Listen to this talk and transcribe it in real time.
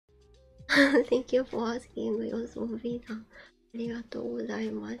Thank you for asking よそびさん。ありがとうござ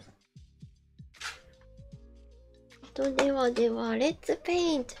います。では、Let's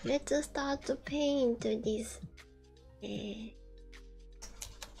paint! Let's start paint this.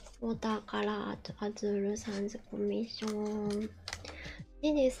 Watercolor Azure Sans Commission.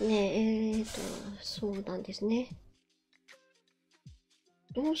 でですね、そうなんですね。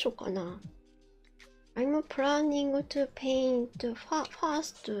どうしようかな。I'm planning to paint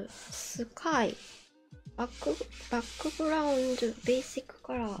first sky. Background basic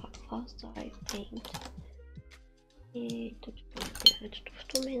color. First I paint. ちょっと待って、ちょっと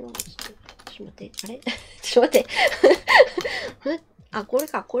太めの、ちょっと待って、あれちょっと待って。あ、これ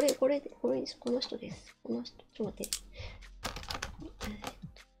か、この人です。この人、ちょっと待って。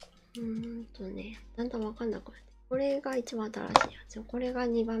だんだんわかんなくなって。これが一番新しいやつ。これが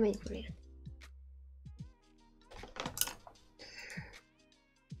2番目に来るやつ。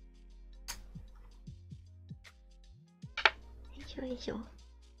よいしょ。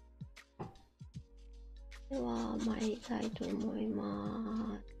では、参りたいと思い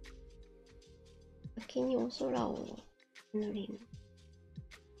ます。先にお空を塗り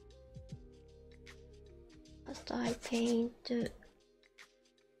ます。First I paint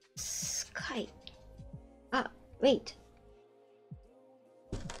sky. Wait.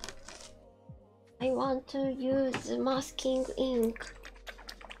 I want to use masking ink.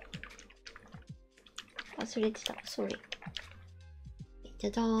 忘れてた。Sorry. じ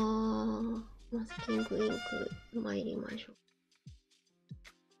ゃじゃーん。マスキングインク参りましょう。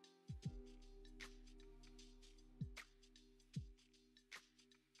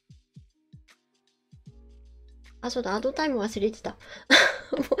あ、そうだ、アドタイム忘れてた。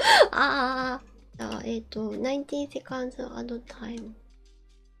90 seconds アドタイム。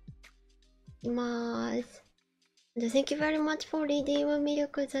いまーす。Thank you very much for reading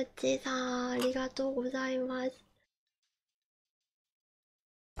milk ザッチさん。ありがとうございます。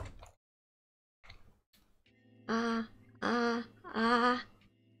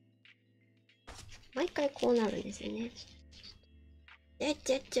毎回こうなるんですよね。お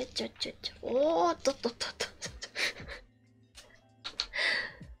ーっと。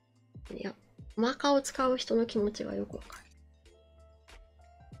いや、マーカーを使う人の気持ちがよくわか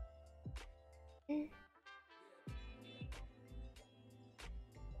る。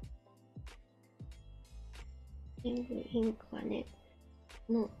インクがね、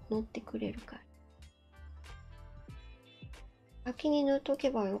乗ってくれるから。先に塗っとけ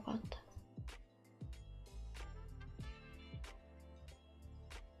ばよかった。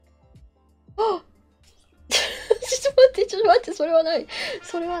あちょっと待って、それはない。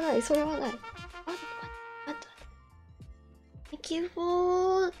Thank you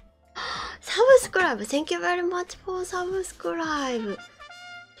for subscribe. Thank you very much for subscribe.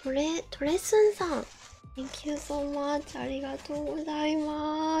 トレスンさん。Thank you so much. ありがとうござい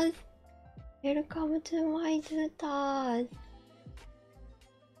ます。Welcome to my tutors.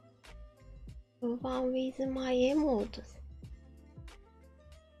 One with my emotes.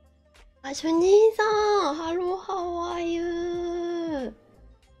 シュニーさん、Hello, how are you?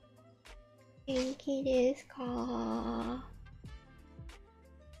 元気ですか？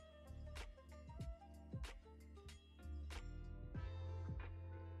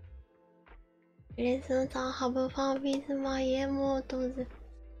レッスンさん、Have fun with my emotes.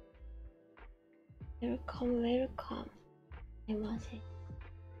 Welcome. すいません。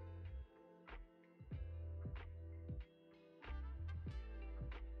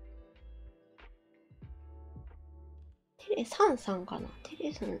テレサンさんかな？テ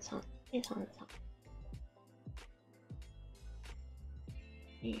レサンさん。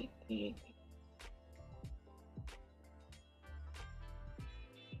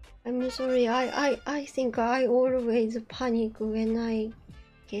I'm sorry, I think I always panic when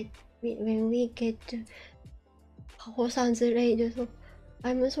we get Kaho-san's raid, so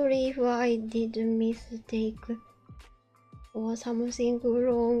I'm sorry if I did mistake or something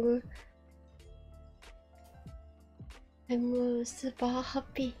wrong. I'm super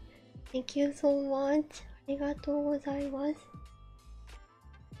happy. Thank you so much. ありがとうございます。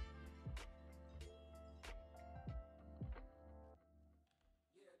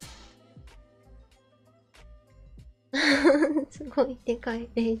すごいでかい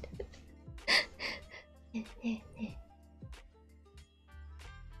レイド。ね。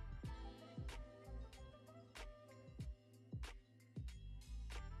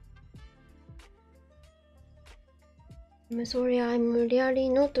I'm sorry, I'm really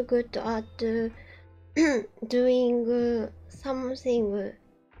not good at doing something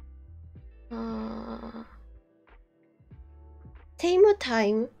same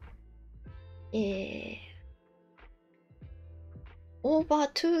time. over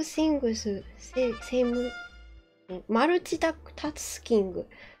two things same multitasking.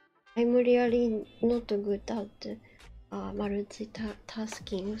 I'm really not good at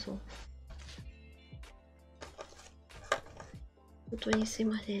multitasking. そう。本当にすい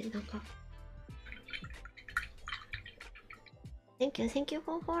ません。なんか。Thank you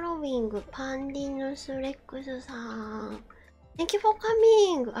for following. パンディヌスレックスさん。Thank you for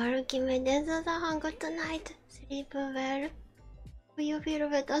coming. アルキメデスさん。Good night. Sleep well. You feel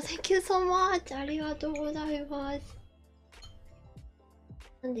better. Thank you so much. ありがとうございます。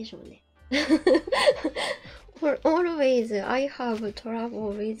なんでしょうね。Always I have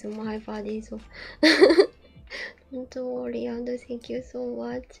trouble with my body. So don't worry and thank you so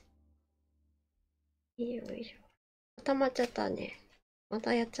much. よいしょ。固まっちゃったね。ま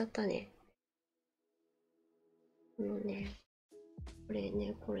たやっちゃったね。このね。これ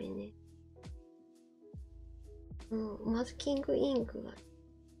ね、これね。マスキングインクが。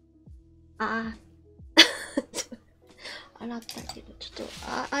ああ。洗ったけど、ちょっ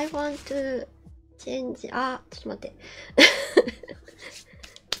と、I want to change. ちょっと待って。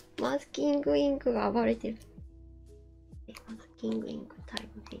マスキングインクが暴れてる。マスキングインクタイ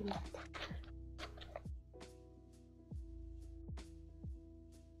ムでいい。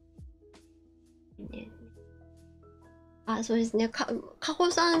ね、そうですね。かほ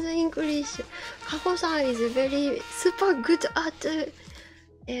さん 's English。かほさん is very super good at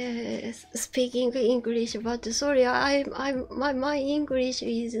speaking English, but sorry, my English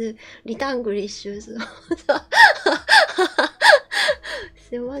is Ritanglish.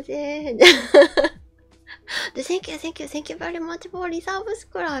 すいません。Thank you very much for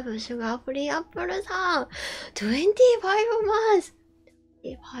resubscribe. Sugar Free Apple さん。25 months.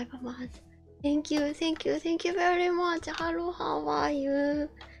 25 months. Thank you very much. Hello, how are you?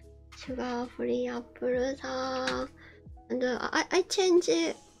 Sugar Free Apple さん。And I change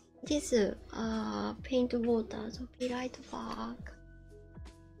this paint water, so be right back.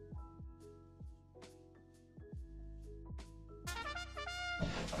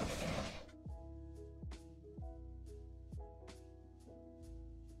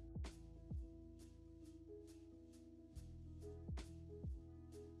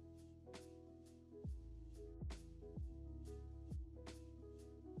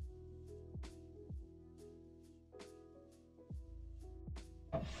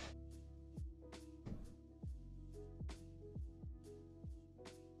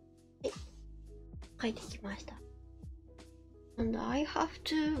 And I have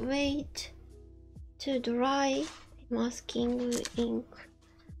to wait to dry masking ink.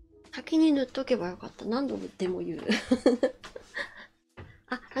 先に塗っとけばよかった。何度でも言う。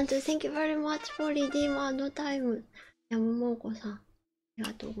and thank you very much for redeem no time. 山もこさん、あり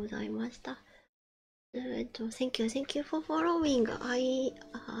がとうございました。thank you for following. I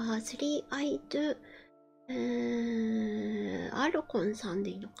doアルコンさん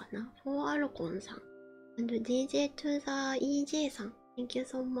でいいのかな ?for アルコンさん。and DJ to the EJ さん。Thank you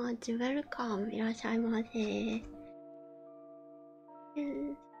so much. Welcome. いらっしゃいませ。先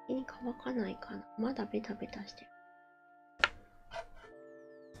に乾かないかなまだベタベタしてる。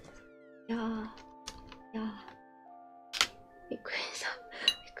いやびっくりした。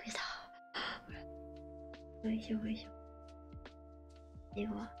よいしょ。で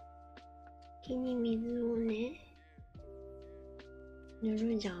は、先に水をね、塗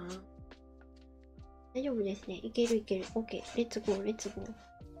るじゃん。大丈夫ですね。いける。OK。レッツゴー。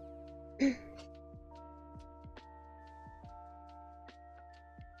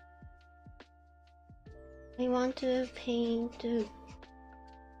I want to paint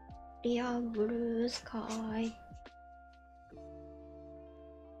clear blue sky.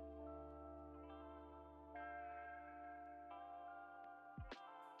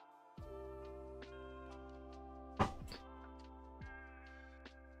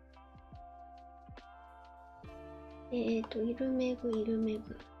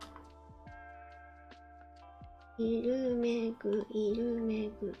イルメ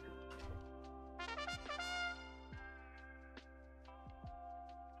グ。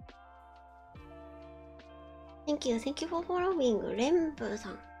Thank you for following. レンブさ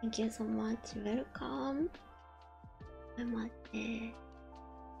ん。Thank you so much. Welcome. 待って。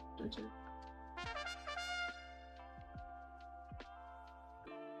どうぞ。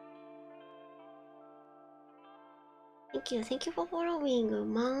Thank you for following.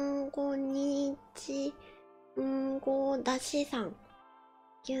 マンゴニチンゴダシさん。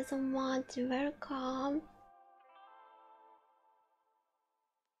Thank you so much. Welcome.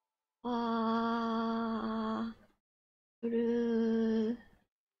 ブル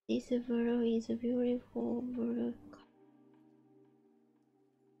ー This blue is beautiful blue.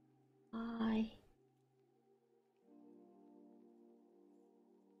 はい。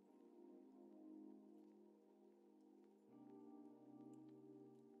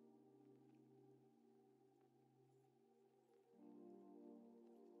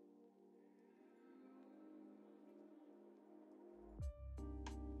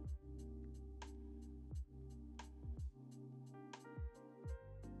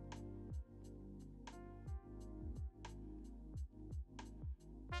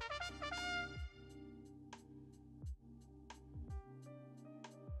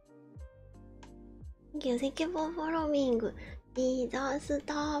Thank you for following. Leader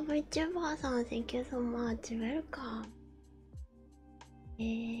Star VTuber さん、Thank you so much. Welcome.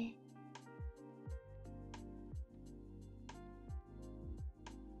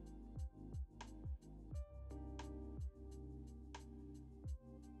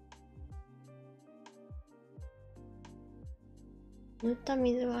 塗った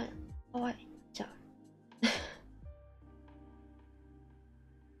水は乾いちゃう。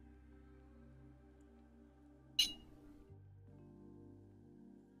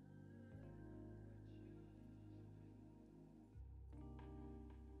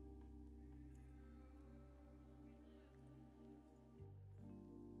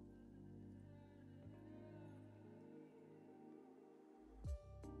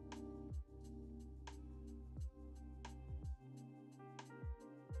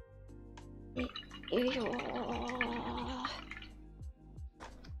よいしょー。は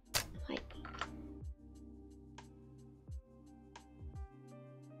い。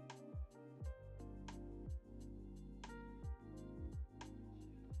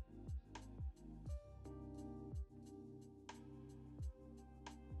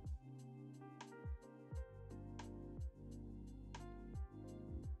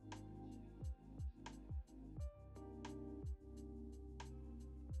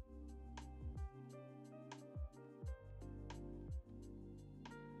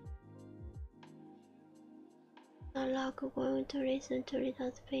I like going to listen to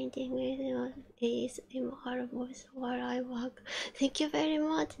Rita's painting ASMR voice while I work. Thank you very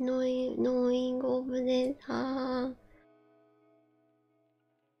much, knowing of the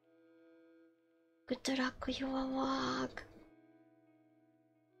Good luck your work.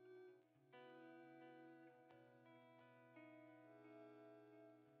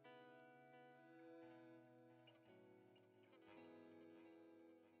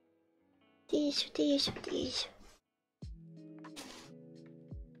 Tissue.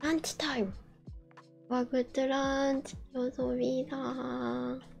 ランチタイム。グッドランチ。よぞびだ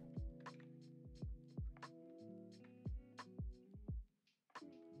ー。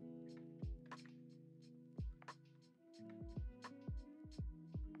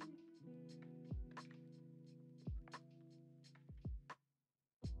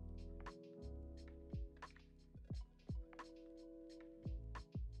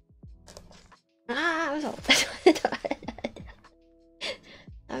嘘。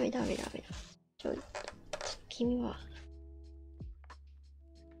ダメ。ちょっと、君は。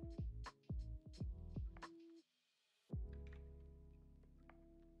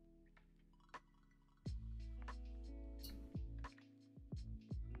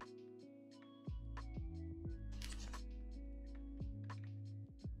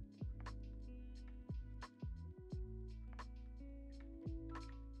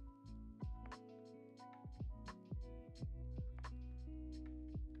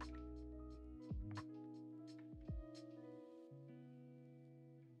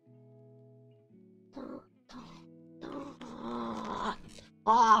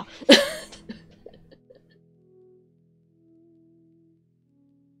ああ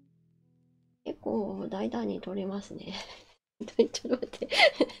結構大胆に取れますね。ちょっと待って。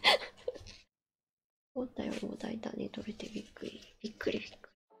思ったよりも大胆に取れてびっくり。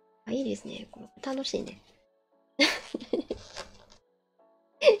あ、いいですね。これ楽しいね。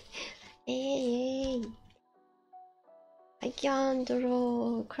I can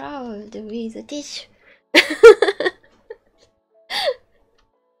draw cloud with tissue.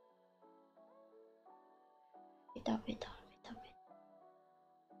 ベタ。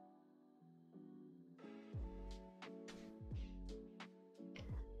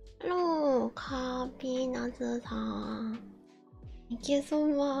Hello, カーピーナツさん。Thank you so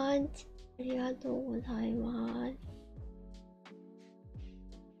much. ありがとうございます。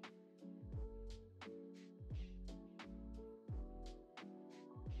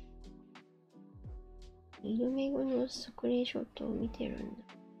イルミグのスクリーンショットを見てるんだ。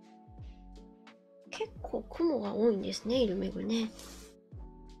結構雲が多いんですね、イルミグね。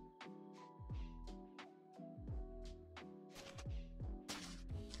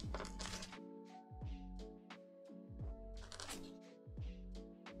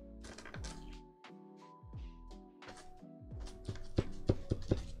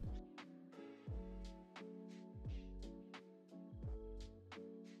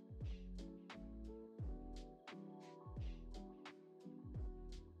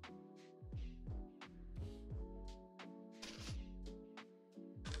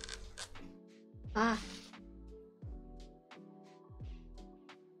あ、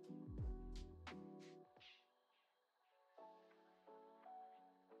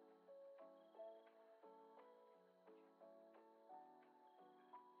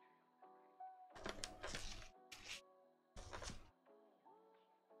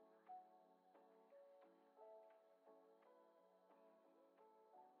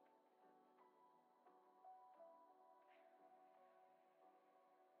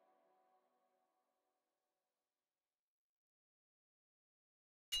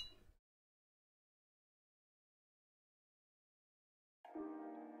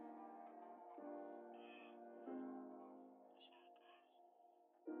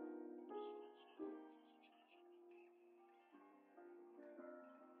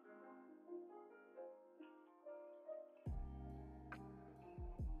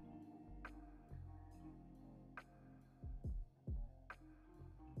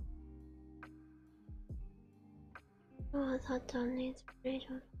such an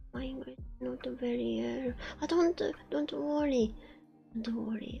inspiration. My English not very well. Don't worry. Don't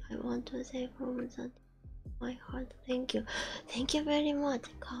worry. I want to say from the my heart, thank you. Thank you very much.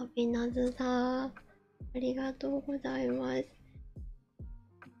 カビナズさん。ありがとうございます。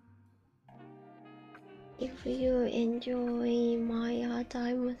If you enjoy my art,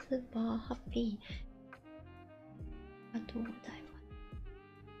 I'm super happy. ありがとうございます。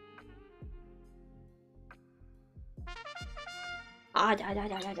あ、ちょ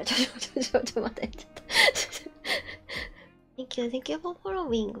っと待って。Thank you for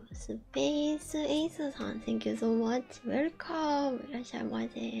following. Space Ace さん、Thank you so much. Welcome. いらっしゃいませ。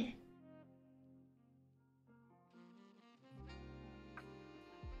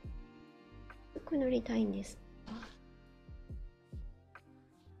服塗りたいんですか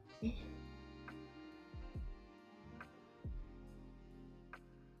ね。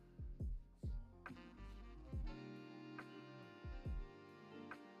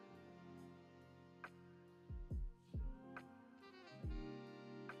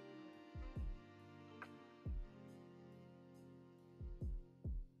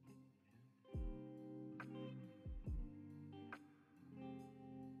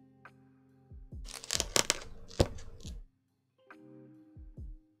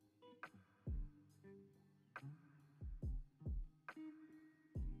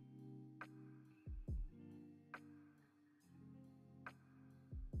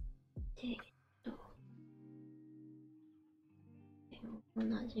同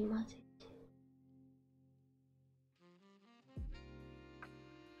じ混ぜて。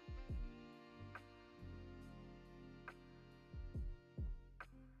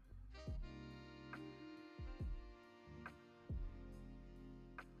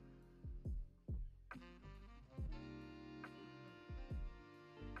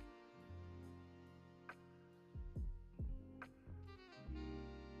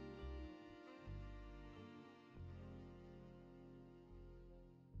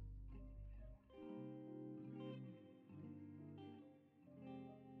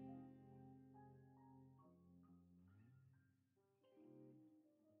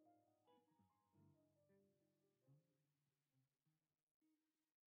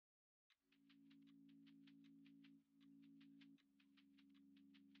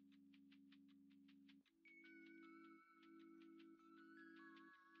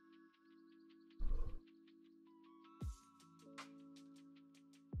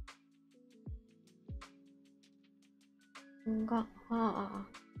が、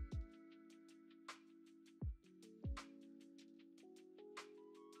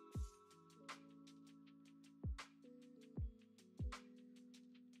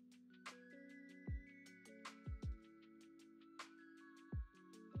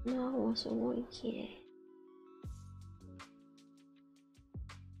なおすごい綺麗。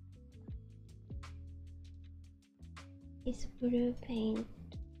This blue paint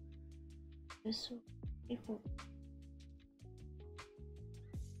is so beautiful.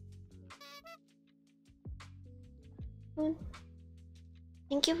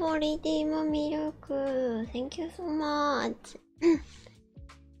 Thank you for reading milk. Thank you so much.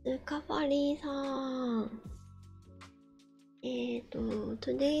 スカファリーさん。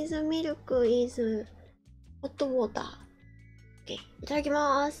Today's milk is hot water. Okay. いただき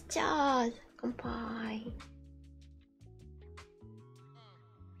ます。チャーズ。乾杯。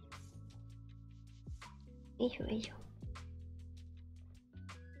よいしょよいしょ。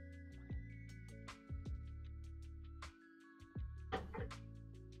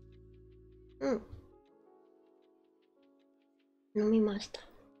うん。飲みました。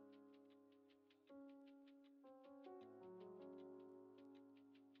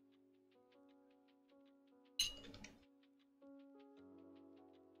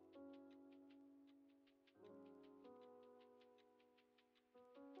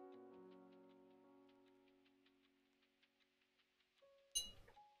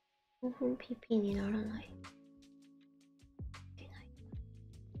5分 PP にならない。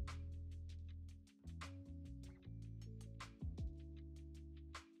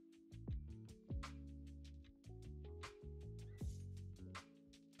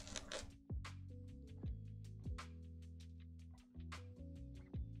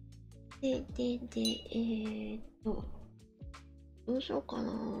で、どうしようか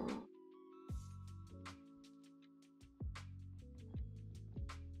な。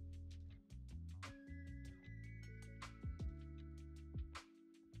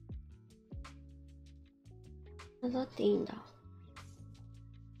混ざっていいんだ。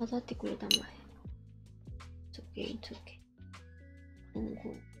混ざってくれたまえ。It's okay, it's okay.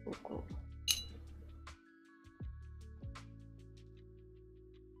 こう。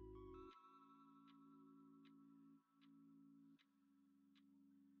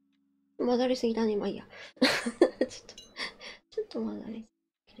混ざりすぎだね。まあいいや。ちょっと混ざり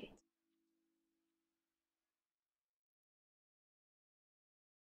すぎ。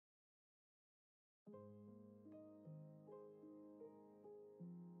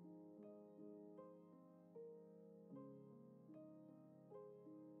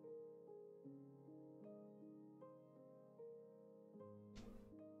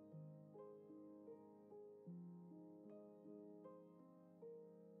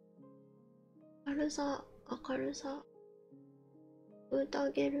明るさ、歌あ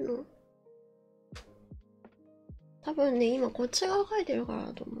げるの。多分ね、今こっち側書いてるから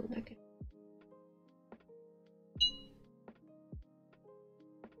だと思うんだけど。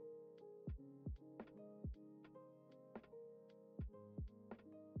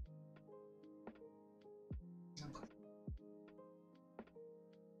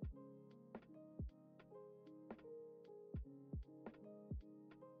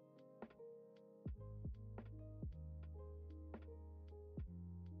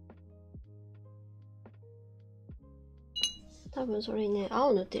多分それにね、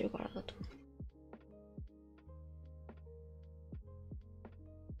青塗ってるからだと思う。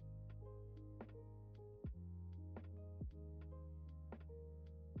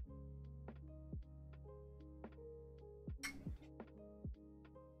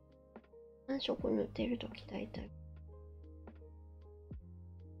何色塗ってるとき大体。よ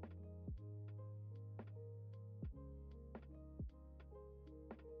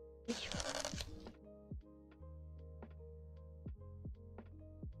いしょ。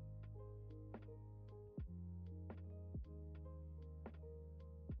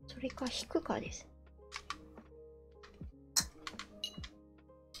それか引くかです。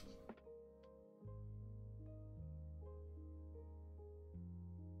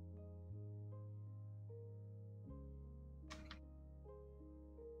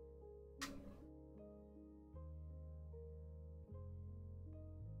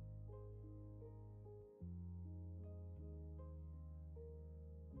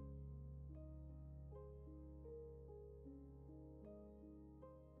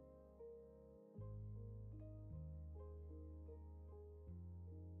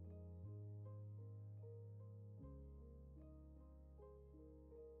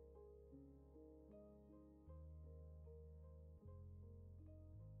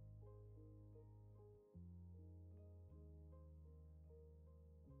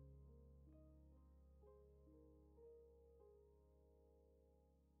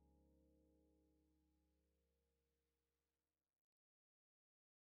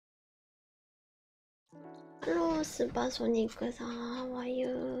ハロースーパーソニックさん、How are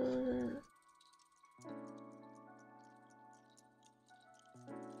you?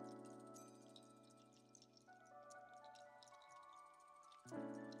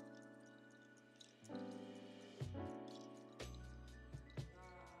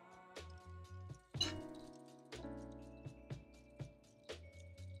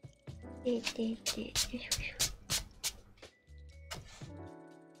 よいしょよいしょ。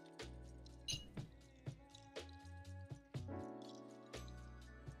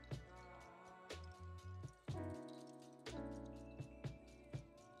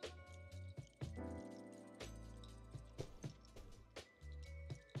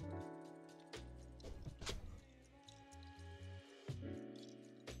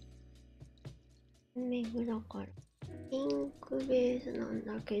メグだからピンクベースなん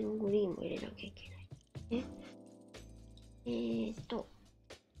だけどグリーンも入れなきゃいけないね。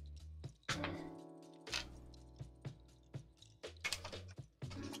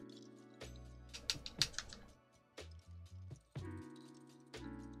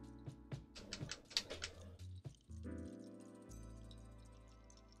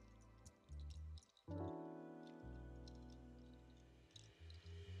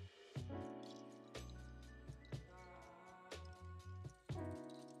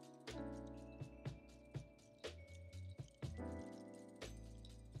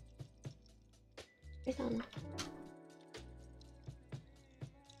けだな。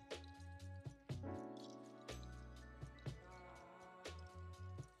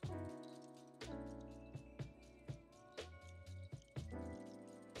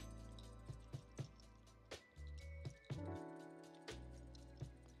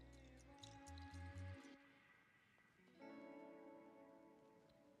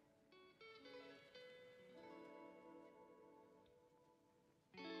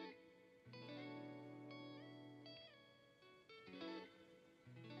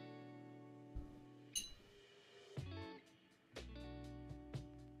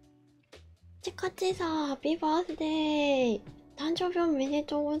チカチさん、ハッピーバースデー。誕生日おめで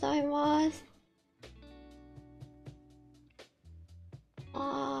とうございます。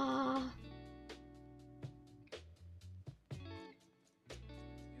あ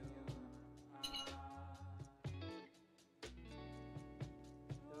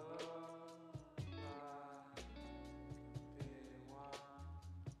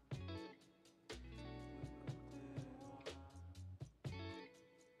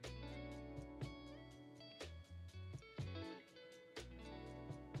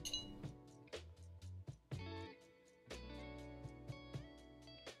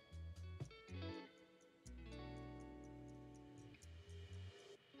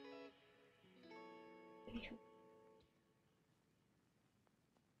ー、よいしょ。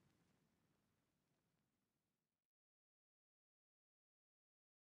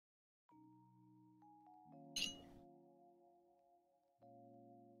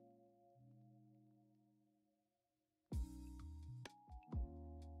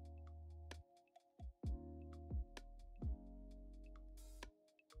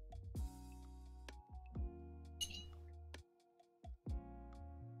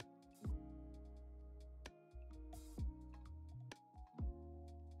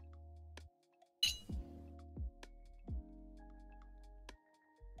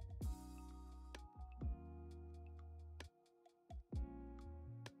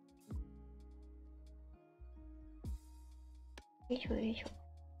よいしょよいしょ。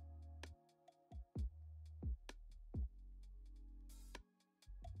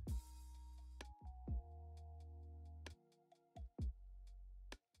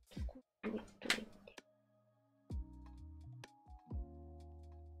置いといて。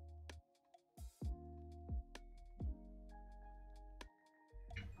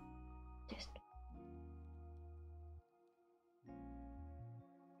テスト。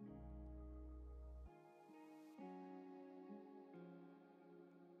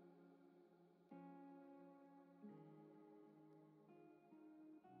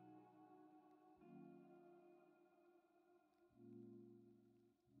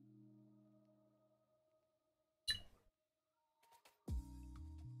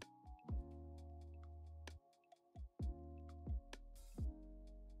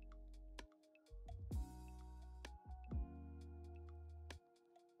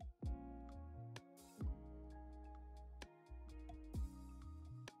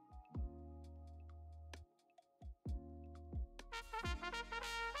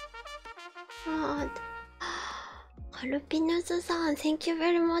あー、カルピヌスさん、Thank you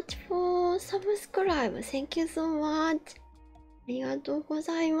very much for subscribe. Thank you so much. ありがとうご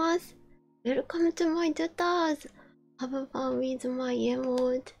ざいます。Welcome to my daughters. Have fun with my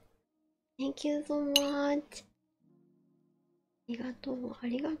emote. Thank you so much. ありがとう、あ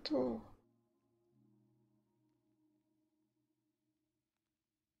りがとう。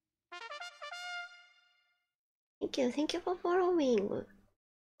Thank you, thank you for following.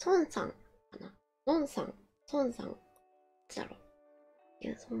 ソンさんかな、ノンさん、ソンさん。だろう。Thank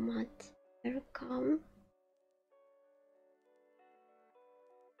you so much. Welcome.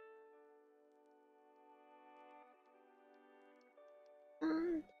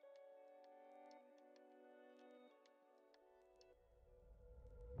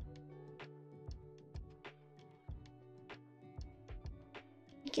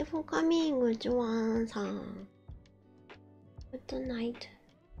 Thank you for coming, ジョアンさん。Good night,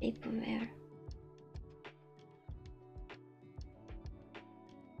 sleep well.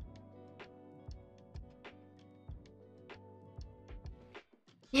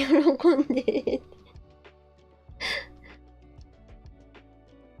 喜んで。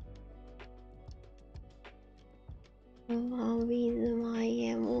You are with my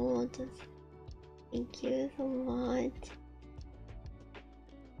emotes. Thank you so much.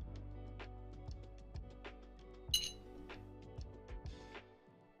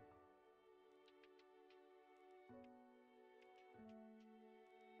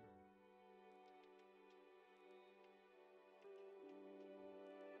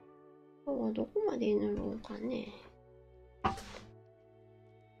 今日はどこまで塗ろうかね。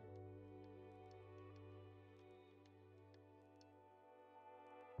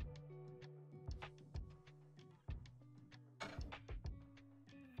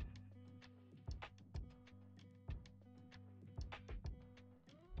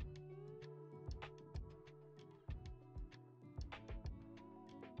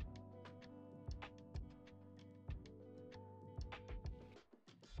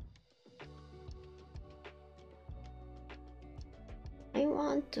I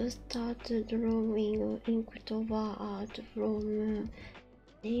want to start drawing Inktober art from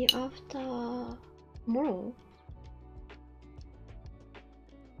day after tomorrow.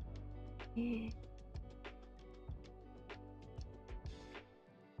 I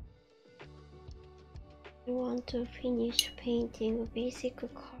want to finish painting basic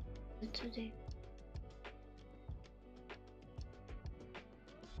color today.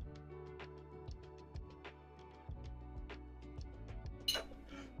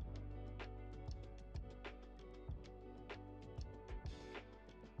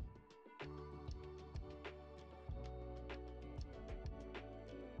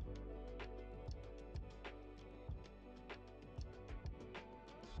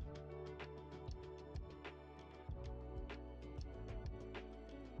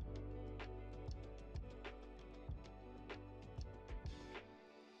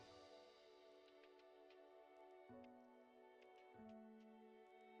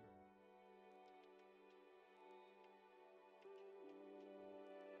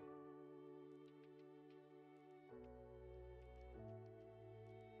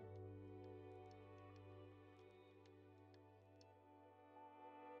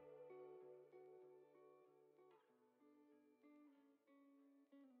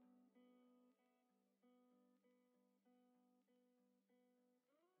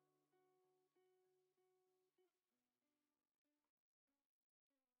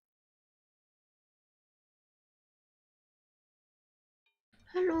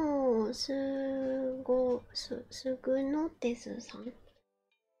 Hello, すぐのですさん。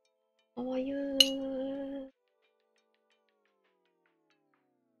How are you?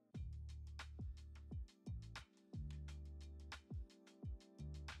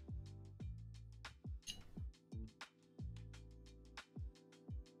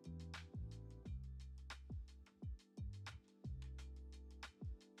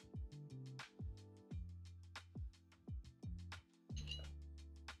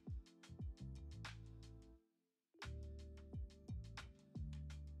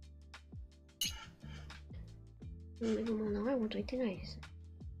 もう長いこと言ってないです。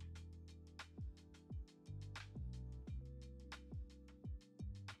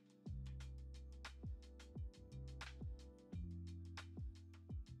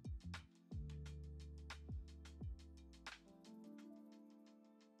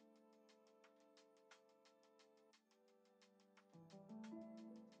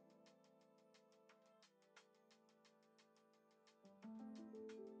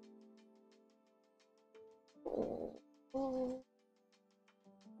お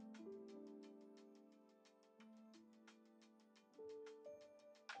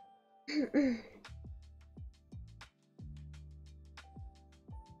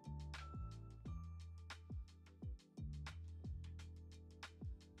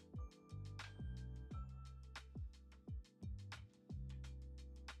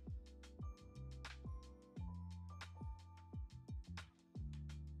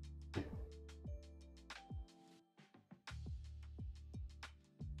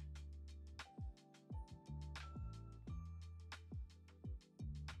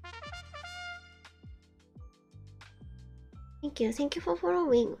Thank you. Thank you for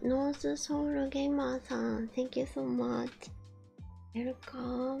following. North Soul Gamer さん。Thank you so much.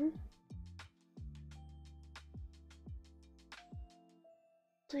 Welcome.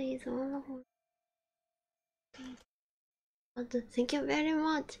 Please, all Thank you very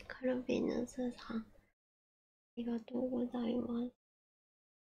much. カルビヌスさん。ありがとうございます。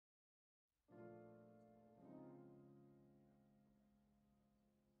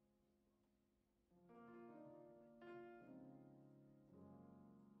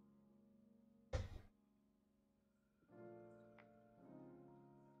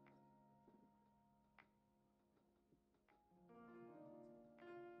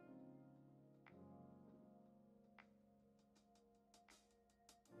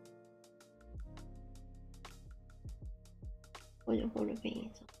これホルベイ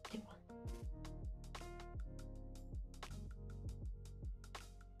ンさんで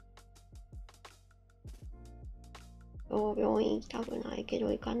は。病院行きたくないけ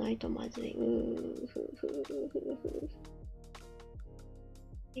ど行かないとまずい。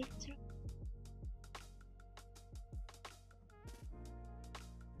え、つら。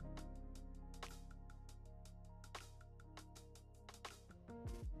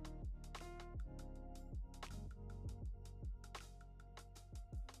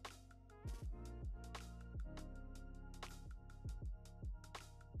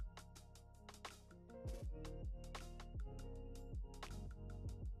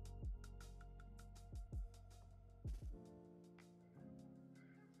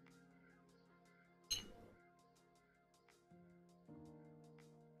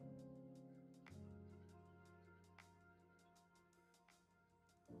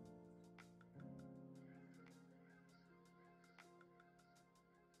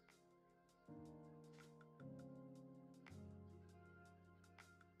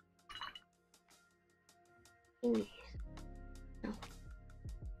いいね。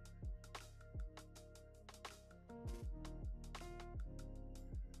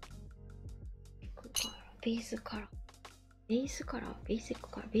ベースカラー。ベースカラー、ベーシッ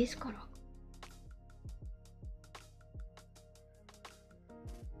クカラー、ベースカラー。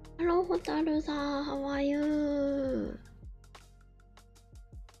ハローホタルさん、How are you?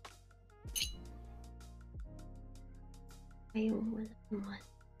 おはようございま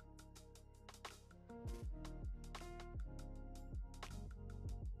す。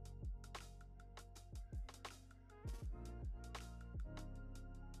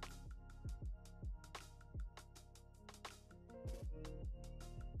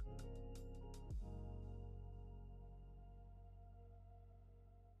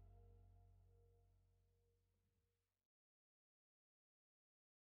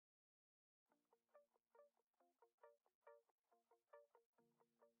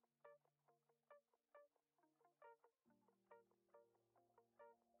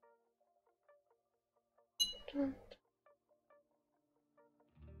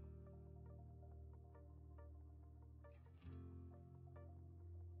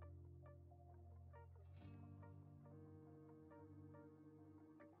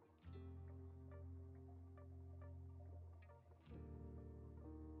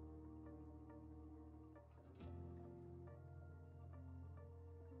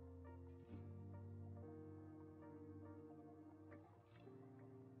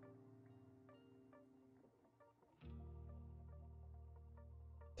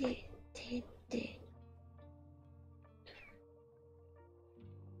で、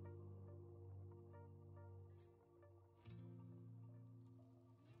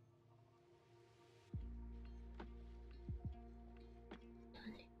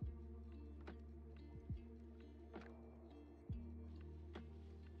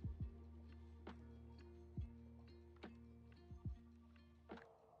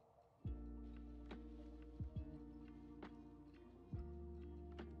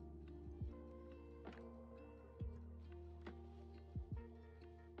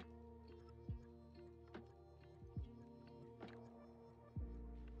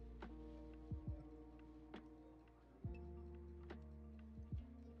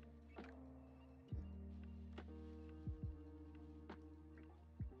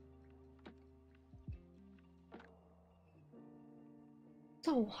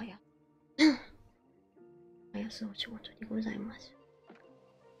さあ、おはや。早すお仕事でございます。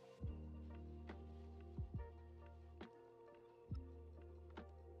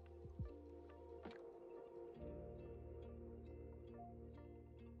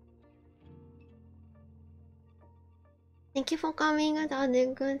Thank you for coming, ダンデ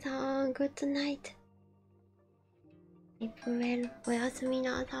ンくんさん。Good night. Sleep well. おやすみ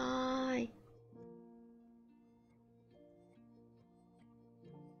なさい。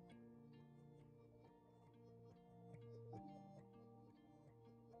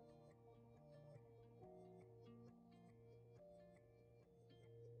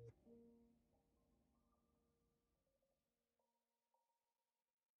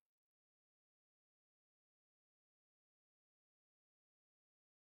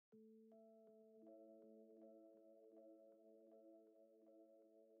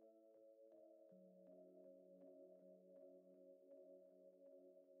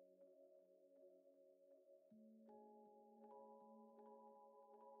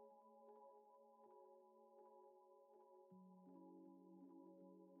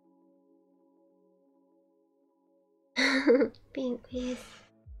ピンクです。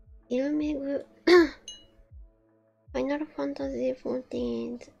イルメグ。ファイナルファンタジー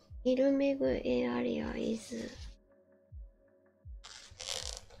14 イルメグエアリアイズ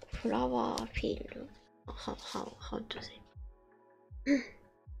フラワーフィールド。how to say?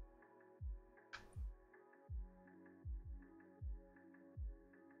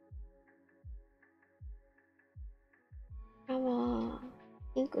 フラワー、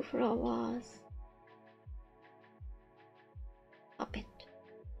ピンクフラワーズ、パペット。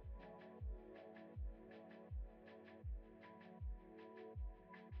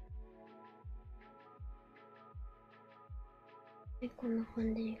で、こんな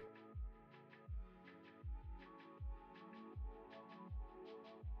感じ。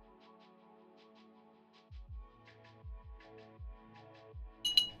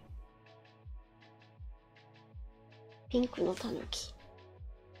ピンクのタヌキ。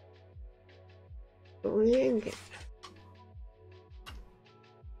オレンゲ。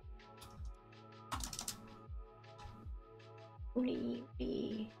オリー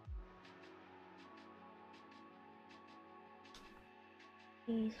ビ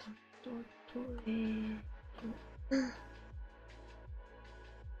ー。いいさと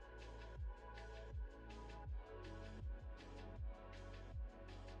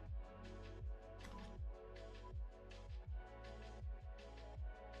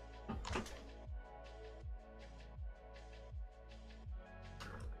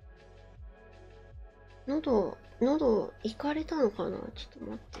喉いかれたのかな。ちょっ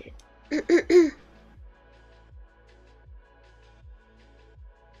と待って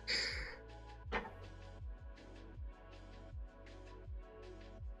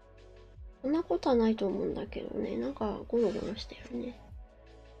そんなことはないと思うんだけどね。なんかゴロゴロしてるね。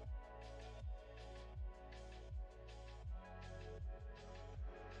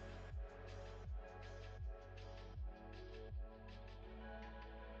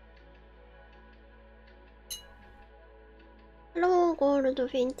Hello, ゴールド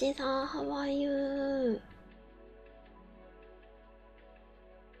フィンチさん、How are you?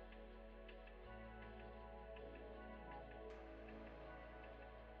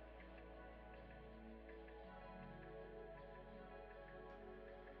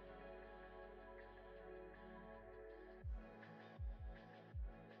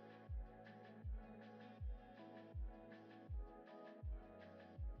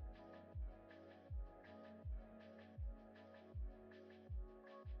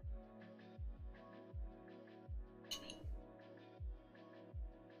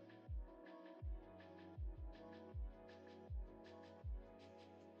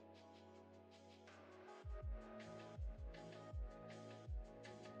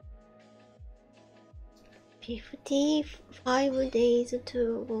 55 days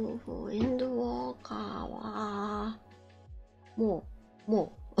to go for end worker はもう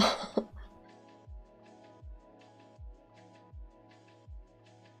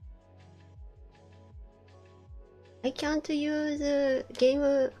I can't use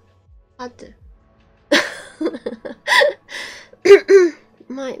game pad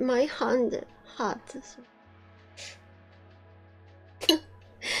my hand hurts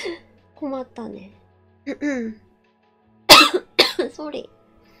困ったねソリ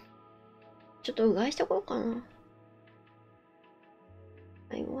ちょっとうがいしてこようかな。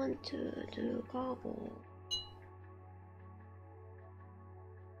I want to do gargle.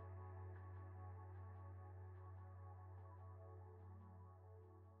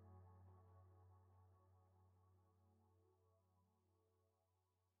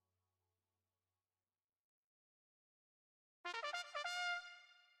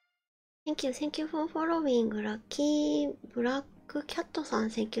 Thank you for following. Lucky Black Cat さん、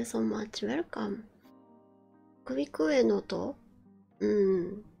Thank you so much. Welcome. 首食えのとそ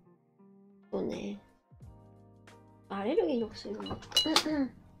うね。アレルギーの薬なの。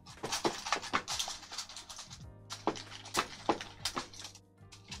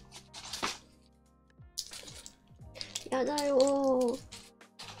やだよー。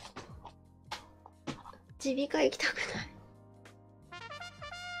耳鼻科行きたくない。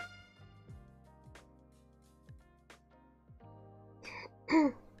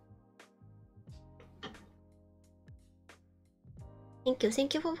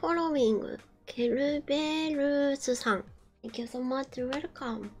Thank you for following. ケルベルスさん。Thank you so much.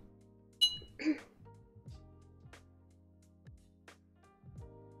 Welcome.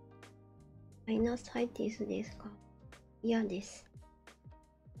 サイナサイティスですか？嫌です。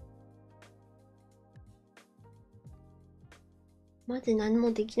マジ何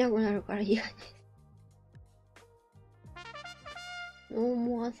もできなくなるから嫌です。ノー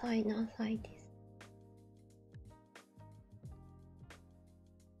モアサイナサイティス。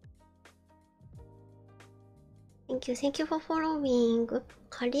Thank you for following.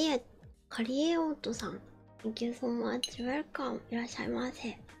 カリエオートさん。Thank you so much. Welcome. いらっしゃいま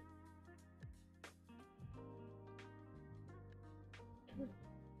せ。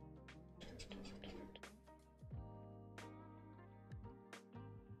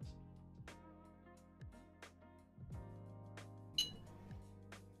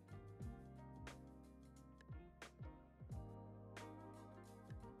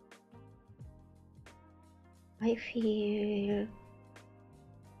I feel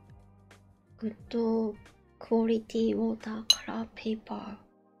good quality watercolor paper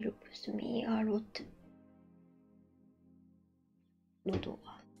helps me a lot. 喉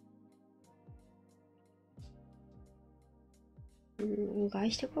が。うが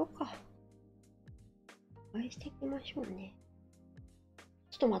いしてこようか。うがいしていきましょうね。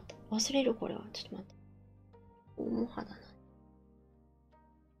ちょっと待って。忘れるこれは。ちょっと待って。重肌な。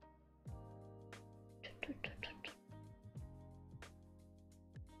ちょっと。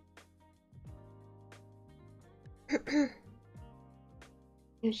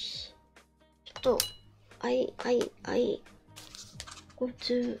よし。ちょっと、I go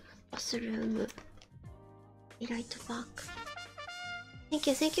to bathroom. I light back.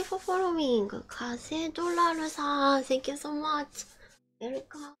 Thank you for following. 風ドラルさん、Thank you so much.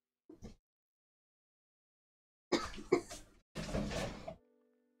 Welcome.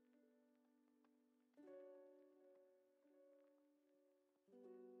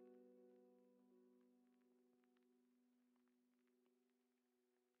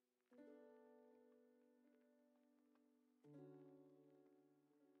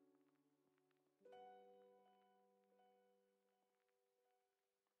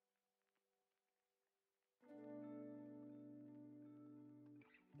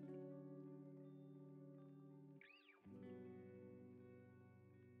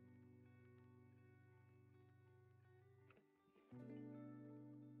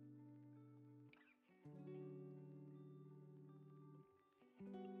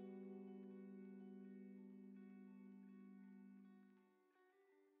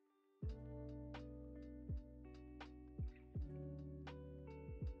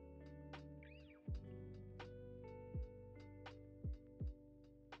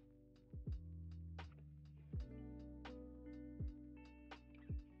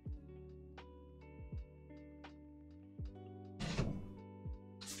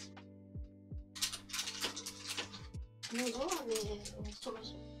 もうドアね、そろ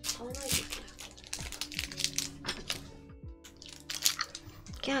そろ買わないとい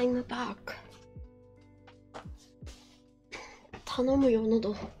けない。Okay, I'm back. 頼むよ、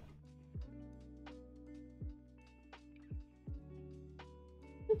喉。ちょ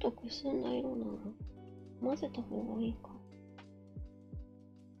っとくすんだ色なの。混ぜた方がいいか。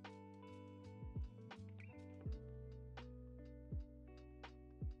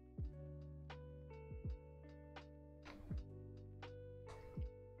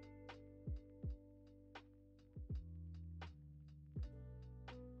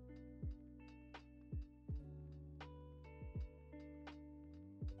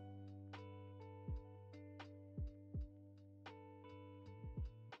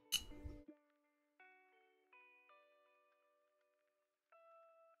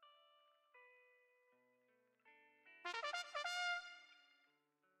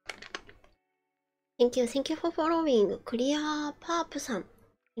Thank you for following. クリアパープさん。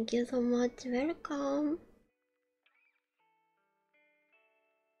Thank you so much. Welcome.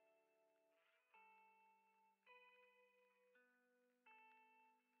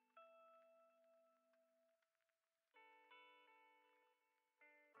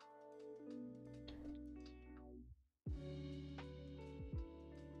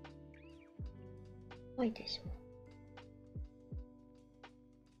 怖いでしょ。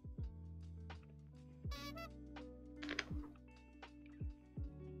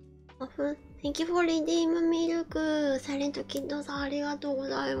Thank you for redeem milk. サイレントキッドさんありがとうご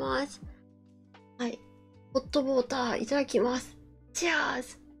ざいます。はい。ホットウォーターいただきます。チアー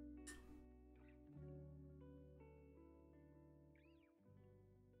ズ。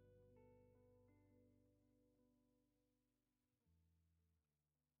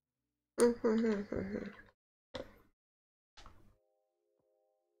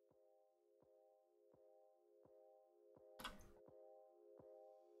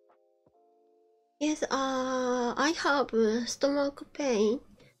Yes, I have stomach pain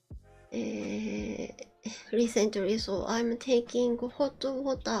recently, so I'm taking hot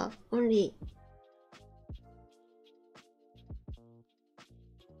water only.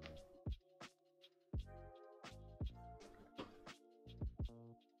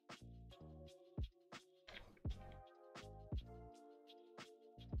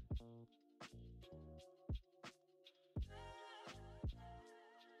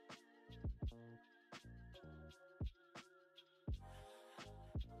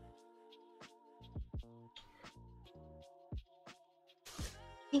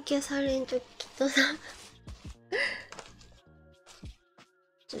 Thank you, サイレントキッドさん。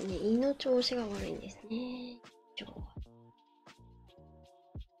ちょっとね、胃の調子が悪いんですね。今日は。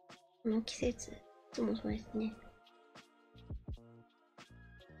この季節、つもそうですね。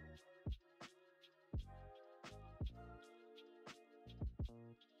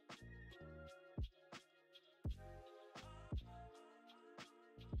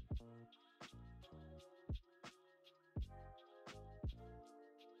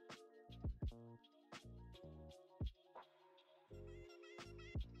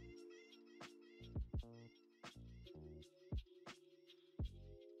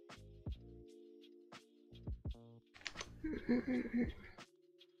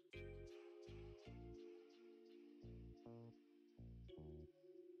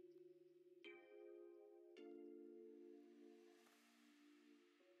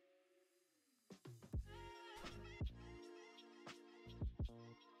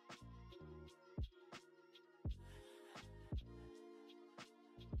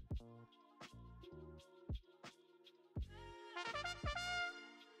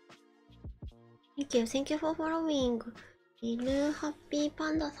Thank you for following. イルハッピーパ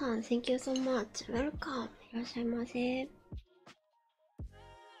ンダさん、Thank you so much. Welcome. いらっしゃいませ。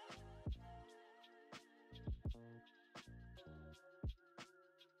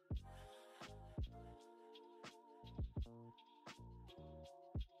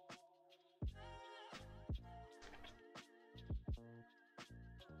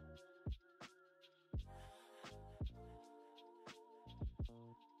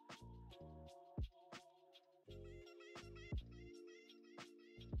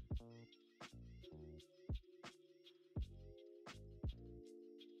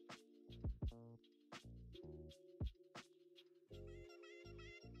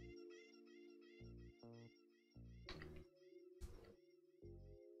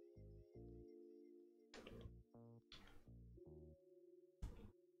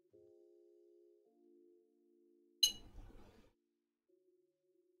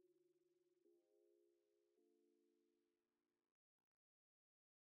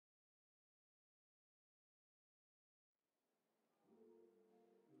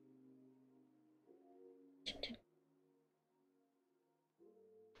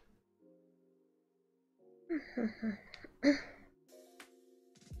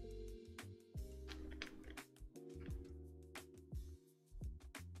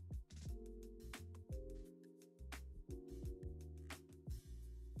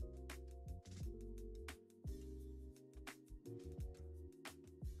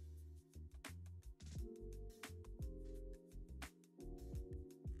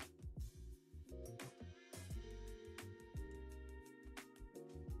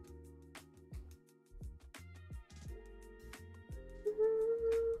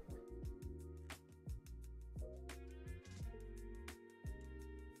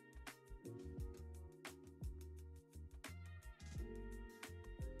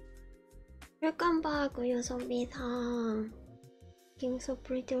Welcome back, よそびさん。Looking so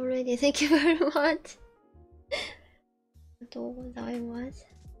pretty already. Thank you very much. ありがとうございます。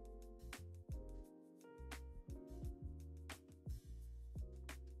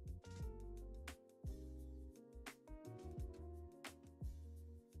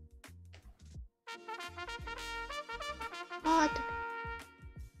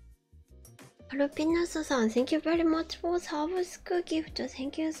ハルピナスさん、Thank you very much for サブスクギフト。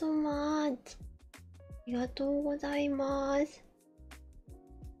Thank you so much. ありがとうございます。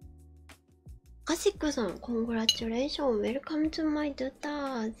カシックさん、Congratulations. Welcome to my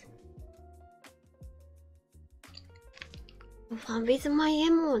daughters. Fun with my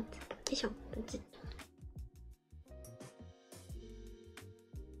emote. よいしょ。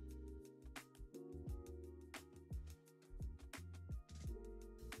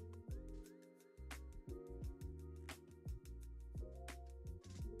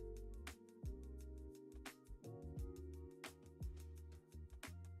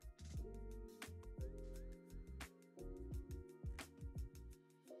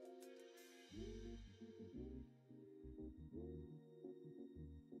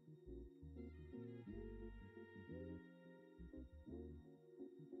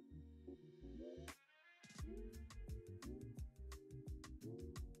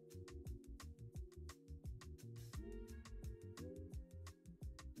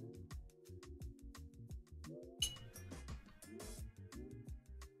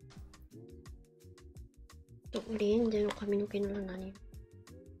オレンジの髪の毛の何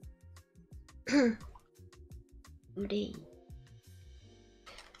グレイ。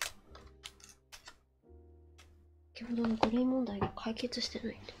先ほどのグレイ問題が解決して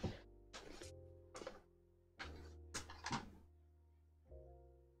ない。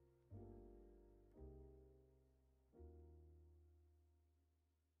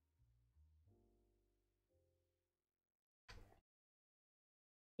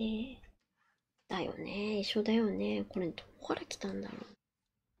だよね、一緒だよね。これどこから来たんだろう。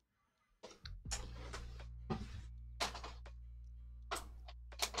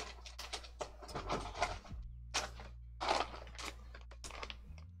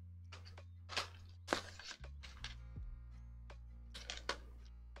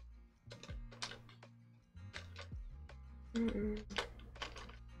うんうん。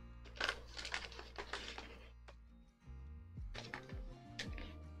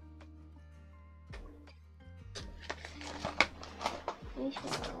よいしょ。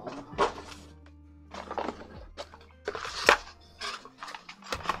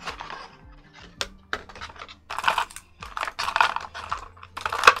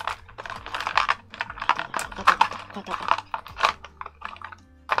ガタガタ。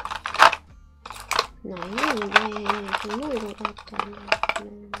ないよね。どの色だったんだろう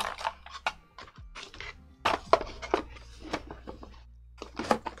ね。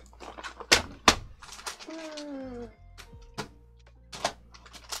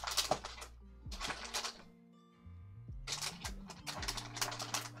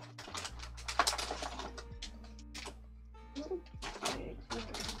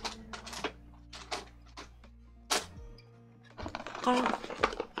からん。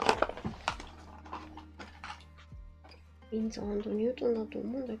ビンズ&ニュートンだと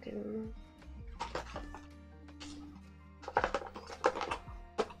思うんだけどな。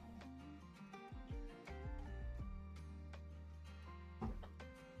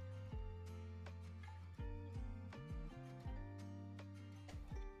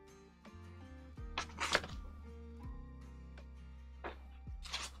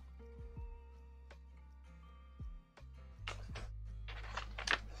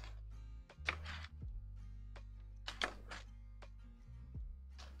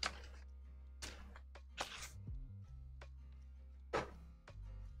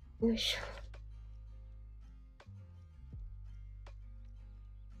よいしょ。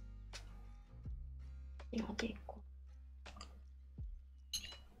やでいこう。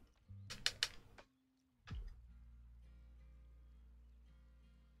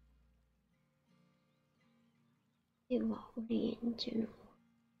では、オレンジの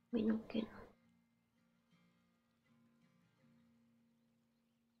髪の毛の。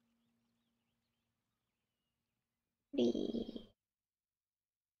リー。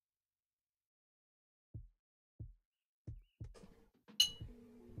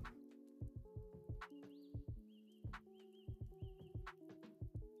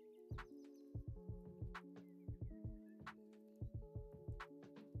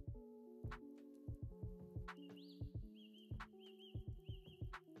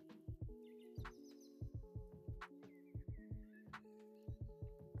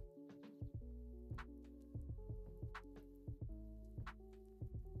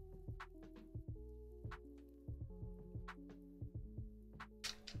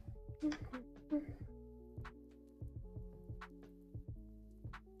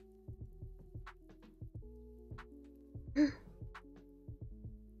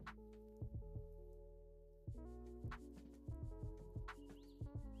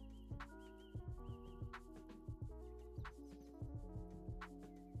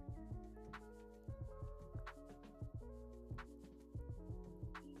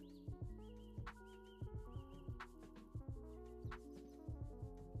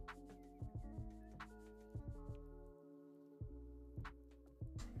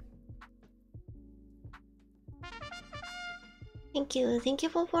Thank you. Thank you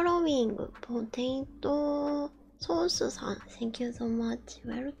for following. ポテトソースさん。Thank you so much.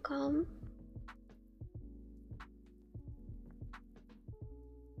 Welcome.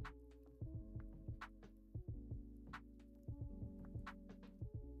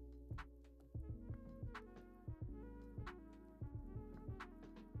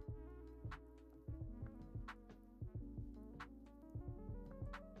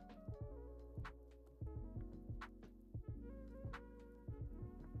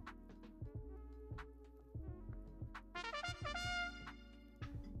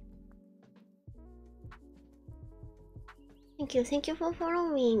 Thank you for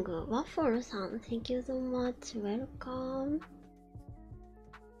following. ワッフルさん。Thank you so much. Welcome.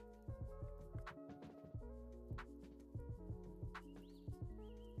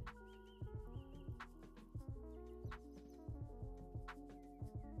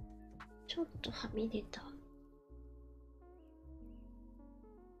 ちょっとはみ出た。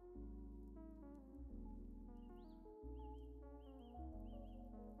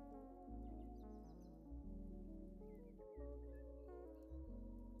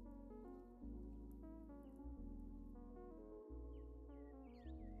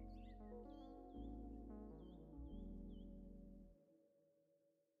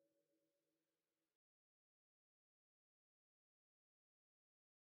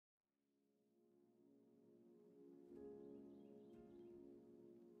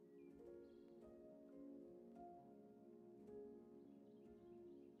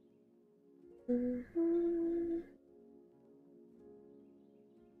うんふん。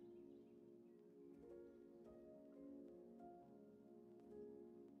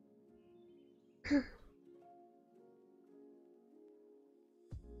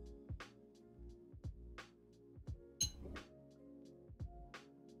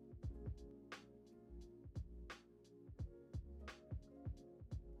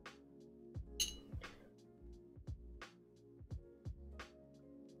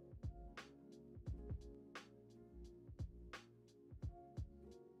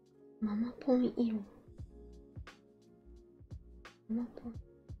ママポン色。ママポン。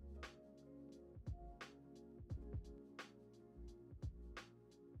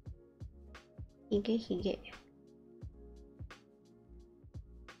ひげひげ。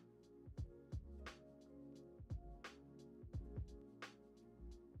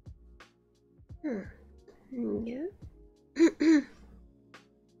うん。んで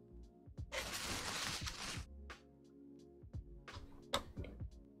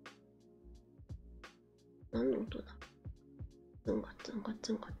何の音だ？ツンガツンガ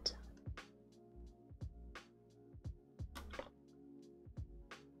ツンガツン。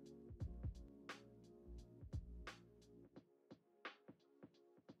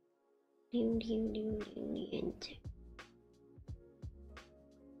リュウリュウリュウリュウリエンチェ。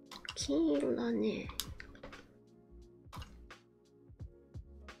金色だね。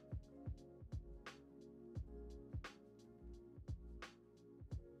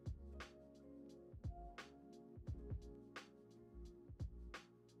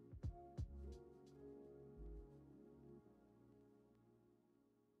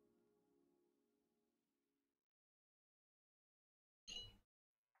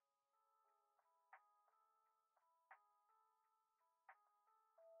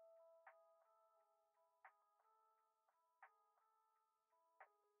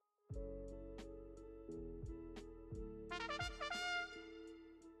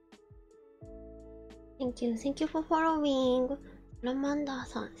Thank you. Thank you for following. ラマンダー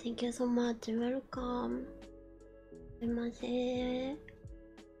さん、Thank you so much. Welcome. すいません。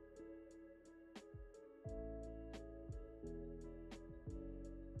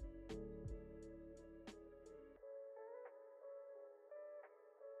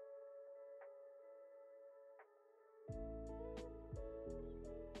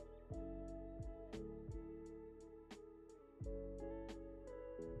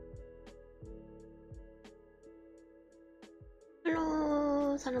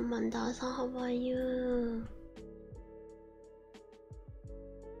Hello, サラマンダーさん、How are you?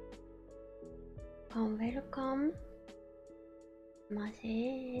 Welcome. すいませ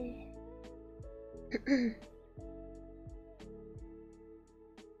ん。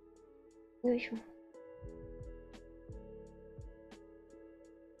よいしょ。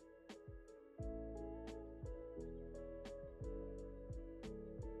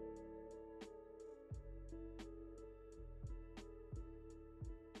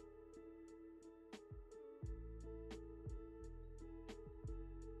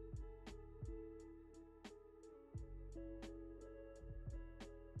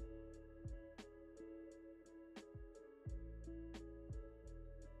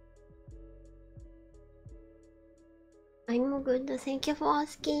I'm good. Thank you for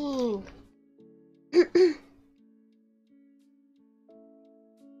asking.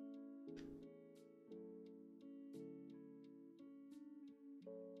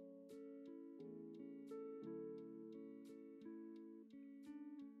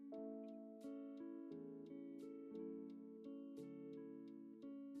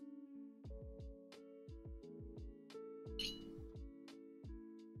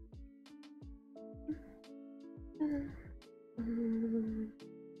 うん。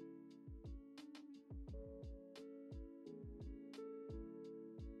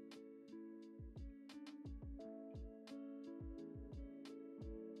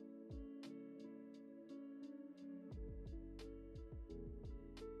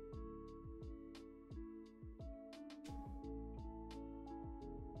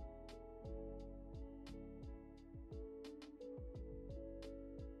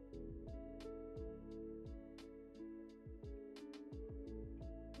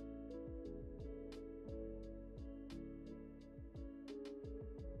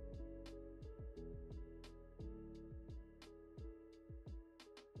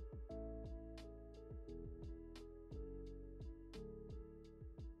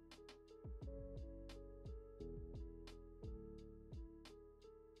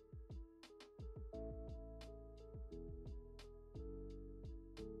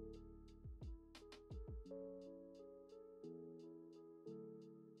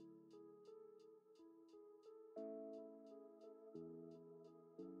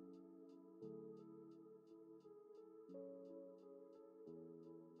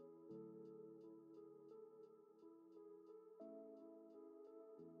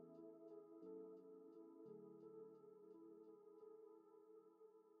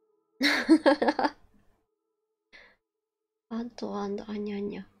アントアニャ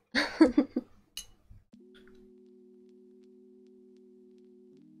ニャ。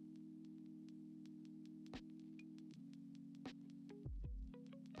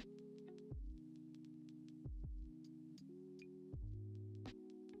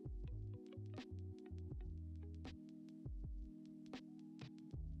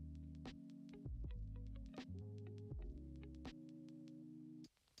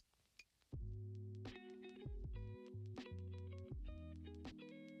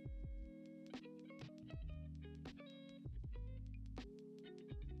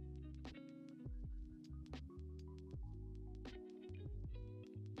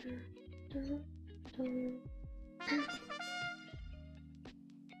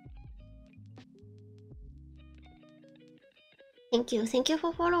Thank you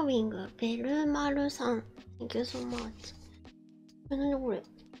for following ベルマルさん Thank you so much なんでこれよ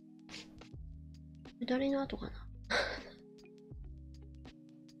だれの跡かな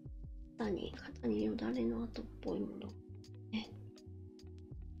肩によだれの跡っぽいもの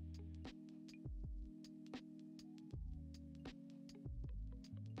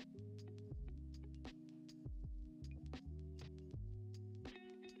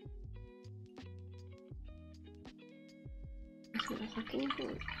先に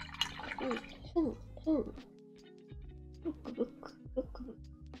本ブック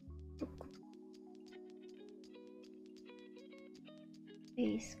フ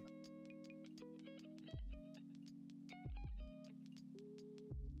ェイス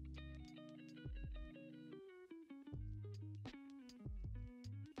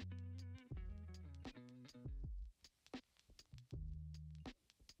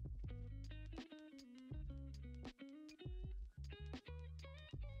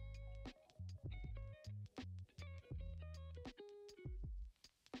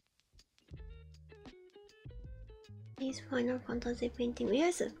Is Final Fantasy painting?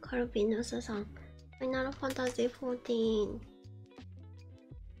 Yes, カルビヌスさん Final Fantasy 14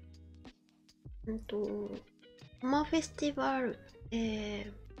 Summer Festival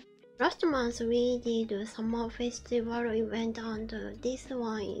Last month we did Summer Festival event and this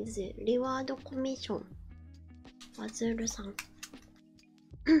one is Reward Commission アズールさん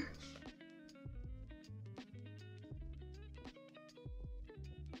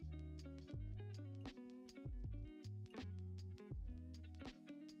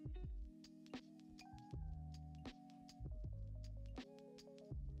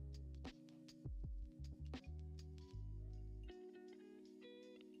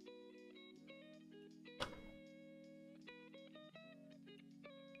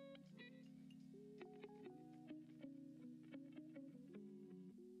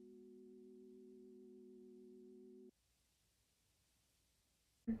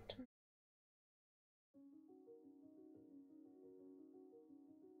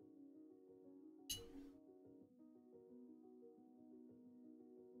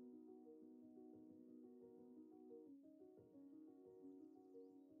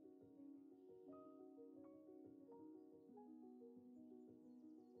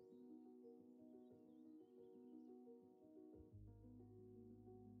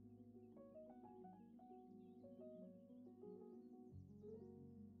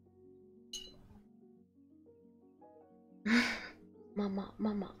マ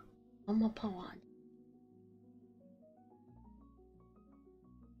マパワー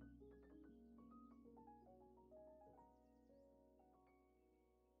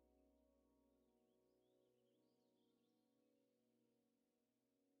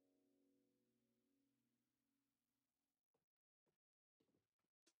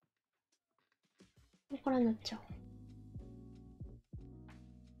ここからなっちゃう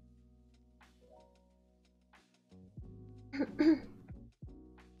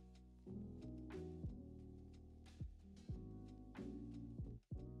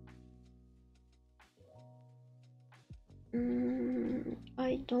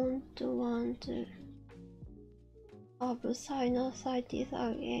I don't want to have sinusitis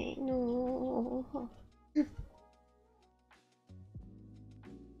again. No.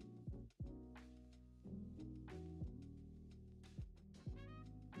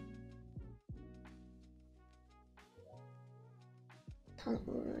 頼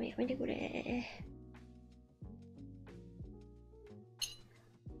むやめてくれ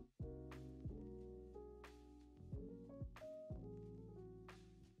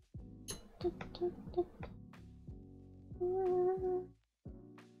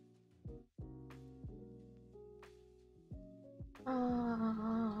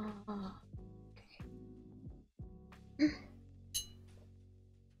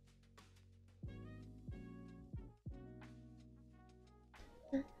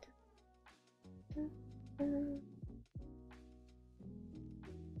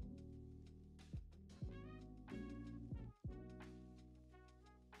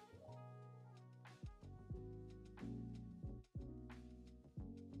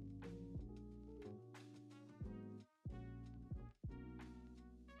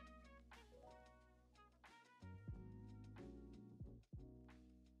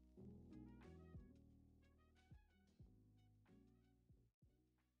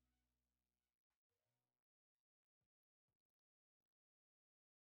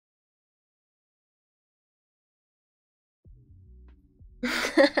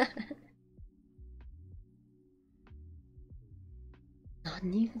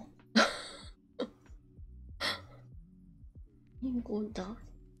何語何語だっ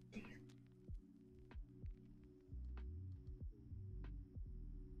ていう。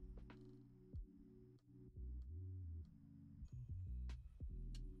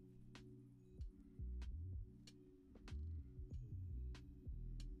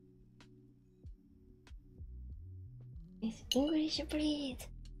English please.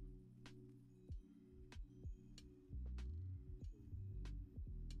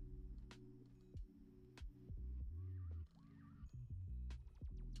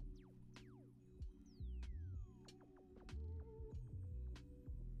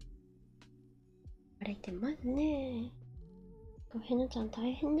 荒れてますね。へぬちゃん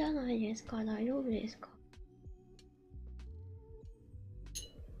大変じゃないですか。大丈夫ですか？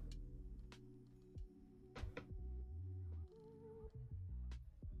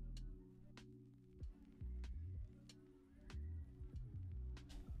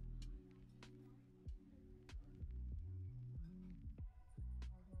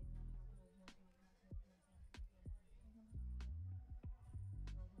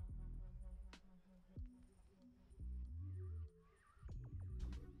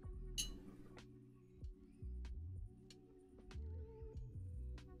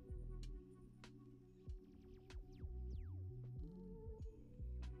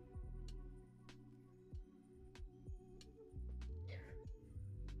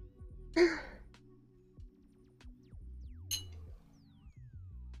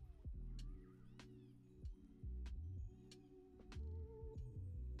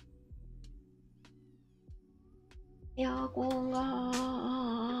エアコンが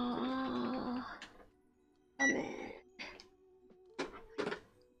ダメ。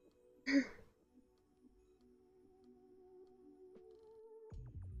ち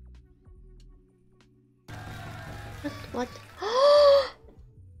ょっと待って。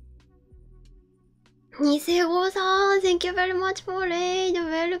ニセゴさん、Thank you very much for raid.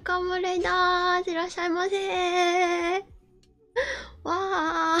 Welcome raiders. いらっしゃいませ。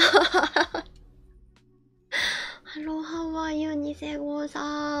わー。Hello, how are you, ニセゴ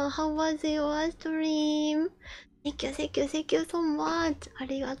さん。How was your stream? Thank you, thank you, thank you so much. あ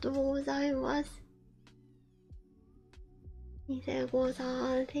りがとうございます。ニセゴさ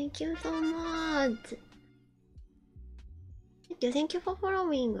ん、Thank you so much. Thank you for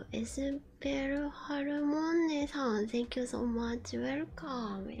following. エスペルハルモンネさん、Thank you so much.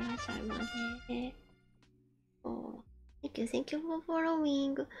 Welcome. いらっしゃいませ。Thank you for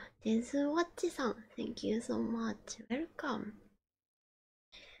following. デズワッチさん、Thank you so much. Welcome.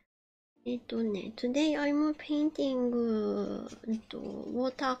 Today I'm painting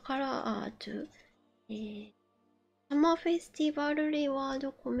watercolor art. Summer Festival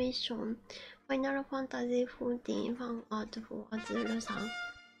Reward Commission. Final Fantasy 14 fan art for Azul さん。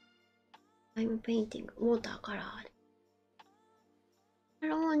I'm painting watercolor.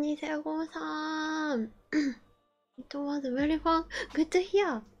 Hello, ニセゴさん。It was very fun. Good to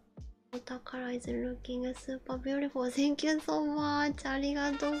hear. Watercolor is looking super beautiful. Thank you so much. あり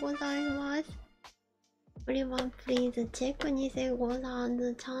がとうございます。Everyone, please check ニセゴさん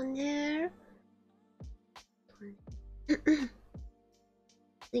のチャンネル。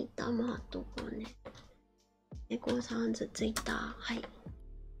ツイッターも貼っとこうね。ニセゴさんズツイッター。はい。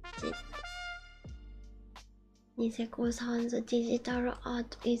ニセコさん 's digital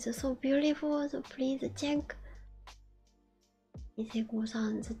art is so beautiful, so please check ニセコさ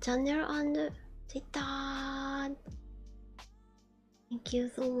ん 's channel and Twitter. Thank you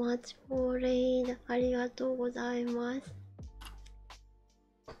so much for raid. ありがとうございます。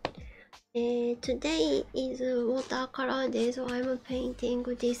Today is watercolor day, so I'm painting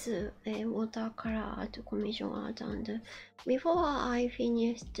this watercolor art commission art, and before I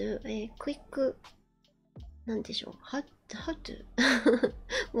finished a quick なんでしょう how to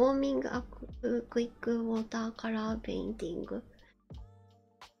warming up quick watercolor painting.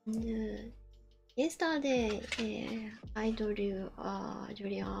 And yesterday I drew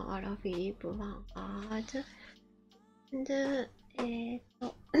Julian Alaphilippe one art, and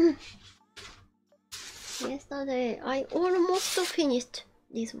yesterday I almost finished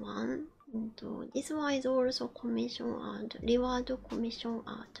this one. And this one is also commission art, reward commission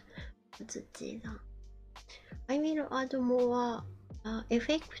art. 土さんI will add more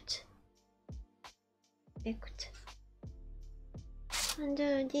effect. And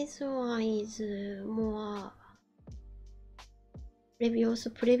this one is more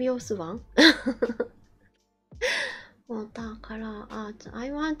previous one. watercolor art.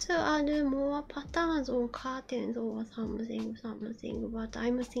 I want to add more patterns on curtains or something, but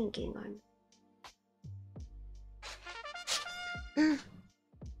I'm thinking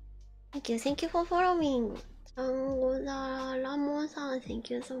Thank you for following. Tangoza Ramon-san, thank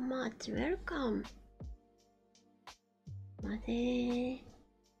you so much. Welcome.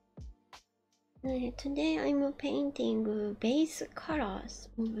 Today I'm painting base colors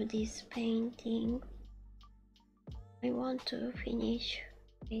of this painting. I want to finish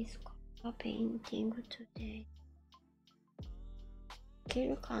base color painting today. いけ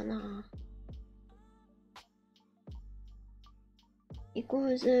るかな?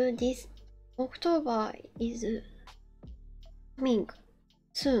 Because this October is coming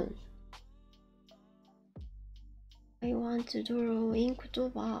soon. I want to draw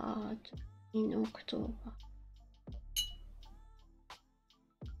Inktober art in October.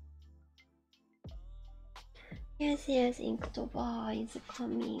 Yes, Inktober is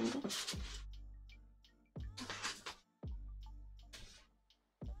coming.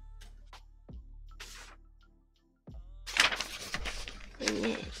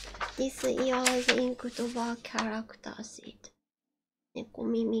 This year's Inktober character sheet. 猫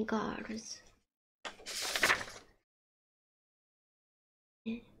耳ガールズ。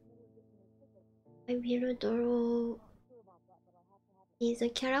I will draw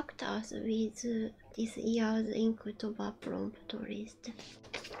these characters with this year's Inktober prompt list.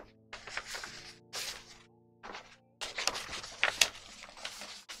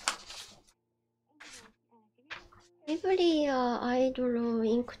 Every year I draw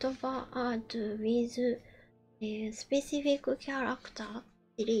Inktober art with a specific character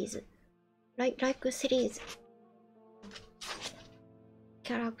series, like series.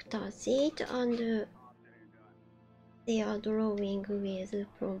 Character sheet and they are drawing with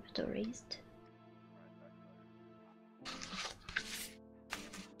prompt list.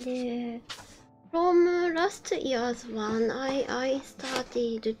 From last year's one, I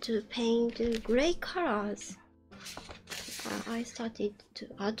started to paint gray colors. I started to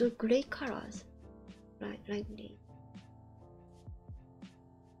add gray colors, like this.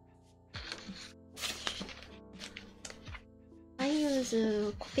 I use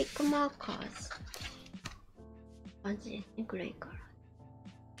Copic markers as a gray color.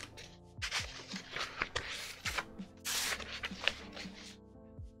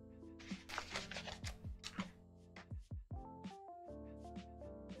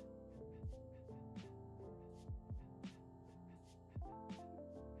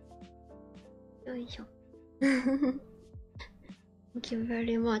 Thank you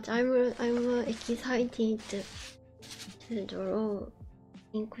very much. I'm excited to draw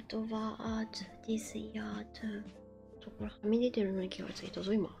Inktober art this year too. これはみ出てるのに気がついた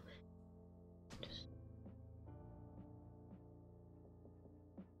ぞ今。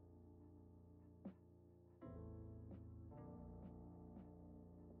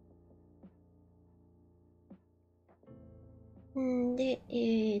で、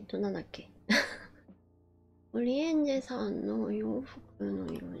なんだっけ。オリエンジェさんの洋服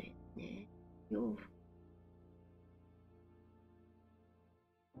の色ですね。洋服。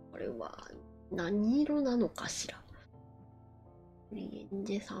これは何色なのかしら。オリエン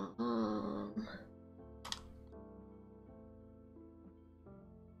ジェさん。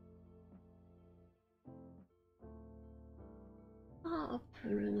パープ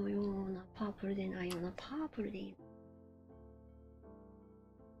ルのような、パープルでないような、パープルでいいの。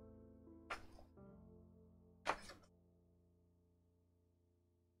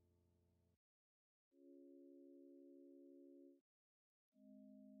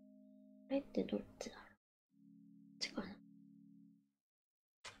これってどっちだろう。こっちかな。こ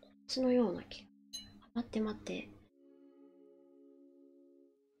っちのような気が。待って。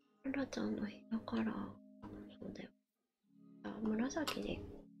ララちゃんのヘアカラー。そうだよ。あ、紫でいこ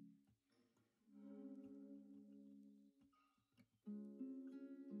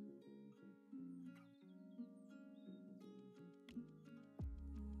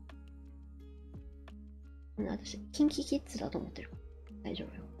う。私、キンキキッズだと思ってる。大丈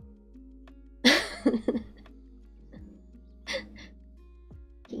夫よ。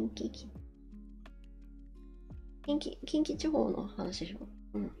近畿地方の話でしょ。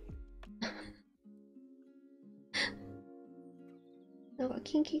うん。なんか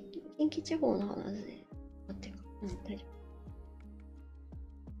近畿地方の話であってるか。うん、大丈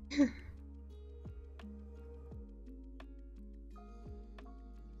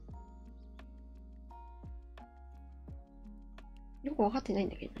夫。よくわかってないん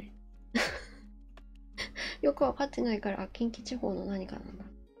だけどね。よくわかってないから近畿地方の何かなんだ。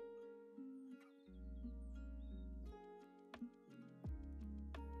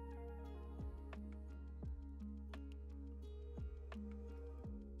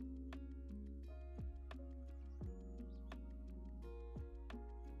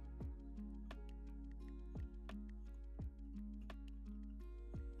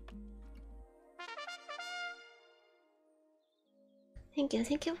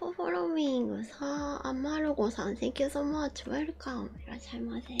Thank you for following. さあ、アマルゴさん、Thank you so much. Welcome. いらっしゃい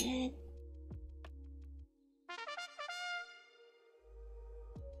ませ。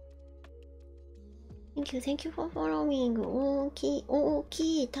Thank you for following. 大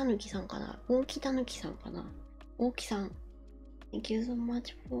きいたぬきさんかな。大きたぬきさんかな。大きさん。Thank you so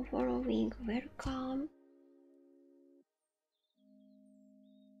much for following. Welcome.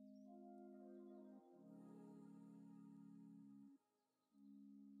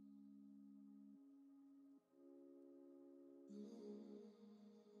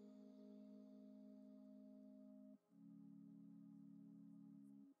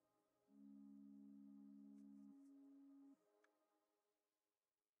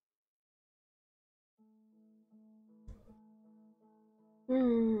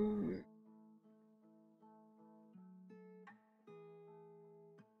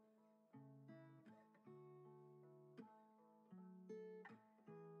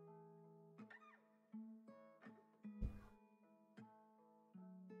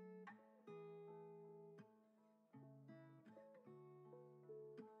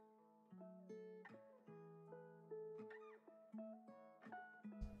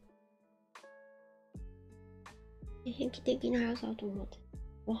 平気的なやつだと思って。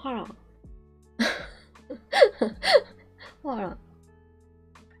わからん。わからん。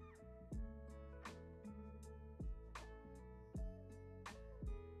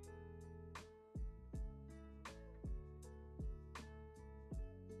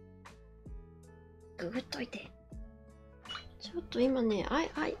ググっといて。ちょっと今ね、I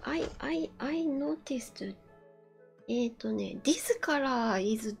noticed. This color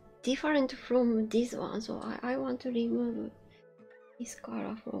is different from this one, so I want to remove this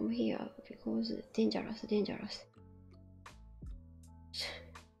color from here because dangerous. す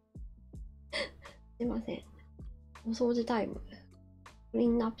いません。お掃除タイム。クリ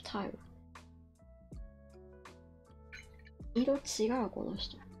ーンアップタイム。色違う、この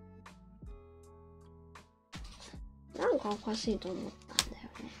人。なんかおかしいと思ったんだよ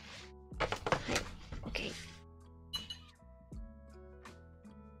ね。はい、OK。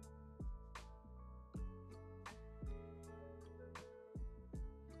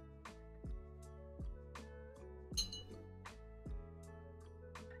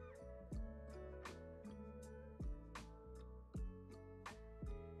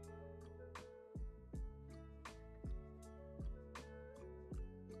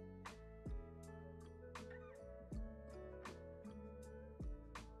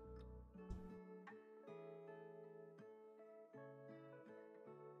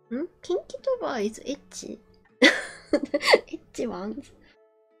Pinky Toba is itchy. Itchy ones.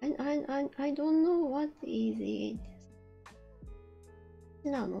 I don't know what is it.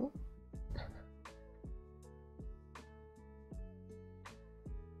 なの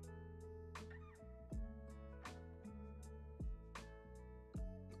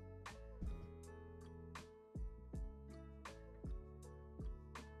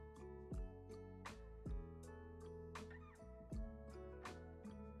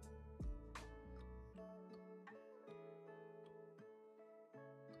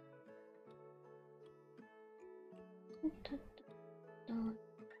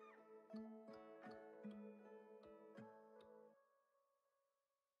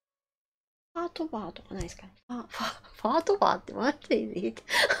ファートバーとかないですか？ファートバーって待っていい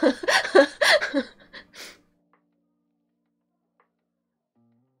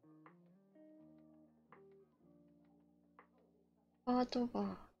ファートバ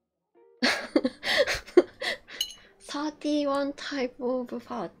ー。31 type of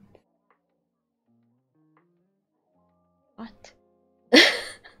fart. What?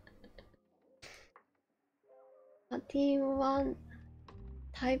 31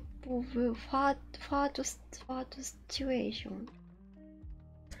 type of fart situation.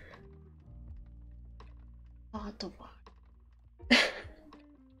 ファートバー。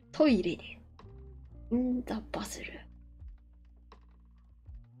トイレで。in the bathroom.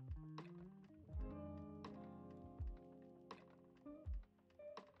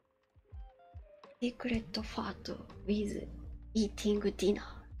 Secret fart with eating dinner.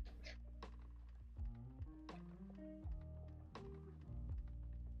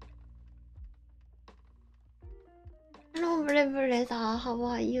 Hello, Brevleza. How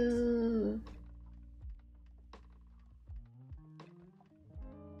are you?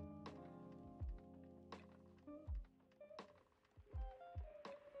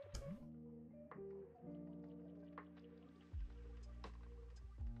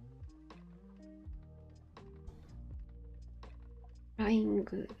 Lying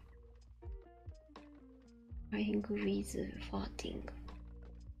with farting.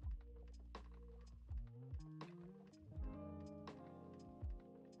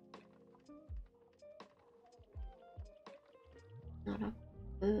 おなら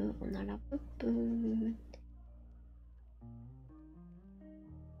ぷー、おならぷっぷー。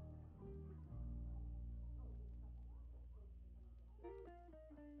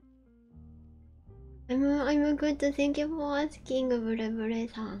I'm good. Thank you for asking, ブレブレ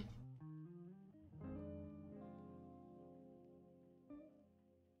さん。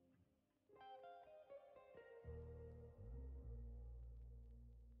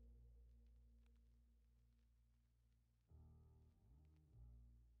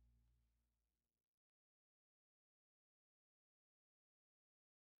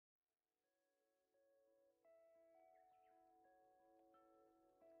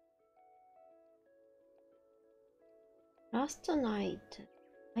Last night,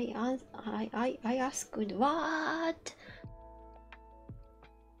 I asked what?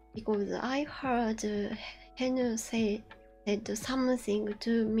 Because I heard Henu said something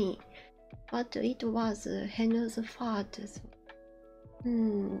to me, but it was Henu's fart. So.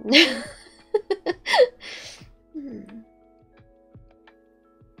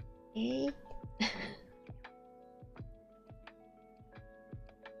 Okay.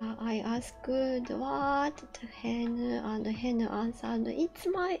 I asked what to Henu, and Henu answered, it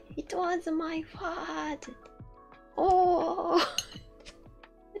was my fart. Oh.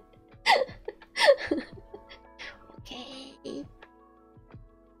 Okay.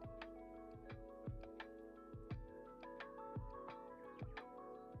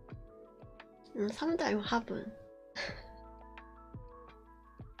 Sometimes happen.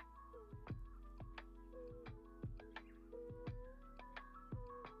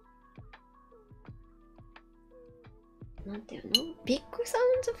 Big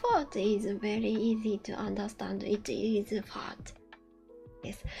sound fart is very easy to understand. It is fart.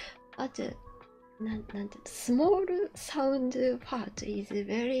 Yes, but small sound fart is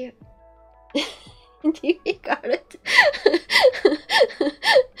very difficult.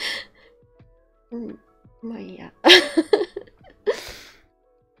 まあいいや。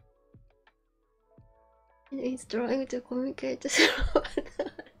He's trying to communicate through.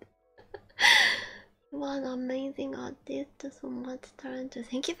 You are an amazing artist, so much talent.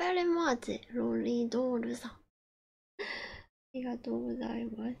 Thank you very much, ローリードールさん。ありがとうござい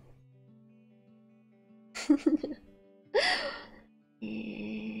ます。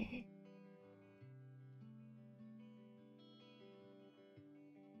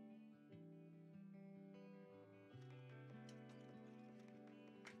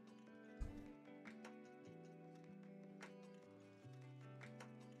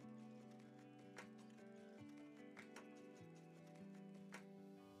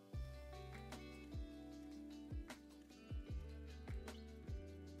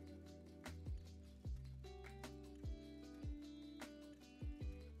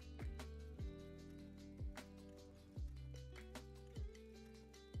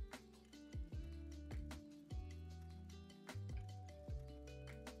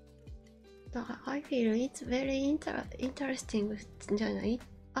I feel it's very interesting.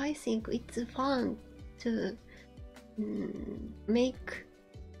 I think it's fun to make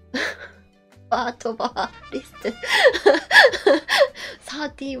part of a list.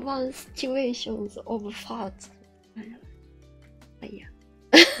 31 situations of farts. Yeah.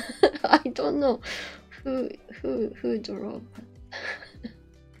 I don't know who drew.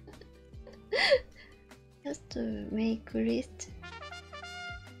 Just to make list.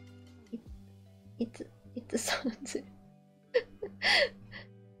 It sounds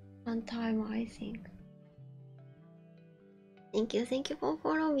one time, I think. Thank you for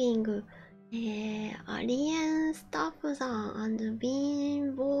following. アリエンスタッフさん and ビ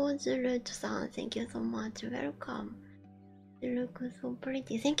ンボーズルートさん Thank you so much. Welcome. You look so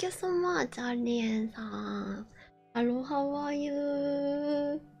pretty. Thank you so much, アリエンさん。Hello, how are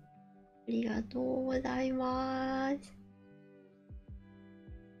you? ありがとうございます。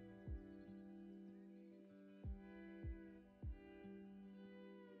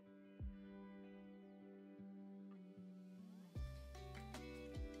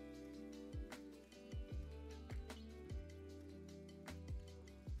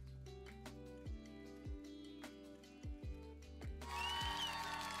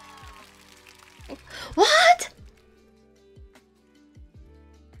What?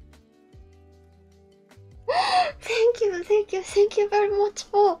 Thank you very much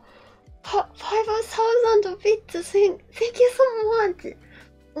for 5,000 bits. Thank you so much.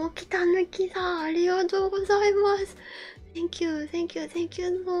 北抜きさん、ありがとうございます。Thank you so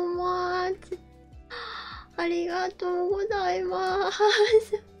much. ありがとうございます。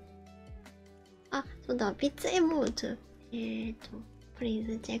あ、そうだ、bits emote.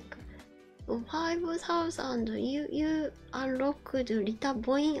 Please check. 5,000 you unlocked Lita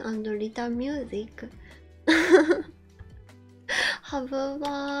Boing and Lita Music.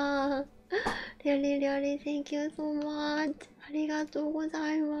 Habuba. Really, thank you so much. ありがとうご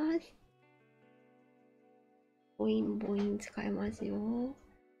ざいます。ボイン使えますよ。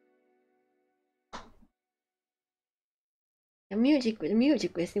ミュージッ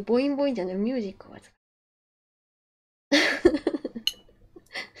クですね。ボインじゃない、ミュージックは使う。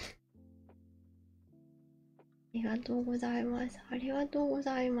ありがとうございます。ありがとうご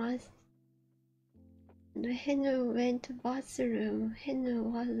ざいます。Hen went bathroom.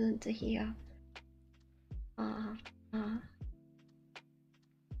 Hen wasn't here. ああ。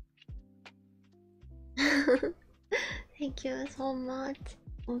Thank you so much.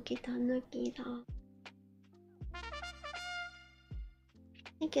 起きた抜きだ。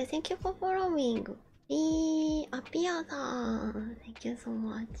Thank you for following. アピアさん。Thank you so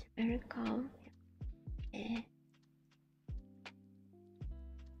much. Welcome.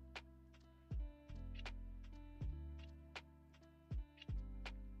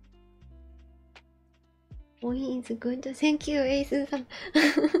 ボイン is good. Thank you, エイスさん。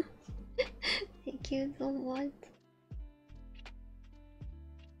Thank you so much.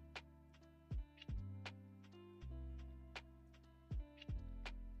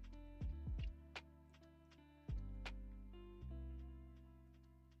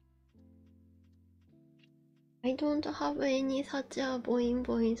 I don't have any such a boing,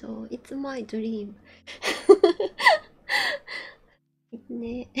 so it's my dream.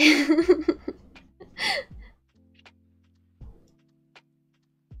 ね。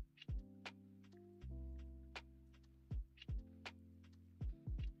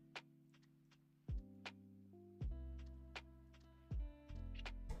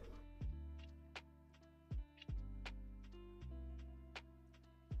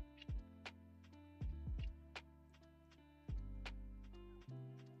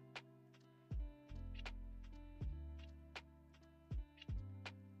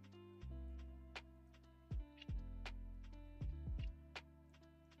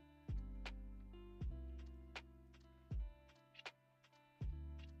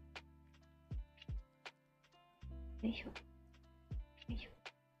よいしょ。よいしょ。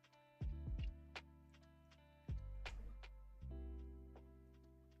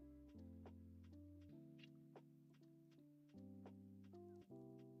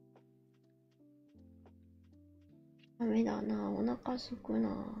ダメだな、お腹すくな。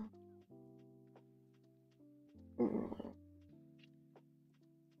うん。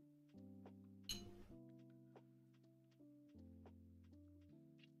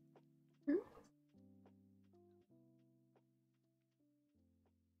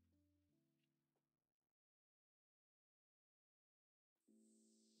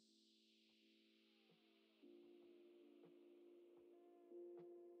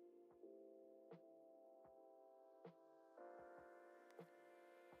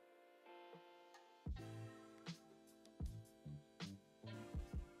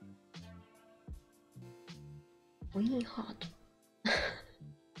ボインハート。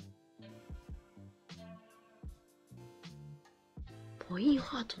ボイン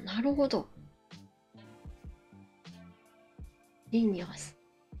ハート、なるほど。ジーニアス。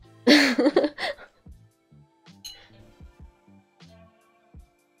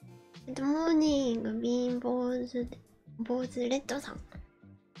Good morning, ビーン坊主レッドさん。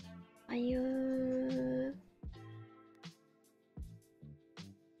あゆー。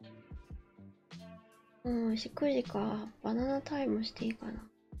9時か。バナナタイムしていいかな。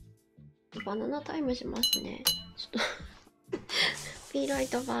バナナタイムしますね。ちょっとBe right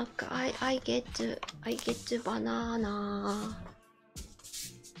back. I get banana. は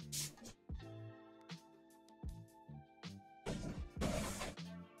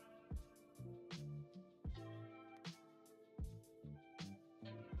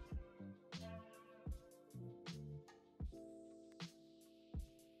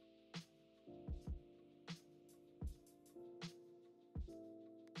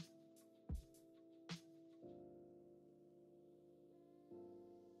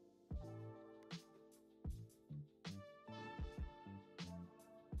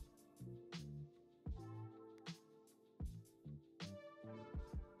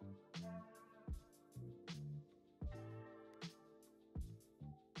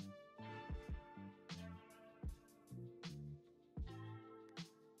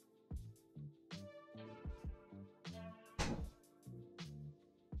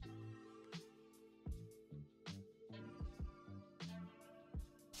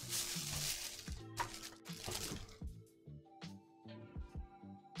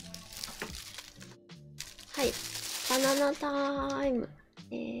はい。バナナタイム。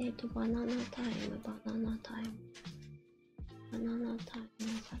バナナタイム、バナナタイム。バナナタイム、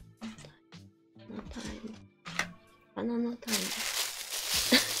バナナタイム。バナナタイム。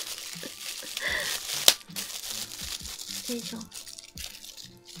よいしょ。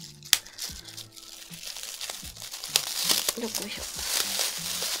どこいしょ。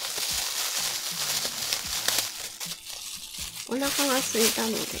お腹が空いた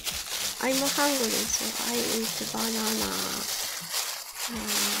ので、I'm hungry, so I eat banana.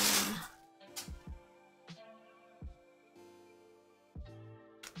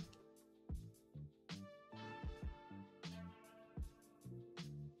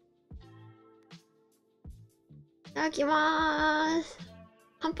 いただきまーす。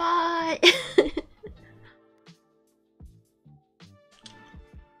乾杯。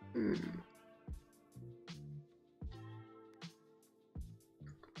うん。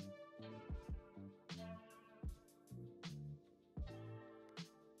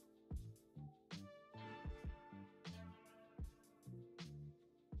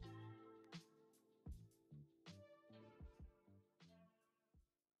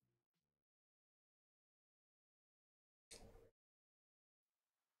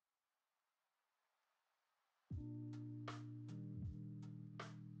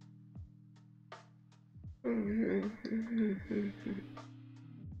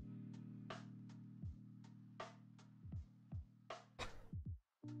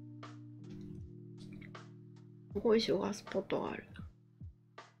すごいシュガースポットがある。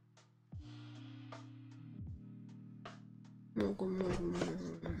もぐもぐもぐも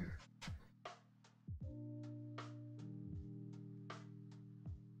ぐ。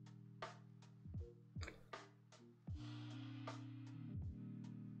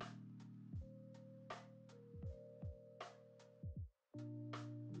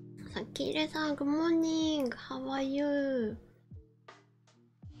さきいれさん、Good morning. How are you?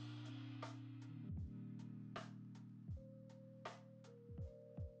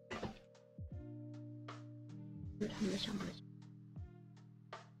 むしゃむしゃむしゃ。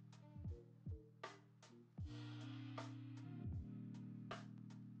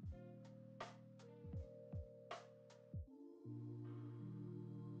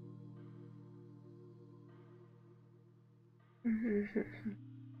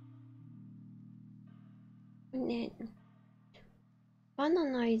ね、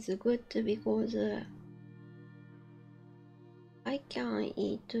banana is good because I can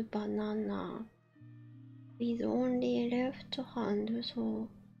eat banana with only left hand, so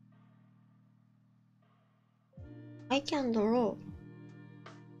I can draw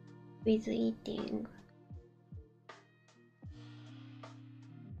with eating.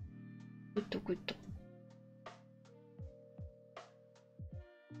 Good, good.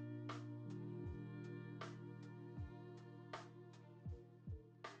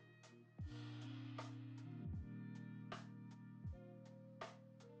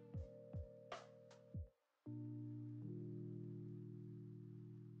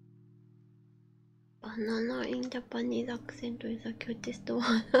 バナナ in Japanese accent is the cutest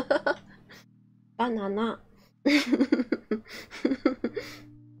one. バナナ。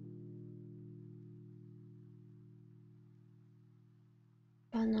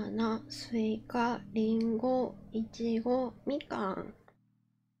バナナ、スイカ、リンゴ、イチゴ、みかん、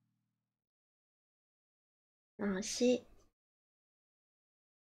梨、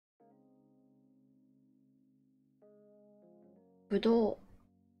ぶどう、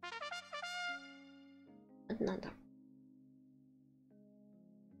なんだろ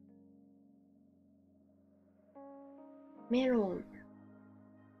う、メロン、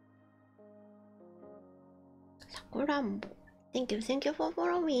さくらんぼ。Thank you for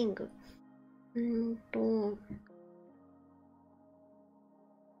following.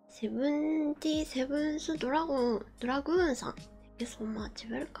 セブンティーセブンスドラゴン、ドラグーンさん。Thank you so much.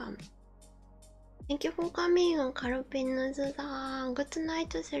 Welcome. Thank you for coming. カルピヌズさん。Good night.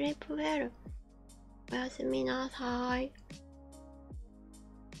 Sleep well. おやすみなさい。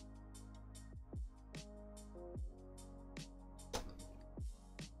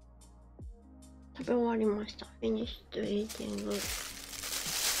食べ終わりました。Finished eating.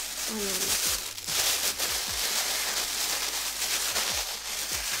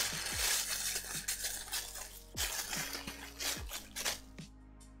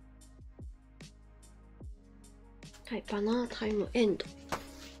 はい、バナナタイムエンド。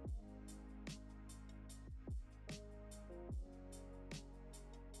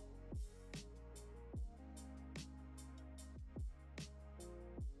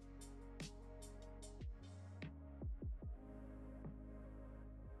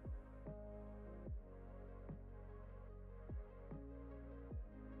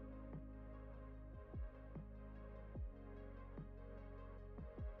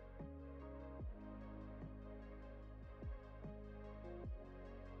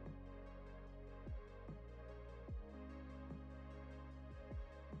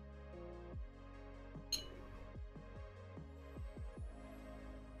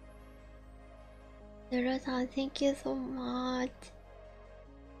Zero-san, thank you so much.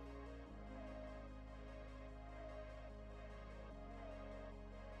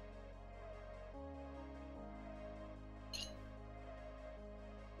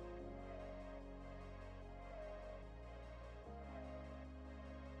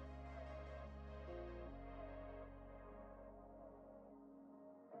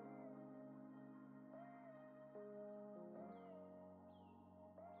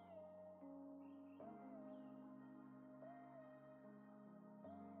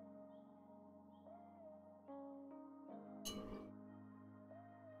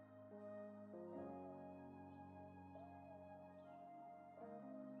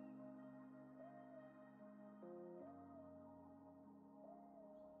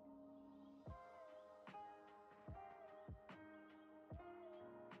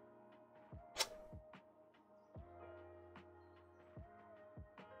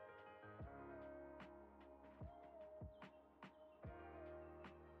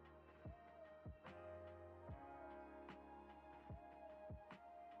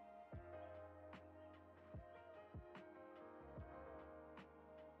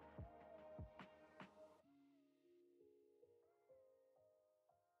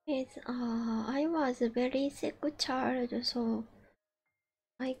 It's I was a very sick child, so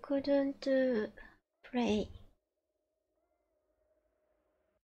I couldn't play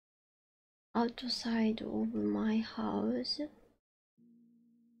outside of my house.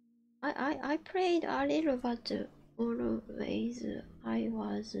 I played a little, but always I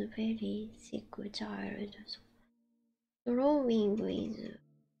was a very sick child. So drawing is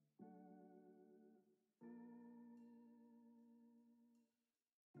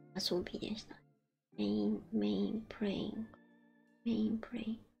遊びでした。メインプレイ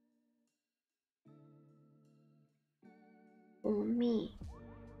for me.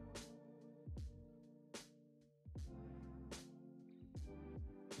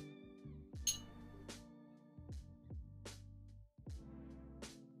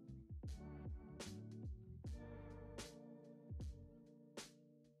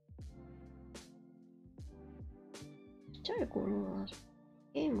 ちっちゃい頃は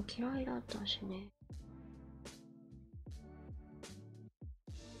ゲーム嫌いだったしね。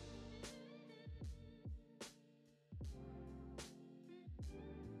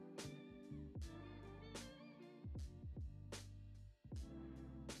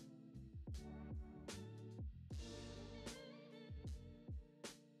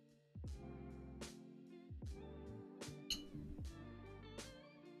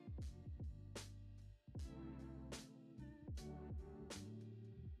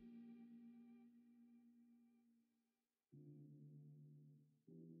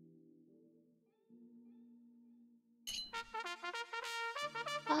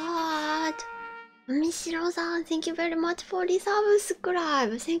Mishiro-san, thank you very much for the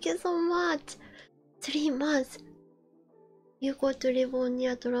subscribe. Thank you so much. 3 months. You got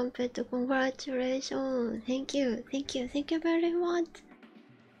Livonia trumpet. Congratulations. Thank you very much.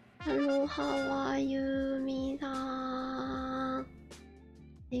 Hello, how are you, みーさん。あ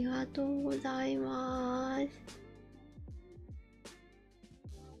りがとうございます。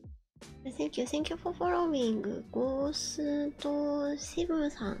Thank you for following. ゴーストシブ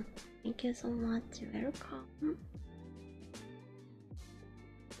さん。Thank you so much. Welcome.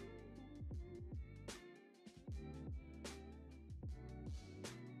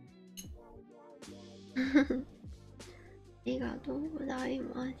 ありがとうござい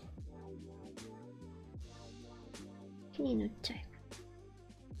ます。木に塗っちゃえ。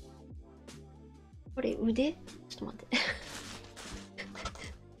これ腕？ちょっと待って。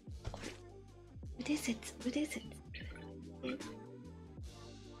これ腕説。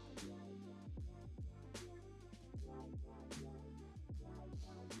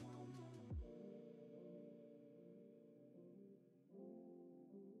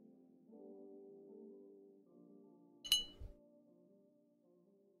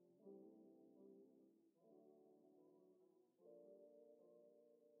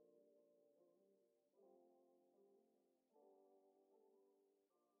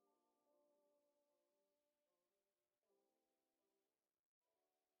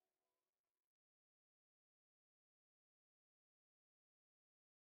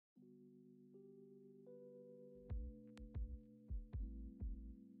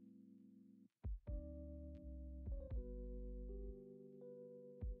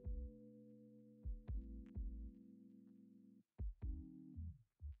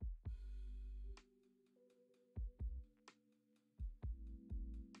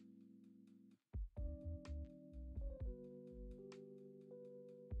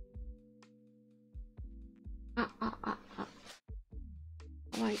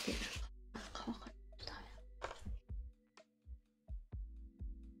乾いてる。乾かないとダメだ。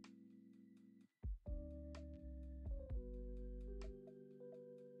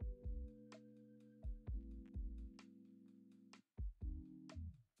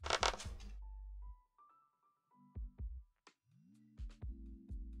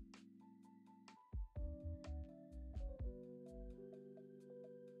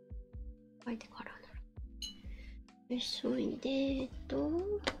乾いてからなる。よし、そいで、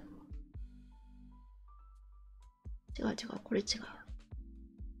違う、これ違う。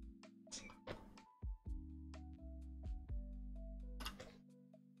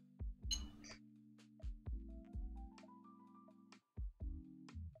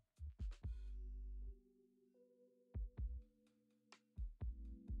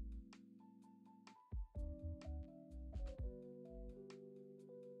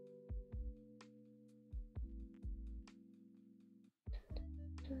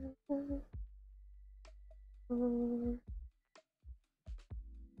やから。うん。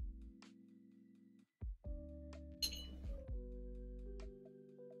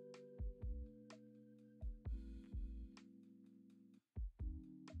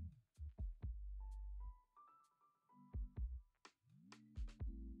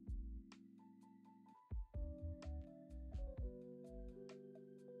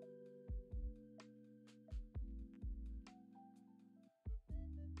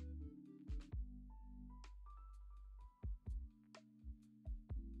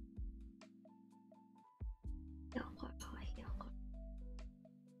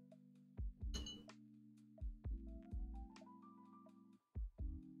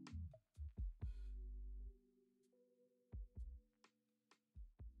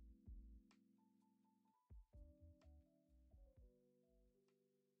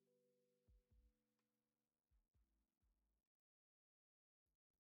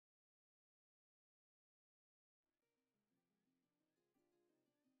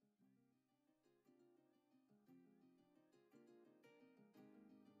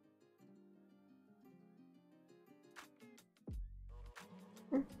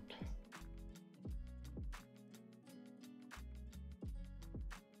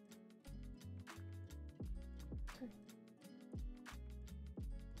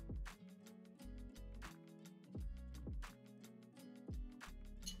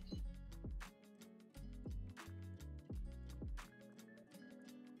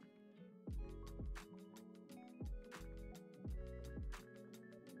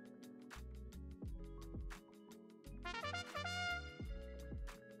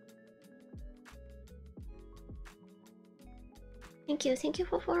Thank you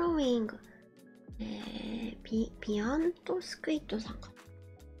for following. ピアントスクイットさんか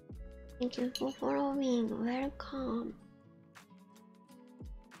な。Thank you for following. Welcome.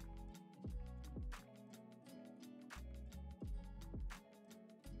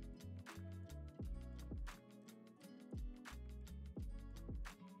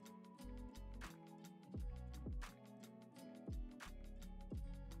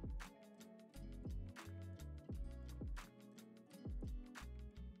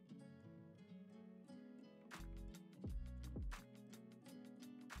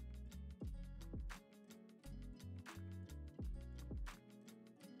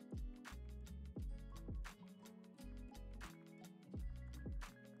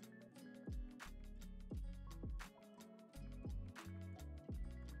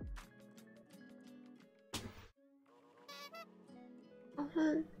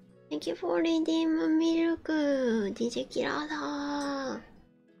 Thank you for redeem milk. DJ キラーだ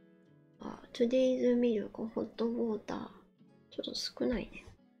ー。Today's milk hot water. ちょっと少ないね。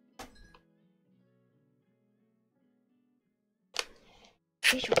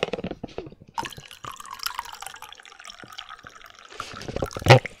よいしょ。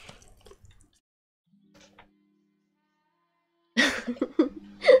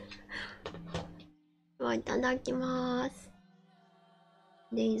いただきます。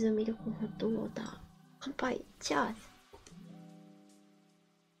デイズミルクホットウォーター。乾杯。チャーズ。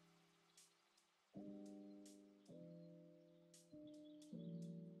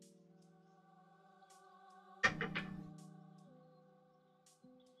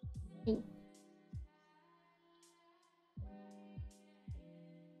はい。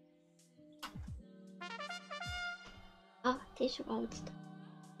あ、ティッシュが落ちた。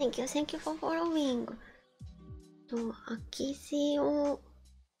Thank you for following. アキシオ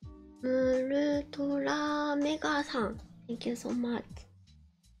ムルトラメガさん。Thank you so much.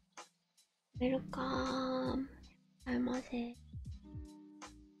 ウェルカーム。いらっしゃいませ。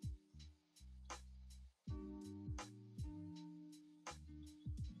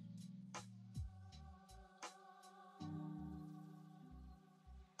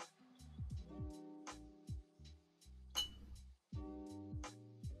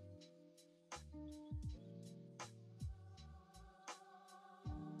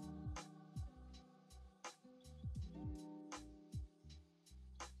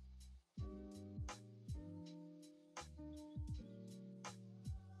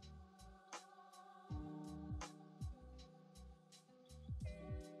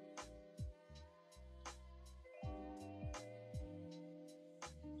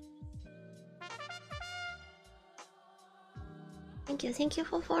thank you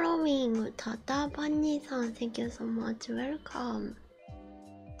for following. Tachibana-san, thank you so much. Welcome.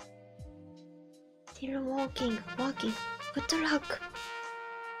 Still working. Good luck.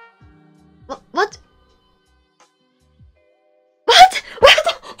 What? What?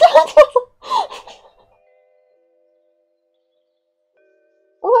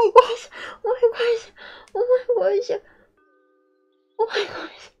 Oh my gosh! Oh my gosh! Oh my gosh! Oh my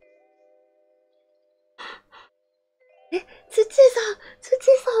gosh! 土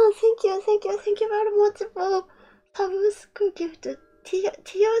さん thank you very much for subscribe gift tier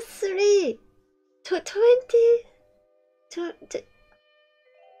 3 20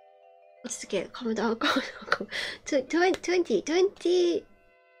 落ち着け calm down 20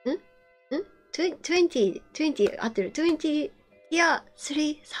合ってる20 tier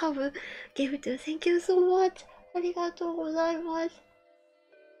 3 sub gift thank you so much ありがとうございます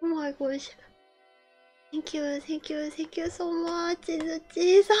Oh my gosh Thank you so much ずっち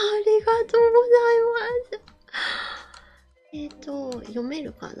ーさんありがとうございます読め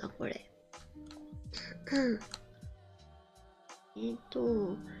るかなこれ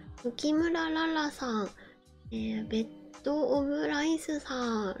木村ララさん、ベッドオブライス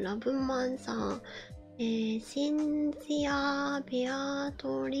さん、ラブマンさん、シンシア・ベア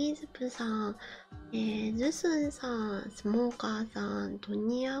トリズプさん、ズスンさん、スモーカーさん、ト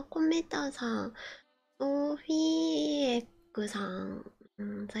ニア・コメタさん、ソフィーエックさん、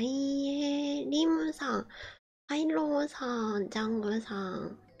ザイエリムさん、ハイローさん、ジャングさ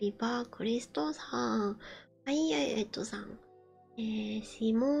ん、ビバークリストさん、ハイエットさん、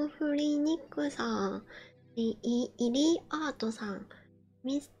シモフリニックさん、イリアートさん、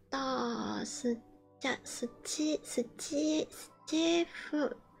ミスタースチェ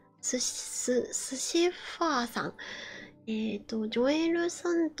ファーさん、ジョエル・ス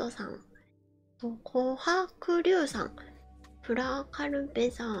ントさん、コハクリュウさん、プラカル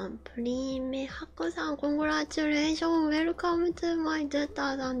ベさん、プリメハクさん、コングラチュレーション、ウェルカムトゥマイドゥ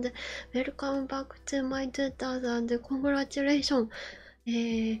ターさんで、ウェルカムバックトゥマイドゥターさんで、コングラチュレーション、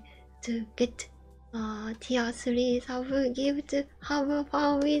to get tier 3 sub gift, have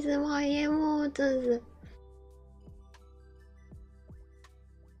fun with my emotes.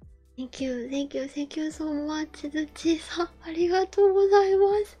 Thank you so much, ずっちーさん、ありがとうございま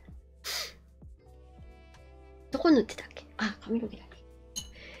す。どこ塗ってたっけあ、髪の毛だね。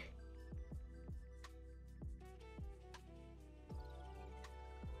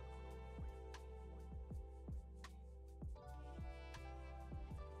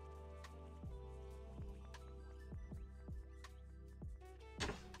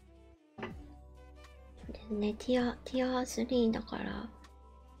ね、ティア3だから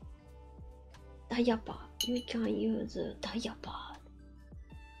ダイヤパー You can use ダイヤパ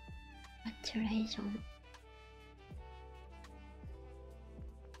ーサチュレーション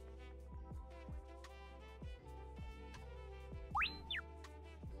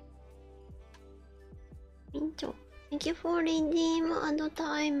ミンチョ Thank you for redeem and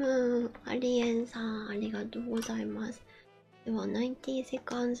time アリエンさんありがとうございますでは90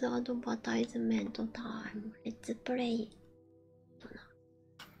 seconds advertisement time Let's play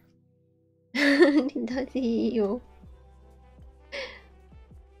だしいよ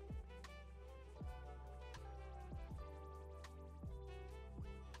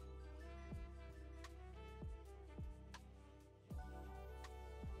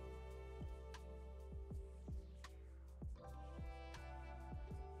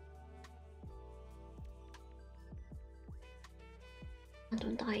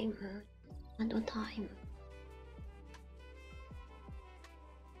タイム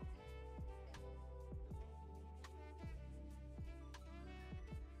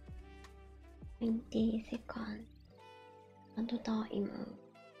20 secondsタイム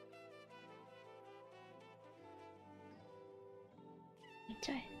めっ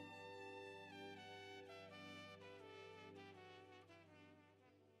ちゃえ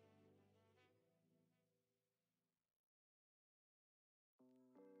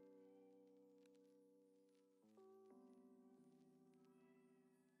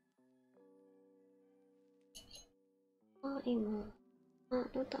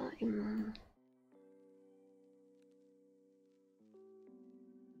タイム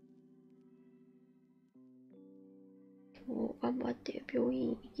今日頑張って病院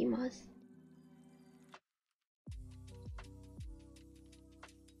行きます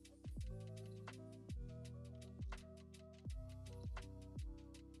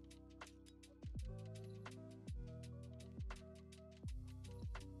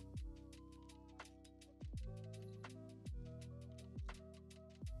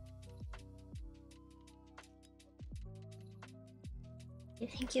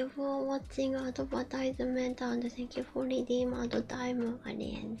Thank you for watching advertisement and thank you for redeem ad time あ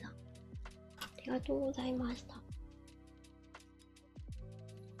りがとうございました。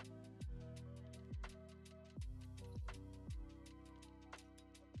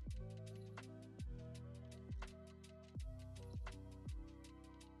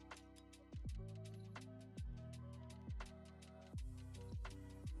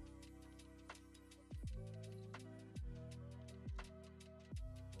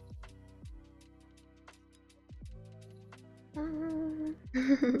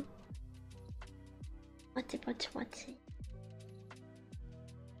パチパチパチ。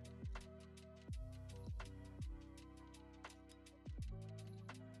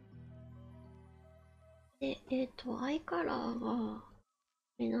で、アイカラーが、あ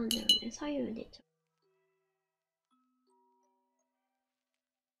れなんだよね、左右で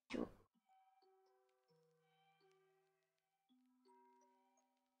ちょ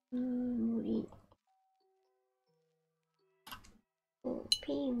無理。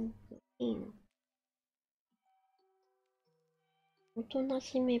ピンク、ピンク。おとな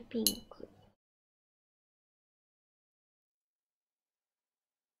しめピンク。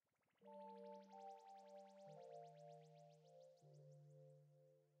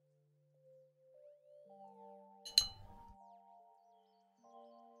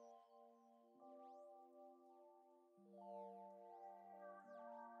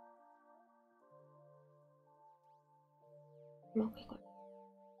うまくいかない。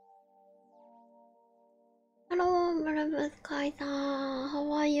ハロー、ブルブスカイさん、How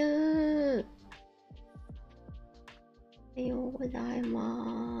are you? おはようござい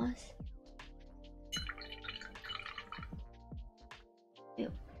ます。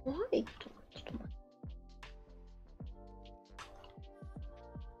ホワイト？ちょっと待っ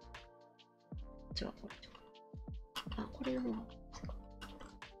て。違う、これ違う。あ、これの方がいいですか。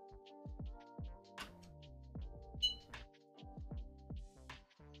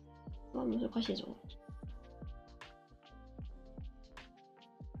難しいぞ。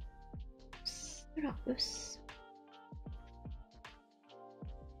よし。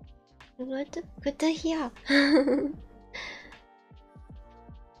Good to hear.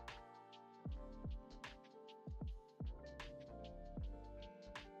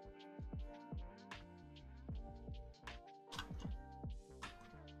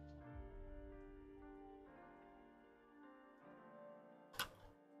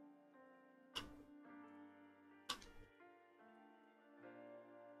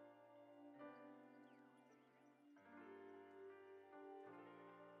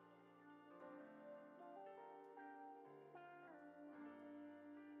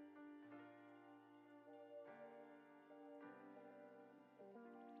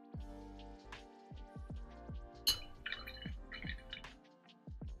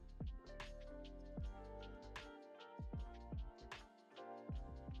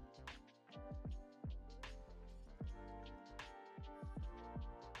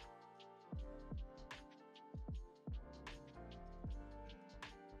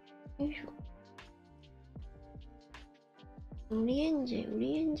 よいしょ。オリエン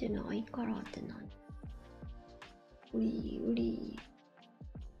ジのアイカラーって何？ウリ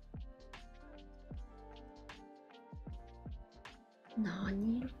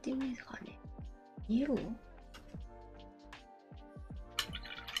何色って言うんですかね。色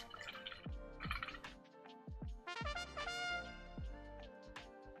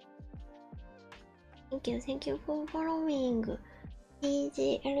Thank you for following.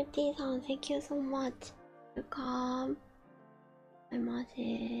 TGLT さん、Thank you so much. Welcome. すいませ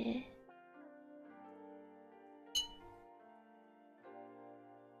ん。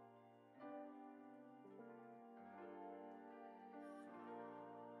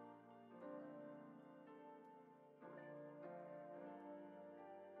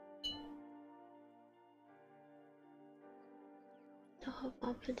have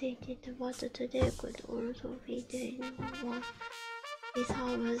updated, but today could also be the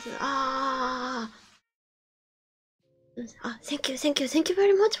one reserves. Thank you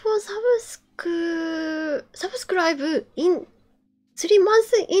very much for subscribe in 3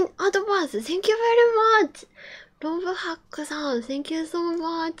 months in advance. Thank you very much. ロブハックさん、Thank you so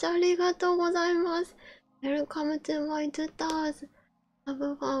much. ありがとうございます。Welcome to my tutors.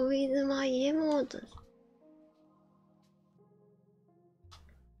 Have fun with my emotes.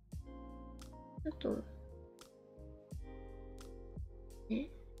 ちょっと、ね。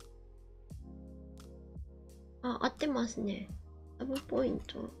合ってますね。サブポイン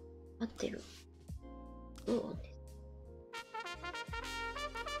ト、合ってる。そうです。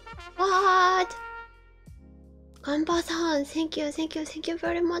What? ガンバさん、Thank you, thank you, thank you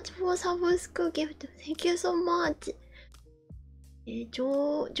very much for subscribe gift. Thank you so much.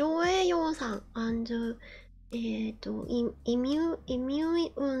 上映用さん、イミュ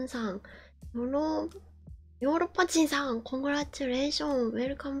ウンさん、ヨーロッパ人さん、Congratulations!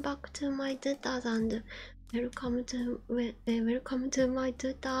 Welcome back to my tutors and welcome to my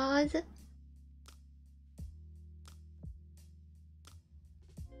tutors.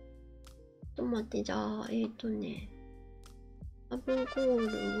 ちょっと待って、じゃあ、サブゴー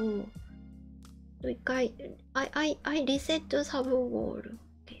ルを、一回、リセットサブゴール。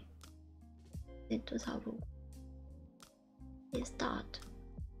リセットサブゴール。で、スタート。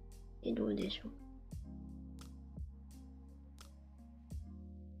どうでしょ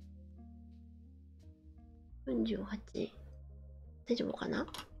う。48。大丈夫かな？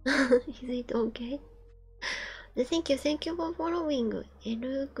 Is it okay? Thank you for following. エ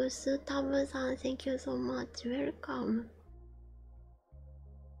ルグスタムさん、Thank you so much. Welcome.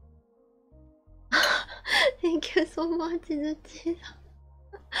 Thank you so much, ズッチーさん。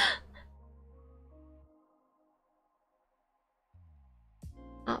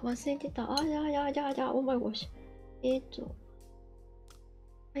あ、忘れてた。じゃあ、oh my gosh.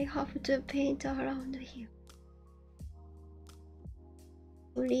 I have to paint around here.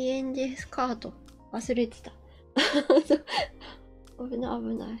 オリエンジェスカート。忘れてた。危ない。オ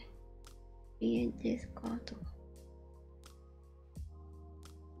リエンジェスカート。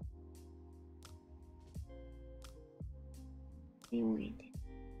上で。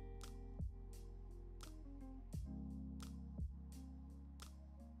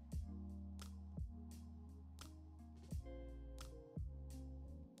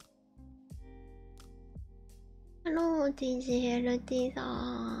Hello, TGLT さ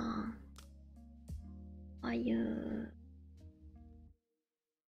ん。あゆー。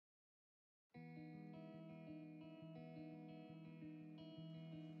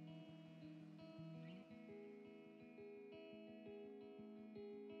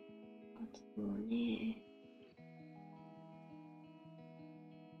もうね。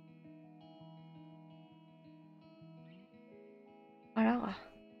あらが。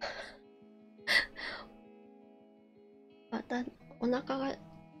またお腹が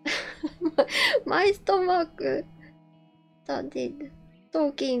マイストマークさてト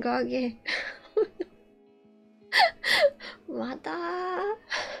ーキングあげまた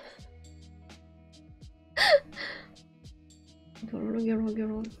ギョロギョロギョ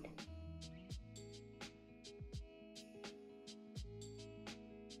ロって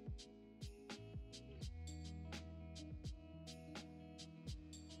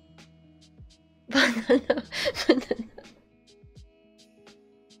バナナ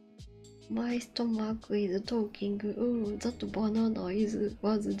My stomach is talking. Oh, that banana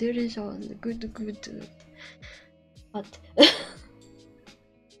was delicious. Good. But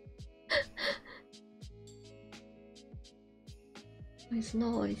it's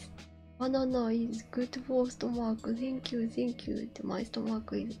nice. Banana is good for stomach. Thank you. My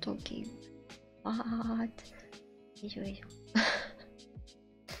stomach is talking. What? よいしょ。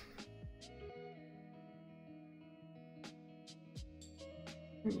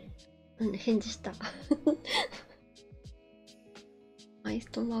返事した。My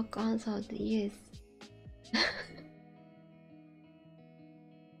stomach answered yes.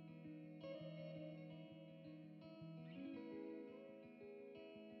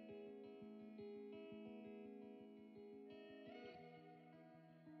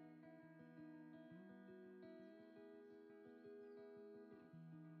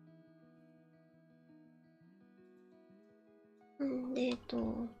 で、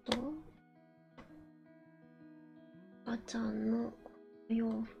赤ちゃんの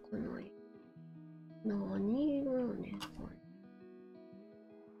洋服の何色よね、これ。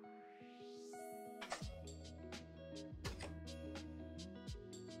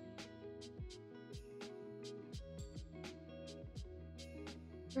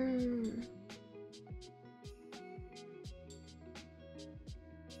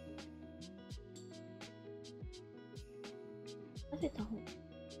混ぜた方が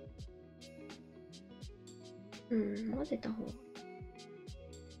混ぜた方が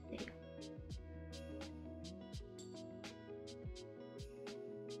いいよ。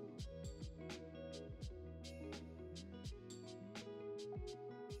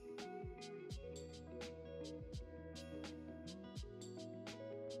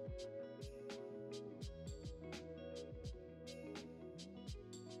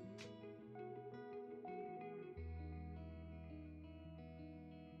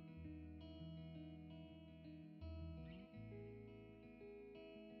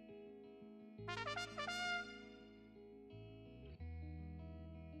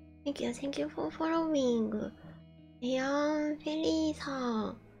thank you for following. エアンフェリーさ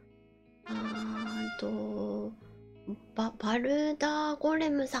ん。バルダーゴレ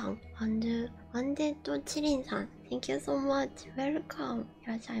ムさん。アンデッドチリンさん。Thank you so much. Welcome. い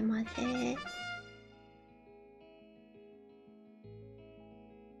らっしゃいませ。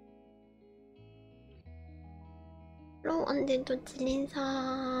Hello, アンデッドチリン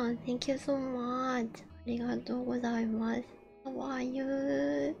さん。Thank you so much. ありがとうございます。How are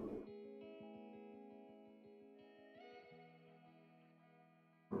you?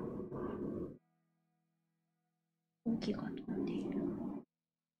 動きが飛んでいる。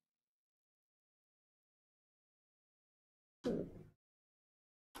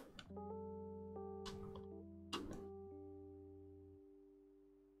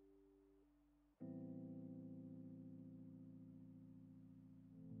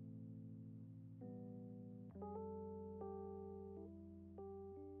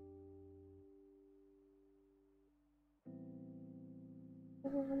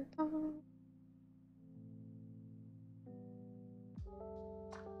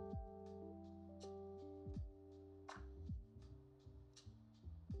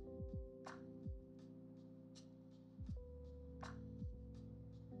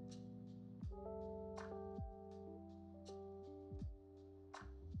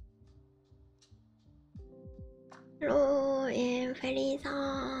Hello, フェリー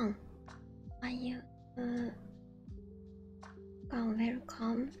さん。Are you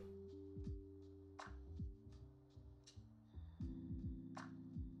welcome?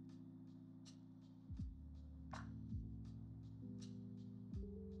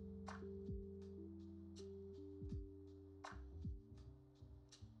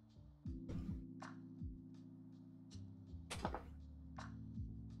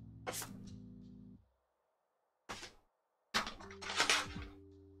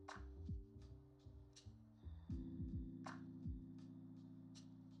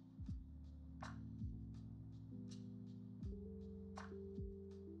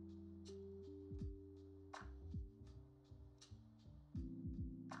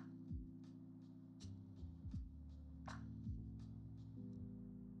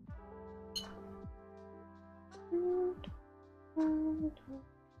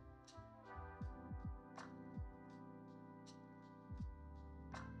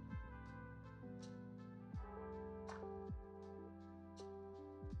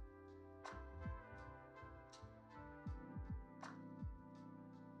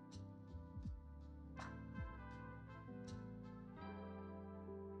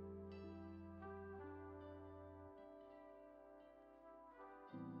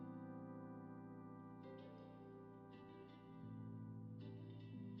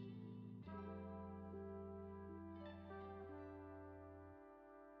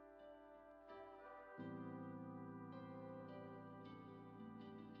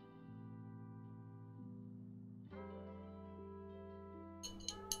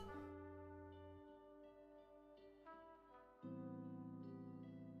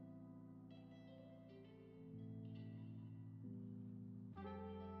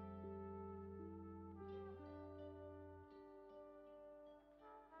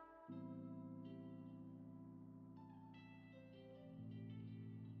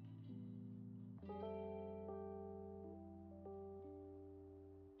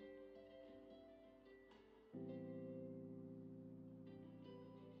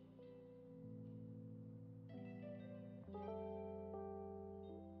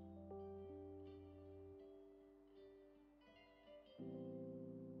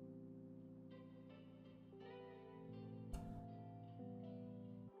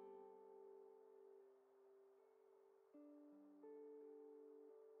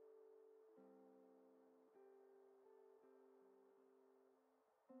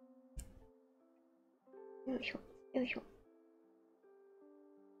 よいしょ、よいしょ。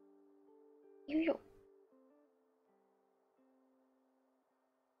よいしょ。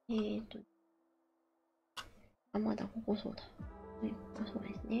まだここそうだ。ここそう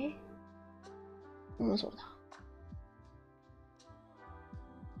ですね。ここもそうだ。こ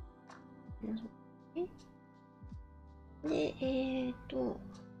こもそうね。で、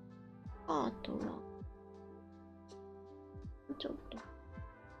あとは、ちょっと。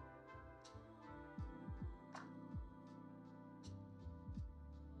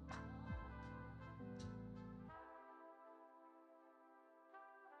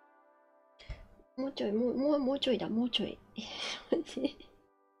もうちょい、もうちょいだ、もうちょい。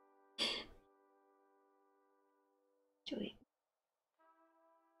ちょい。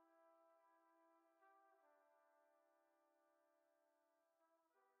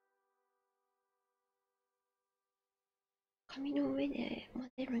紙の上で混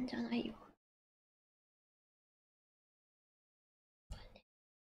ぜるんじゃないよ。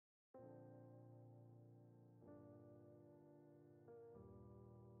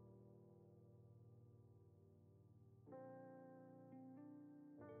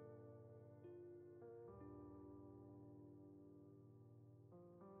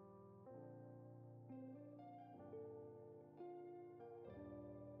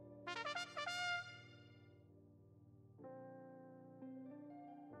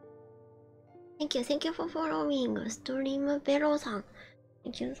Thank you for following. ストリームベロさん。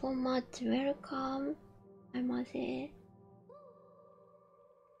Thank you so much. Welcome. いらっしゃいませ。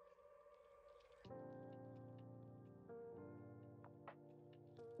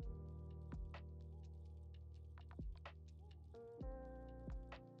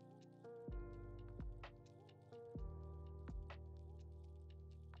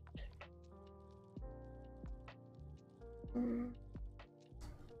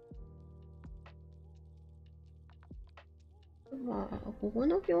まあ、ここ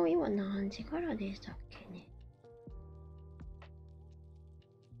の病院は何時からでしたっけね。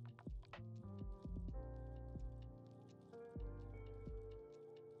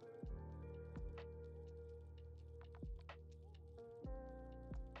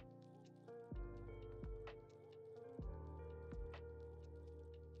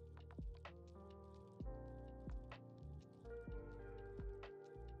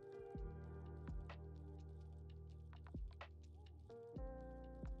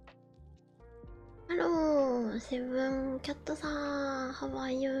ハロー、セブンキャットさん、How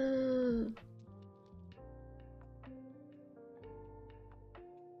are you?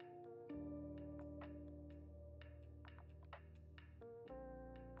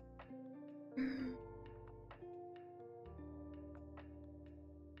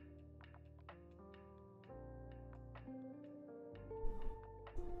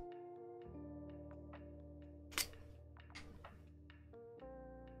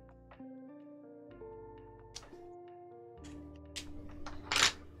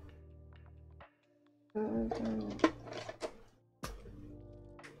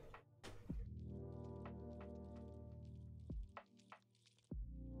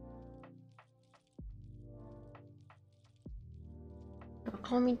 なんか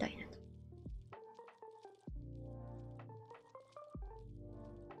顔みたいな。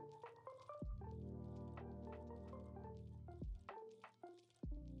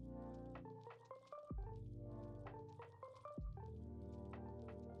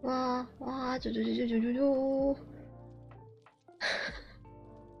わー、わー、ちょちょちょちょちょちょー。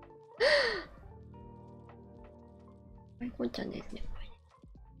こんちゃんですね、これね。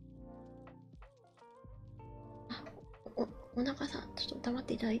あ、お腹さん、ちょっと黙っ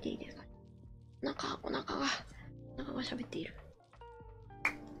ていただいていいですか。お腹が喋っている。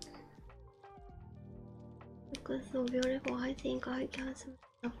Looks so beautiful. I think I can smell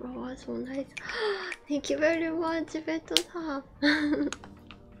the flowers so nice. Thank you very much, ベッドさん。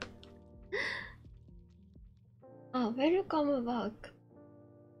あ、Welcome back.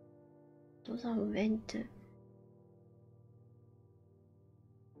 お父さん went to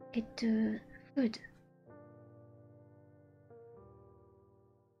get food.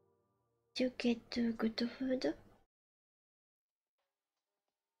 Did you get good food?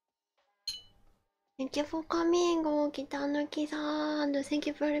 Thank you for coming, 北抜きさん。Thank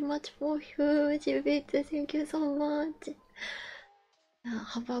you very much for huge bits. Thank you so much.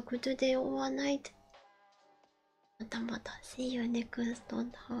 Have a good day or night. またまた。See you next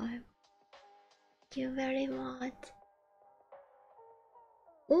time. Thank you very much.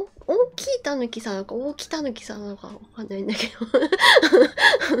 大きいたぬきさんなのか大きたぬきさんなのかわかんないんだけど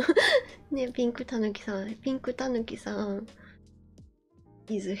ね、ピンクたぬきさん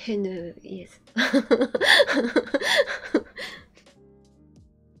is ヘヌイエス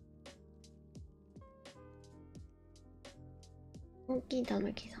大きいた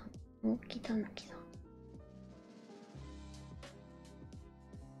ぬきさん。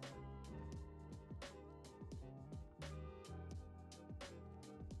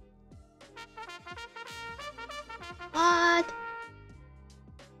What?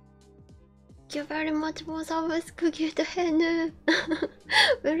 Thank you very much for subscribe ヘヌ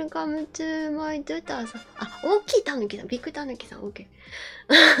Welcome to my daughter さん。あ、大きいたぬきさん。ビッグたぬきさん。OK。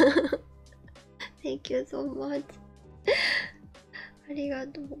Thank you so much. ありが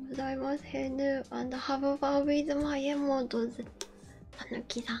とうございます。ヘヌ and have fun with my emotes たぬ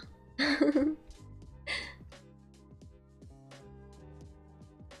きさん。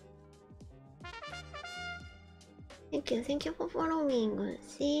Thank you for following.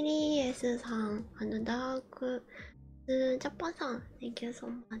 CDS さん、ダークジャパンさん Thank you so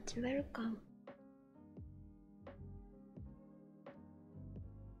much welcome。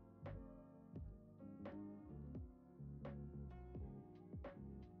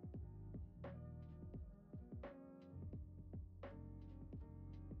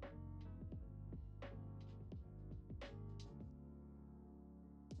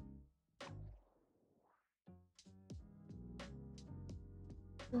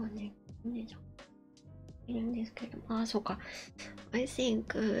そうね、お姉ちゃんいるんですけど、あ、そうか。I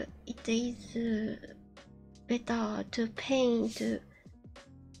think it is better to paint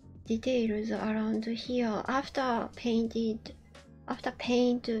details around here after paint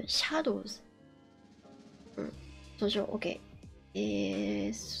shadows。うん、登場、OK。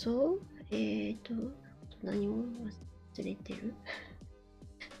そう、何を忘れてる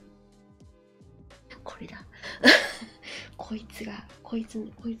これだ。こいつがいた。こいつが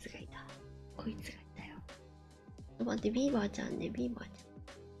いたよ。ちょっと待って、ビーバーちゃんね、ビーバー。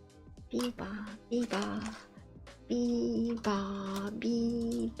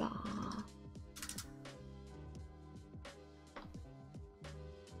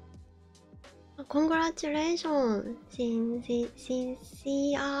Congratulations,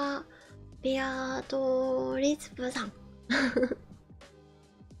 Sincere Beatrice さん。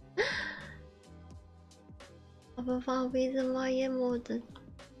Have fun with my emote。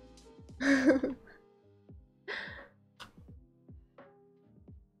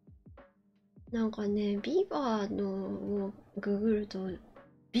なんかね、ビーバーのをググると、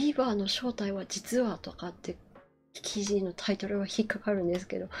ビーバーの正体は実はとかって記事のタイトルが引っかかるんです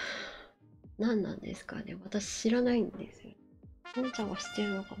けど、何なんですかね、私知らないんですよ。のんちゃんは知って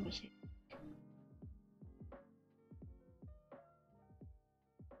るのかもしれない。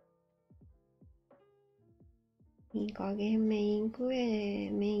いい加減メインキ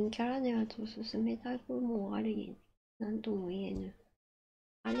ャラのやつを進めたくもあり、なんとも言えぬ。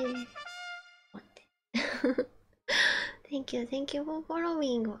あれ待って。Thank you for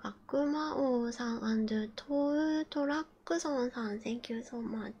following 悪魔王さん and トウトラックソンさん Thank you so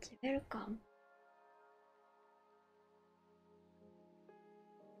much welcome。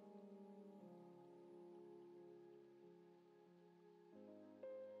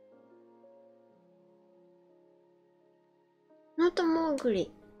ノートモーグリ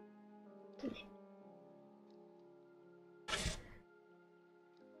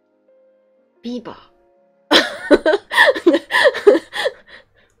ビーバー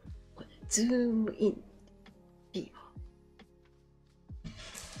ズームインビーバー。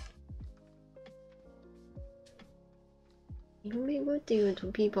色めぐっていうと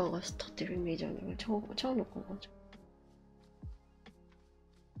ビーバーが立ってるイメージあるのがちゃうのかな。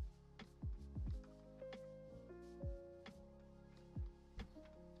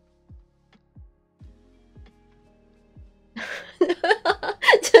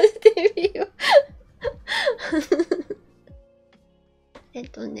ちょっと見よう。ち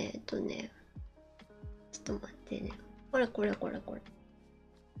ょっと待ってね。これ。こ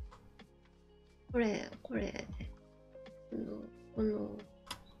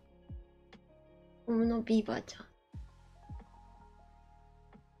のビーバーちゃん。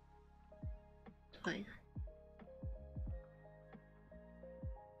はい。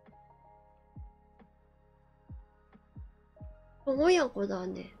親子だ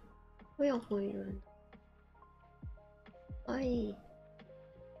ね。親子いるんだ。はい。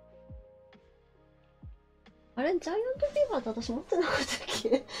あれジャイアントビーバーって私持ってなかったっ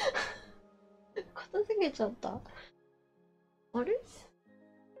け片付けちゃった。あれ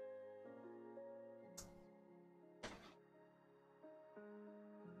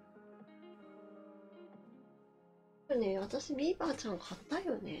ね、私ビーバーちゃん買った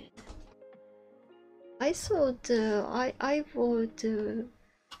よね。I thought I bought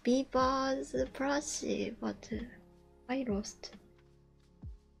Beaver's plushie, but I lost.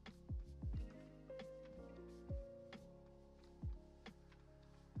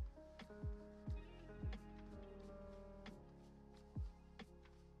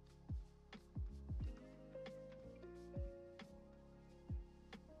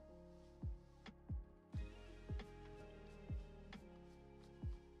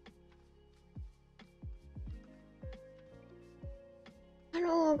 ハ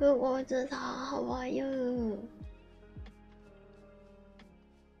ロー、グゴーズさん、How are you?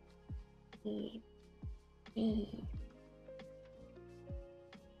 いい。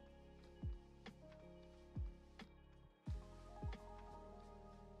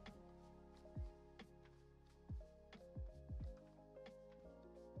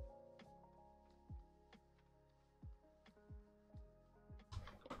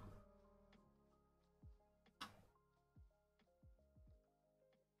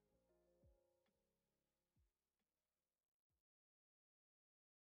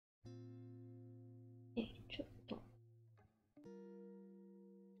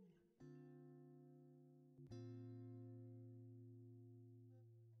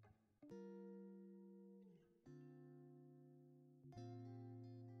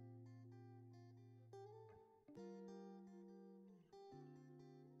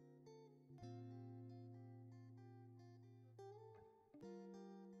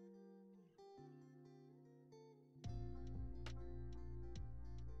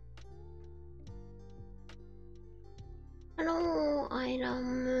ラ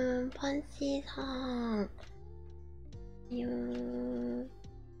ムパンシーさんゆー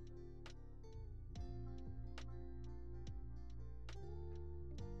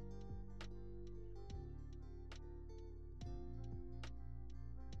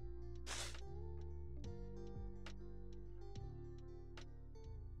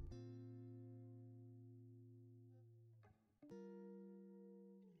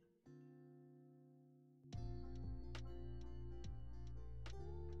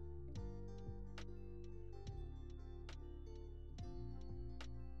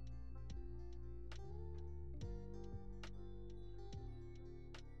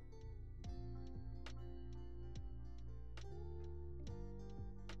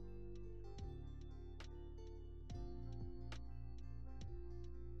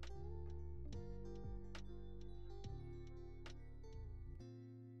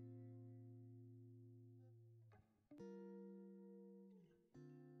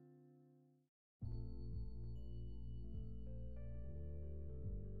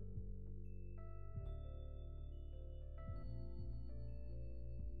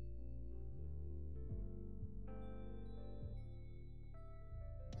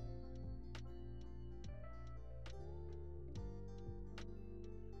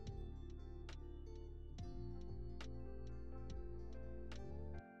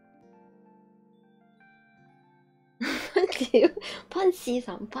っていう、パンシー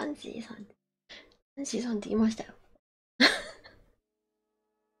さん、パンシーさん、パンシーさんって言いましたよ。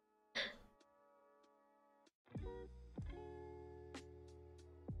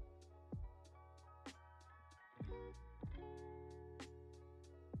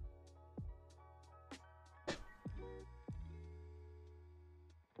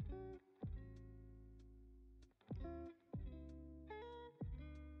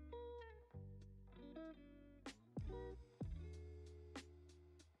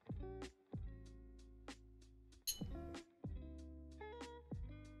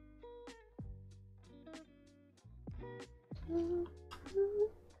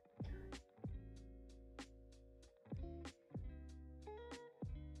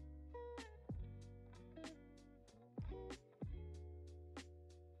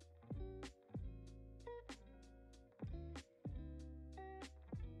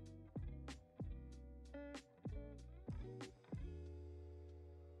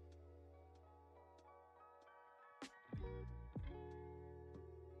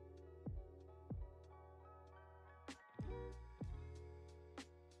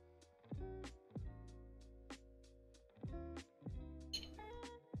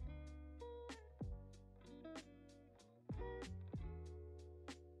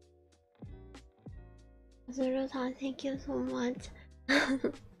ズルさん、Thank you so much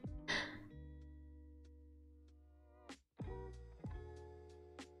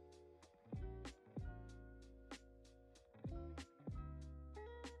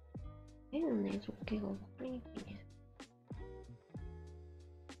絵のね、直径が分かりにくいです。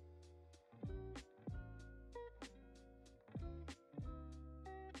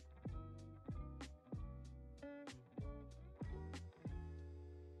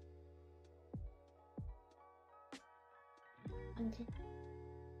感じ。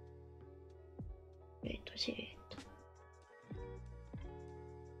シルエット。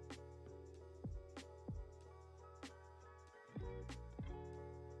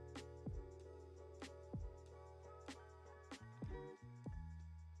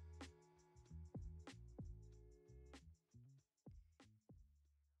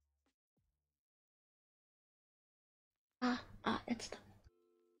やってた。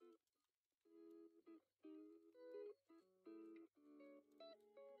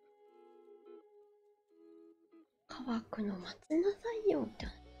乾くの待ちなさいよって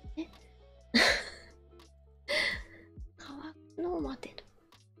ね。乾くのを待てと。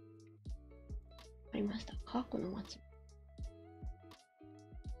ありました。乾くの待ち。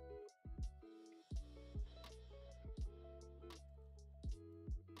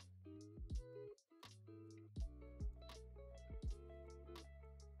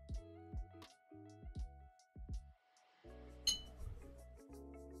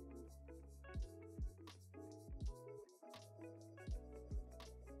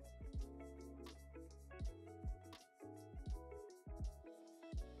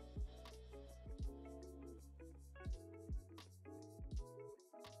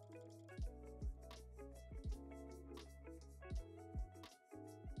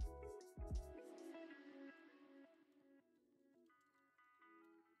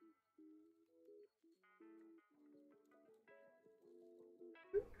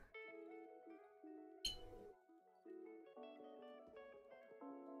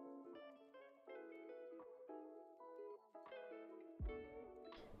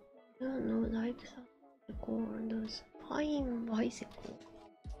You know, like those fine bicycle.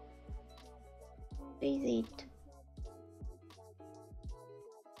 What is it?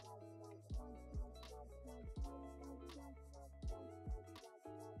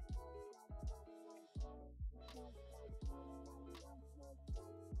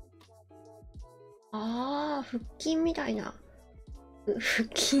ああ、腹筋みたいな。腹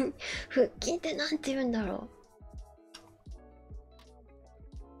筋ってなんて言うんだろう。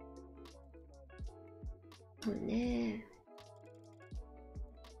そうね。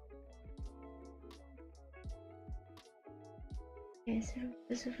Yes,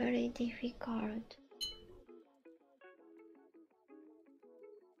 it's very difficult.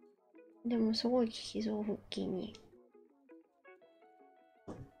 でもすごい効きそう、腹筋に。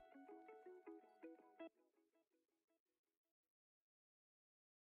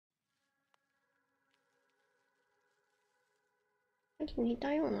さっき似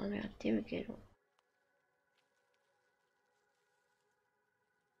たようなのやってるけど。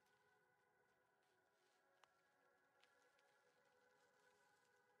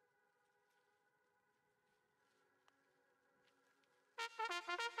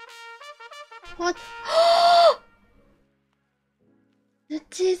What? ズッ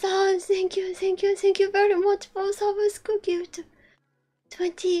チーさん、thank you very much for subscribe gift.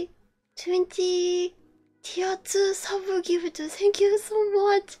 20 tier 2 sub gift. Thank you so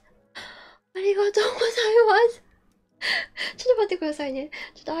much. ありがとうございます。ちょっと待ってくださいね。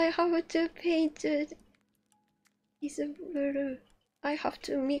ちょっと I have to paint this blue. I have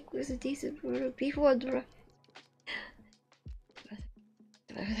to mix this blue before dry.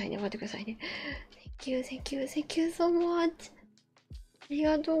 待ってくださいね、待ってくださいね。Thank you so much. あり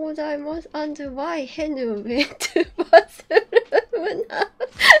がとうございます。And why hen went to bathroom now?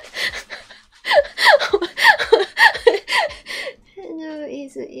 Hen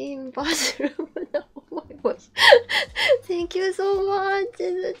is in bathroom now. Oh my gosh. Thank you so much. ず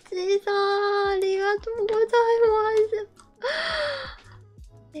っちーさん、ありがとうございま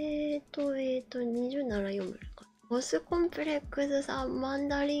す。27読むか。ボスコンプレックスさん、マン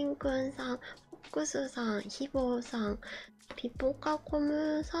ダリンくんさん、フォックスさん、ヒボーさん、ピポカコ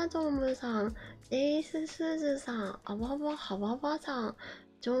ムサドムさん、レイススズさん、アワワハワワさん、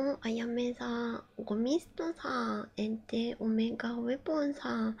ジョンアヤメさん、ゴミストさん、エンテオメガウェポン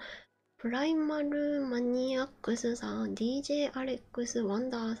さん、プライマルマニアックスさん、DJ アレックスワン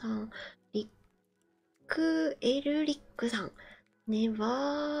ダーさん、リックエルリックさん、ネ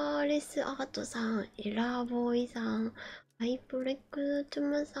バーレスアートさん、エラーボーイさん、ハイプレックトゥ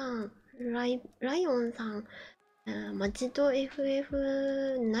ムさん、ライオンさん、マジド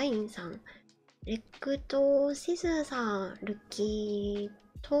FF9 さん、レックトシスさん、ルキー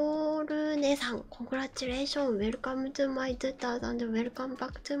トルネさん、コングラチュレーション、ウェルカムトゥマイドゥターズ、and welcome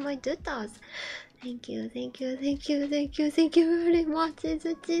back to my ドゥターズ。Thank you very much. ズ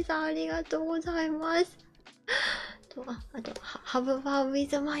ッチーさん、ありがとうございます。あと、Have fun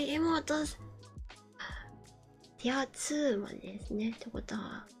with my emotes。ティア2までですね。ってこと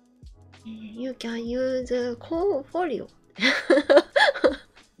は、You can use コーンフォリオ。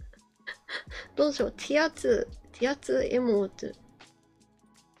どうしよう、ティア2エモート。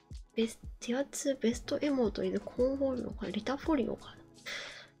ティア2ベストエモート is コーンフォリオか、リタフォリオか。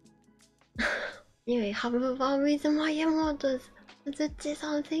Anyway, have fun with my emotes. ズッチ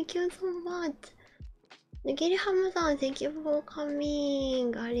さん、Thank you so much. ギリハムさん、Thank you for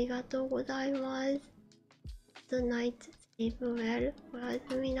coming. ありがとうございます。Good night, sleep well. おや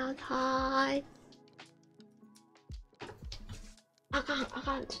すみなさい。あ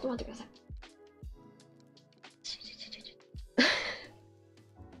かん、ちょっと待ってください。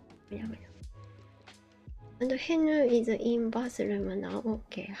やばい。And hen is in bathroom now.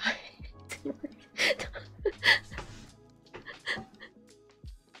 OK. はい。すいません。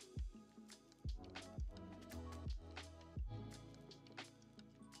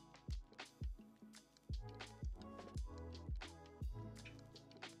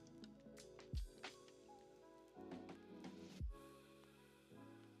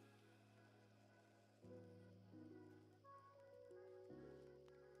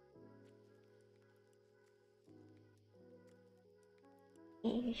よ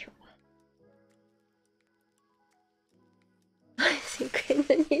いしょ。I think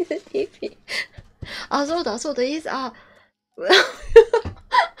I need TP. あ、そうだ、Yes. あ、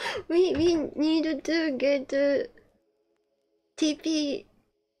we need to get TP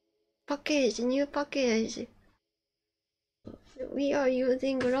package, new package. We are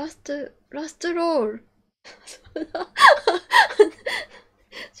using last roll.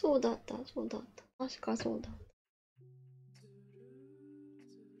 そうだった。確かそうだ。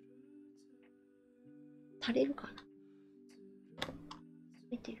足りるかな。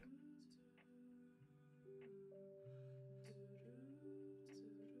見てる。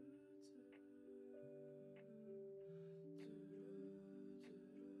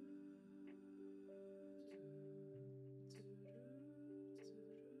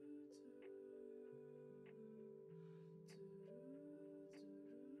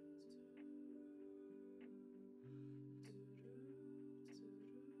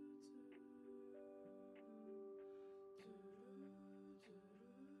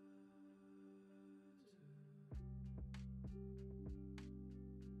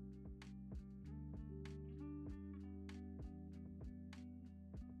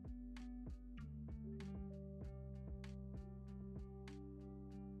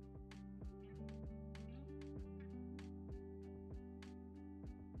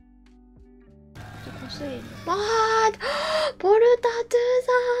わー、ポルタトゥー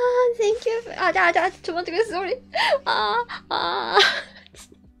さん Thank you ちょっと待ってください、sorry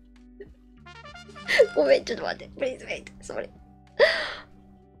ごめん、ちょっと待って Please wait, sorry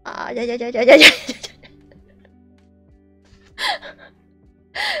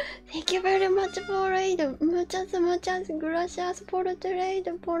Thank you very much for aid. Muchas gracias por tu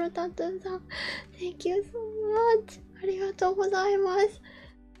aid, por tantoさん Thank you so much. ありがとうございます。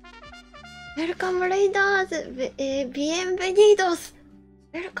Welcome Raiders. Bienvenidos.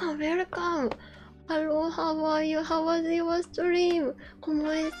 Welcome. Hello, how are you? How was your stream?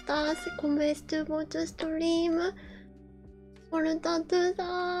 ¿Cómo estás? ¿Cómo estuvo tu stream? ポルタトゥ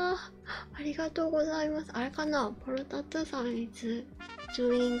さん、ありがとうございます。あれかな、ポルタトゥさん is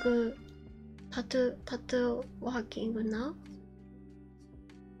doing tattoo working now?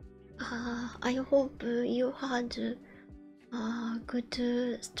 I hope you had a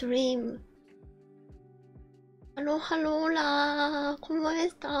good stream. Hello, hola, ¿cómo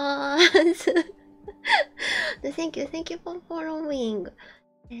estás? Thank you for following.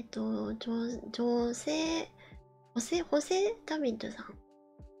 ホセダビッドさん、フ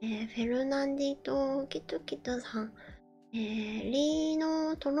ェルナンディト・キトキトさん、リー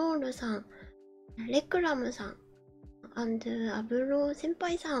ノ・トロールさん、レクラムさん、アブロ先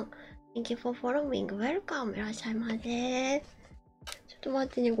輩さん、Thank you for following. Welcome. いらっしゃいませ。ちょっと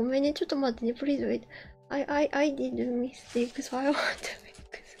待ってね、ごめんね、ちょっと待ってね、Please wait. I did mistake, so I want to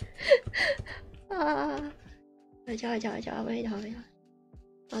make. じゃあ、wait.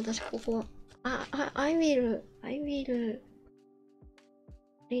 私ここ。I will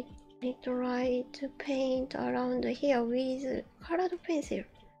try to paint around here with colored pencil.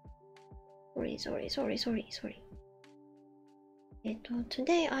 Sorry.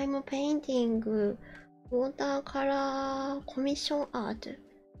 Today I'm painting watercolor commission art.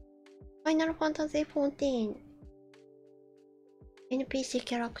 Final Fantasy 14 NPC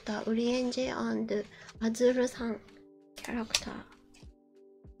character Urienje and Azul さんキャラクター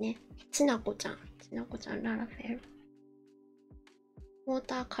ね。ちなこちゃん、ララフェル。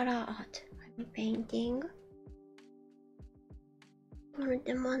Watercolor art. I'm painting. Por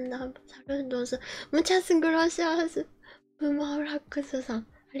te manda saludos. Muchas gracias. ブマーラックスさん、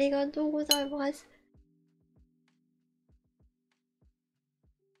ありがとうございます。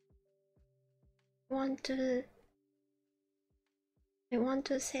I want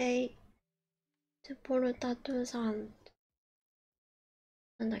to say to ポルタトゥさん、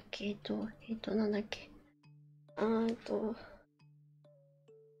なんだっけ、なんだっけ。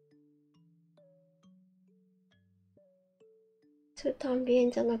単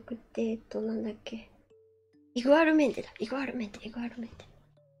元じゃなくて、なんだっけ。イグアルメンテ。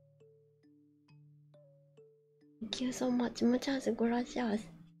Thank you so much. Muchas gracias.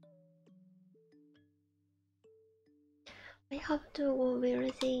 I have to go.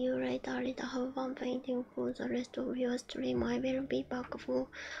 We'll see you later. Have fun painting for the rest of your stream. I will be back for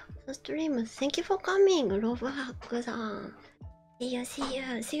the stream. Thank you for coming, Love Hack さん。See you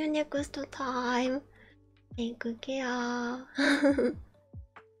next time. Take care.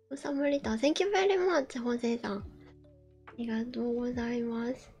 おさむりた。Thank you very much, ホセさん。ありがとうございま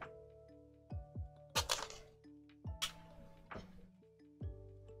す。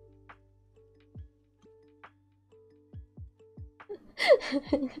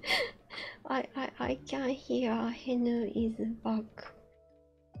I can hear Henu is back.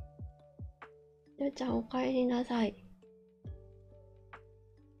 ゆうちゃんおかえりなさい。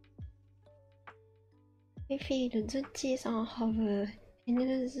I feel ズッチーさん have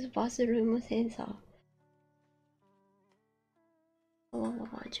Henu's bathroom sensor.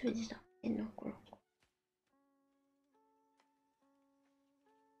 10時だ。10の頃。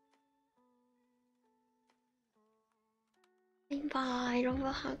バイバイ、ロブ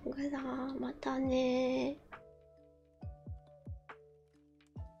ハッグだ。またね。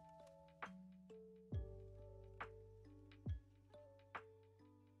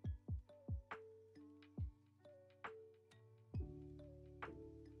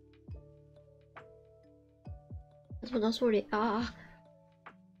そうだ、それ。ああ。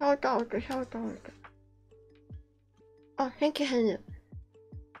シャウトアウト、シャウトアウト。あ、Thank you,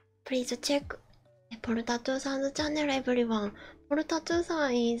 Please check Paul Tattoo さんのチャンネル everyone. Paul Tattoo さ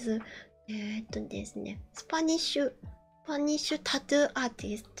ん is ですね、スパニッシュタトゥーアーテ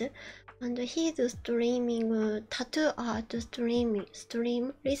ィスト and he's streaming tattoo art stream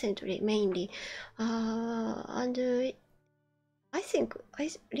recently mainly and I think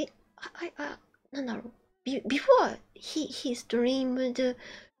なんだろう before he streamed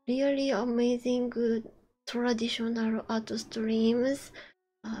really amazing traditional art streams.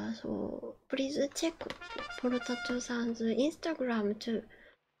 So please check Paul Tattoo San's Instagram too.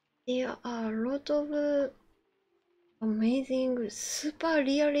 There are a lot of amazing, super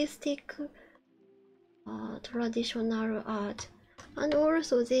realistic traditional art, and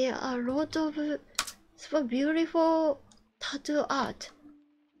also there are a lot of super beautiful tattoo art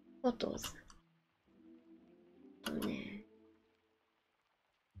photos.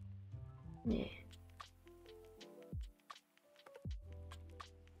 ね。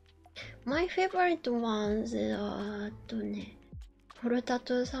My favorite ones are ポルタ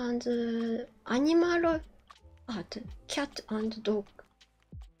トゥさんズアニマルアート Cat and Dogs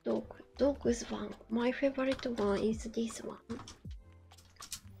one. My favorite one is this one.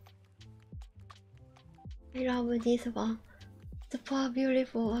 I love this one. Super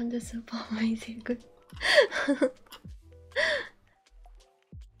beautiful and super amazing.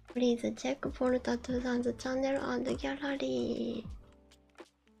 Please check Paul Tattoo San's channel and gallery.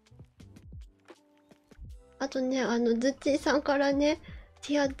 あとね、ズッチーさんからね、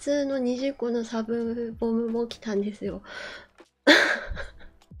ティア2の20個のサブボムも来たんですよ。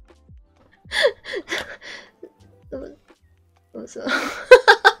そうそう。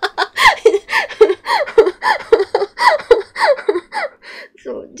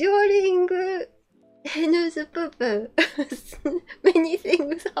そう、during Hen's poop, many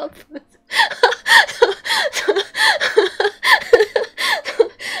things happen.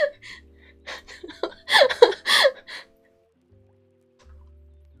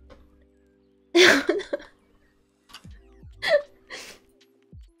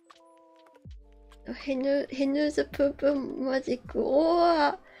 ヘヌズプープマジックオ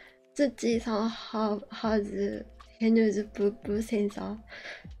アツッチーさんはずヘヌズプープセンサー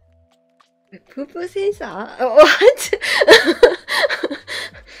プープセンサー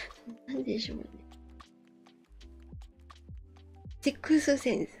なんでしょうねシックス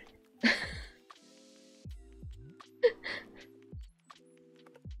センス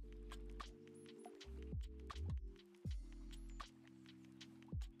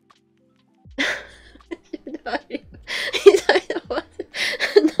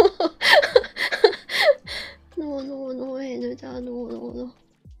ノーエヌじゃノー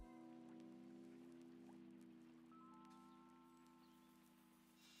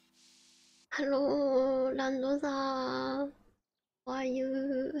ハローランドさん How are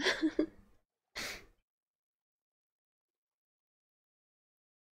you?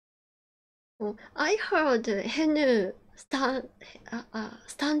 I heard Henu stand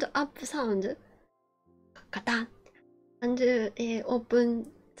up sound カタン and open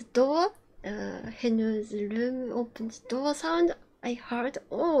the door. Henu's room opens door sound. I heard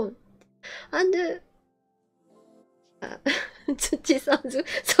oh and 土さんず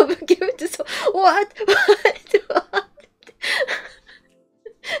サブキュートそう what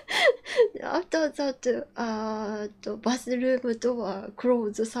after that バスルームドアクロ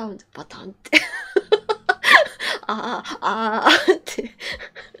ーズサウンドパタンってって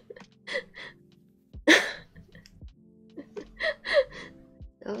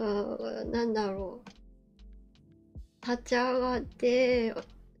なんだろう立ち上がって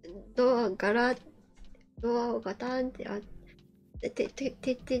ドアをガタンってやって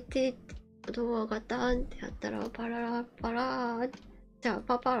ドアガタンってやったらパララパラーじゃあ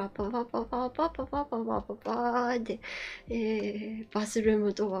パパラパパパパパパパパパパパーってバスルー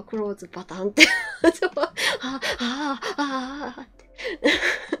ムドアクローズパタンってって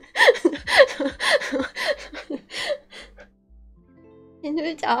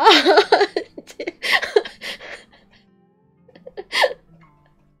犬じゃって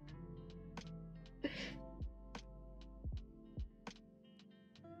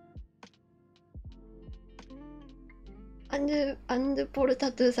アンドポル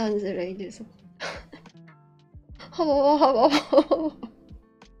タトゥーさんずるいです。はわわはわわ。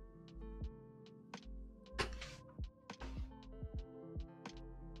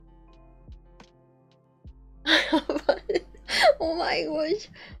Oh my gosh.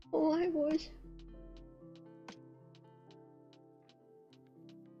 Oh my gosh.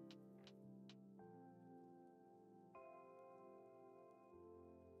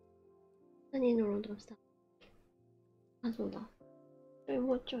 何乗ろうとした？あ、そうだ。それ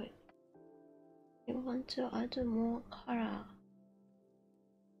もうちょい。You want to add more color?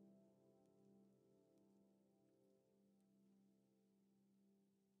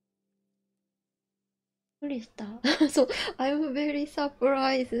 無理した。そう、I'm very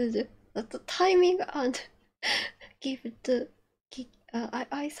surprised that the timing and gift.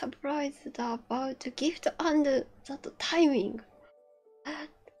 I surprised about the gift and that timing.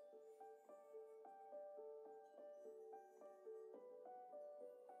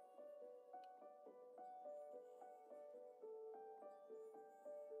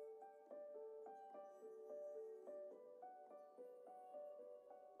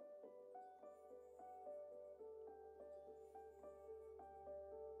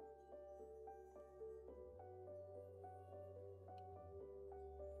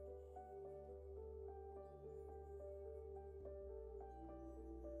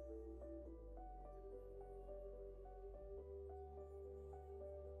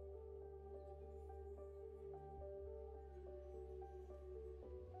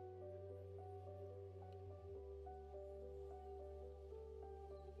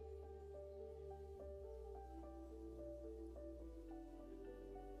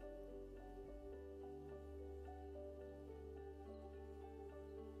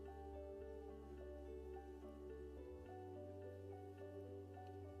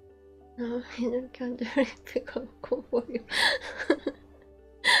 のキャンドルリップがこぼれる。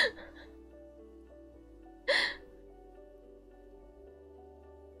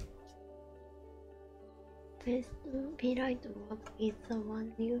Best be light work is the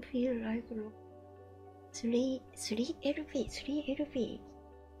one you feel like 3LP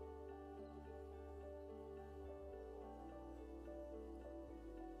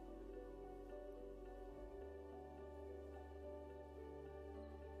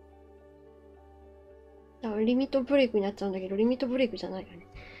だからリミットブレイクになっちゃうんだけど、リミットブレイクじゃないよね。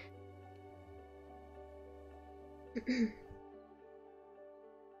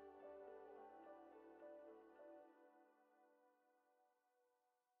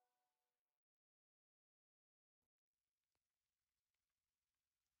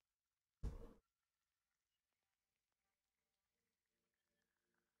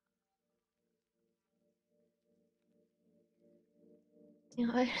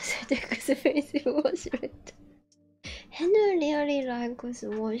I'll set expensive washlet. Henry really likes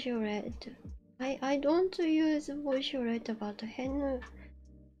washlet. I don't use washlet, but Henry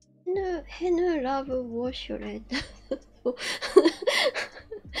love washlet.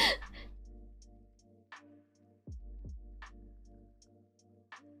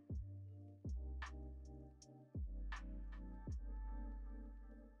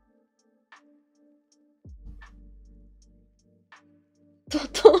 ちょっ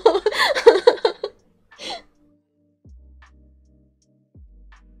と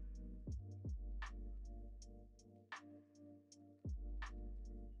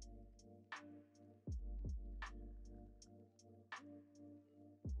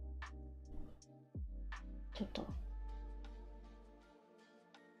ちょっと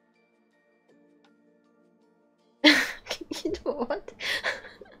ちょっと待って。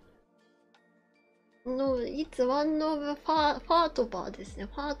No, it's one of ファートバーですね。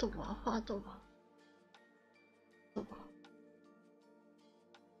ファートバー。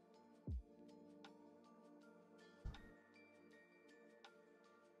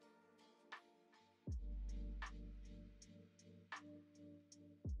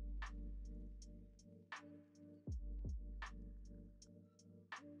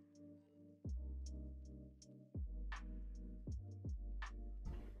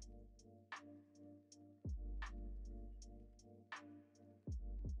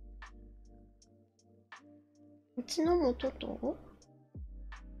うちのもちょっと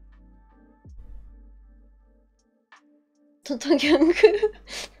ギャング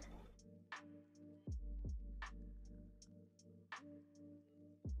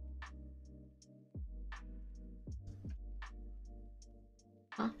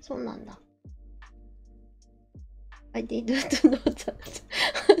あ、そうなんだ。I did not know that.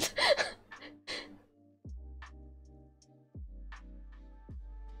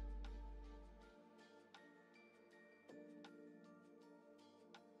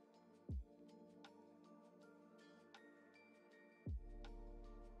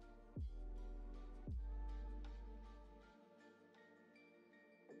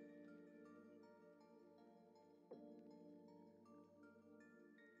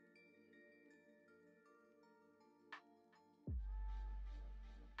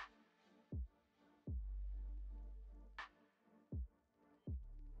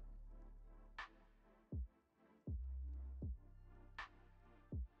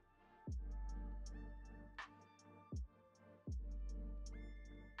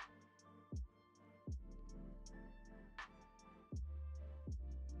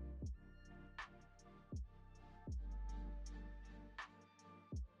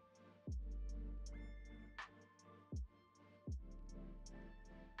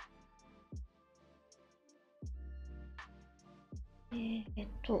 ち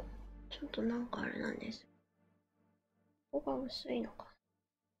ょっとなんかあれなんです。ここが薄いのか。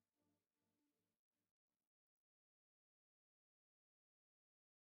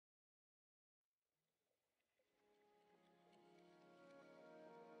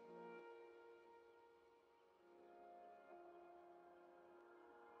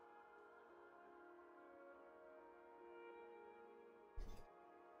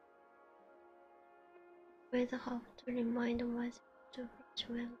Always have to remind myself to flash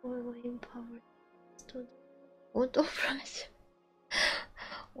when going in public. オートフラッシュ。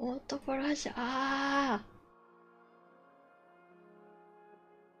オートフラッシュ。ああ。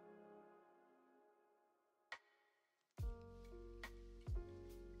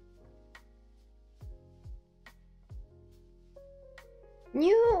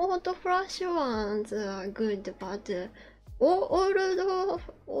New auto flash ones are good, but old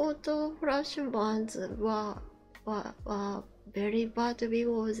auto flash ones were very bad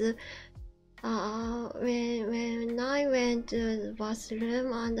because when I went to the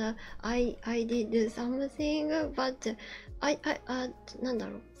bathroom and I did something, but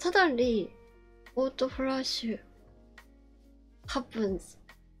suddenly auto flash happens,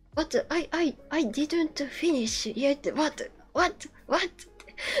 but I didn't finish yet. What?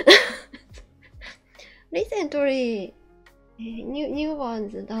 Recently, new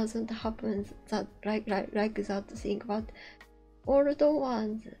ones doesn't happen that like that thing, but old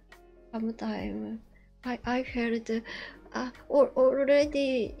ones sometimes I felt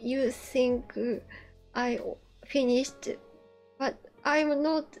already you think I finished, but I'm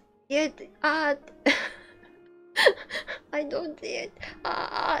not yet. I don't yet.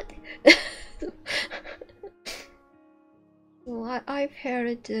 So I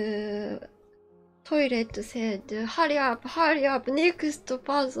felt toilet said, hurry up, next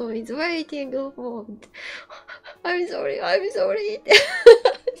person is waiting for. I'm sorry. I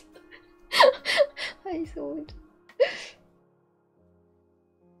thought.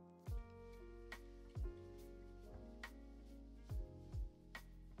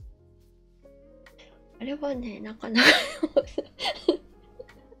 あれはね、なかなか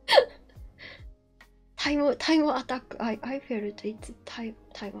タイムアタック。I felt it's time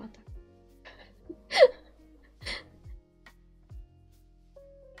attack.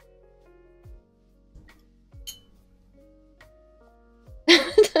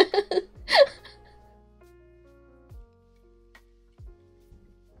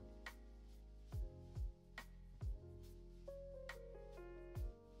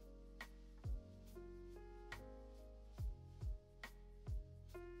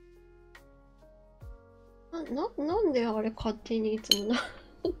 なんであれ勝手にいつもな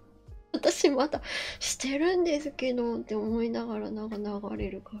私まだしてるんですけどって思いながらなんか流れ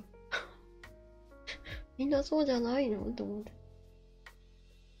るからみんなそうじゃないのと思って。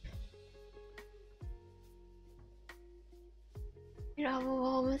ラブ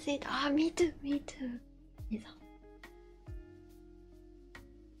ホームセーター。me too. いざ。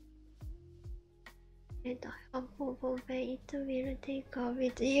I have hope it will take a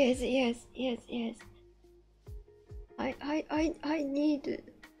bit. Yes. I need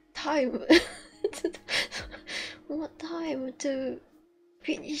time. More time to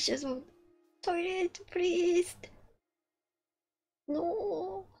finish the toilet, please.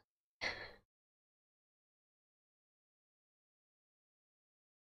 No.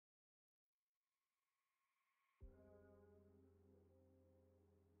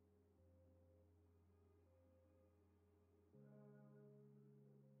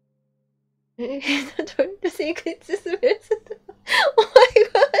 トイレシークレットスメルス。お前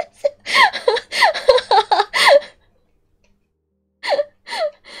が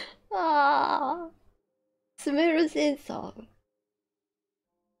ああ。スメルセンサー。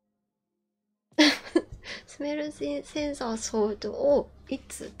スメルセンサーソードをい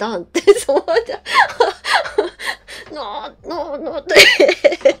つだんってそうじゃ。のって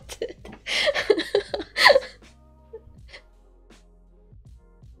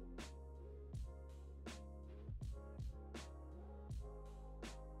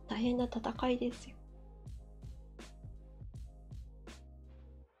大変な戦いですよ。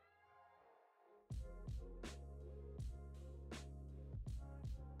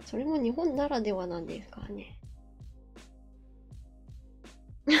それも日本ならではなんですからね。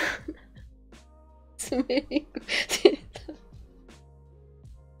スメリングセンサー。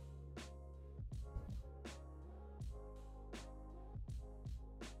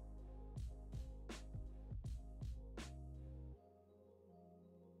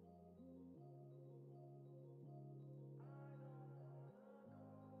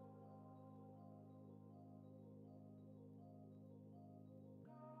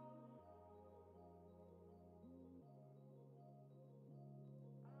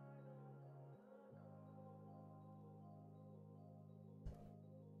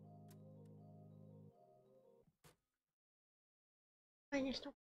いにした。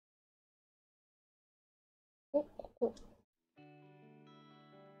お、ここ。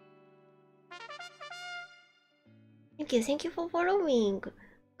Thank you for following.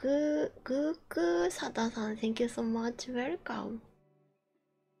 グーサダさん、Thank you so much. Welcome.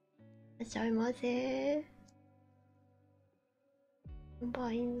 いらっしゃいませ。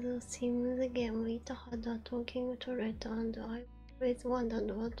Buying the Sims game, it had a talking turret, and I always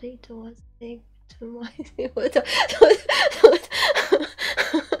wondered what it was saying to my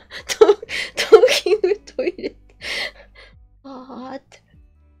talking toilet. What?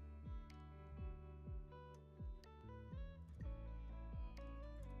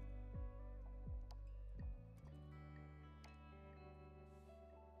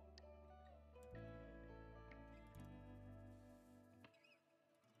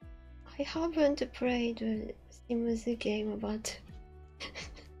 I haven't played Sims game, but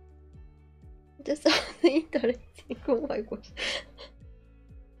just interesting. Oh my gosh.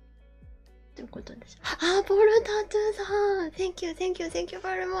 ということでしょ。あ、ポルタトゥさん Thank you, thank you, thank you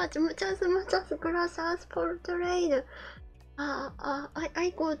very much. Muchas, muchas gracias por trade.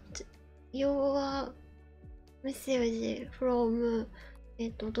 I got your message from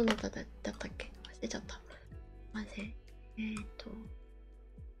どなただったっけ忘れちゃった。まぜ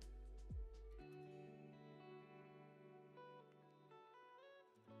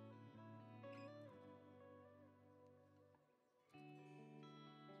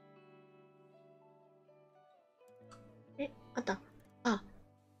あった。あ、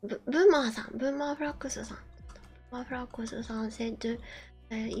ブーマーさん、ブーマーフラックスさん。ブーマーフラックスさん said,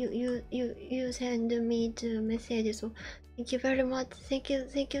 you send me to message, so thank you very much. Thank you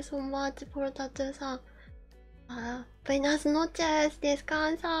so much for that さん。Buenas noches,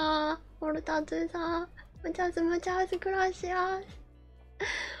 descansa, por that さん。muchas, muchas gracias.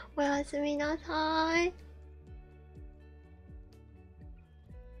 おやすみなさい。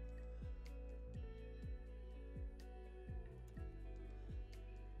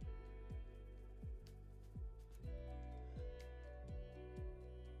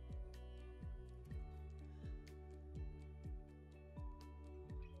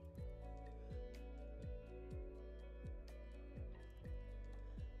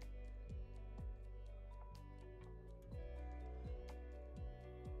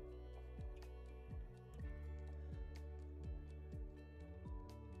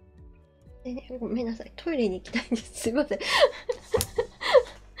ごめんなさい、トイレに行きたいんです。すいません。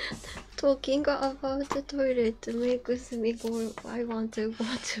Talking about the toilet makes me go. I want to go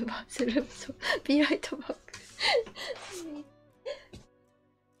to bathroom. So be right back.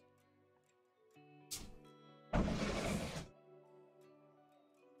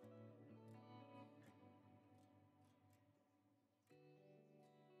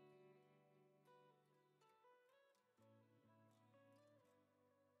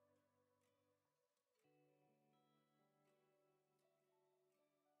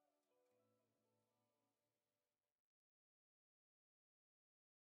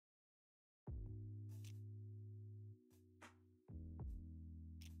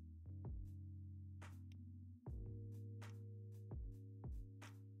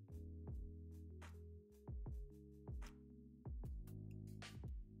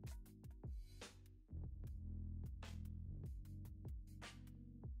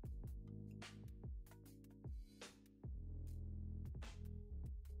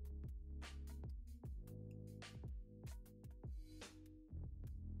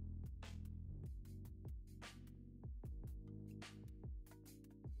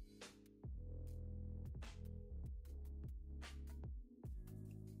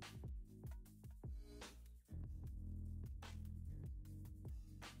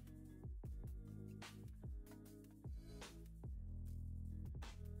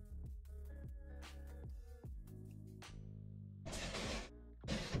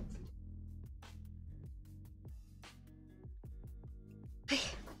 はい。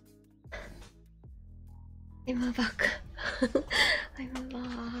I'm back. I'm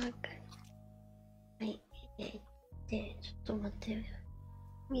back. はい。で、ちょっと待って。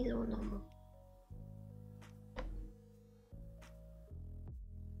水を飲もう。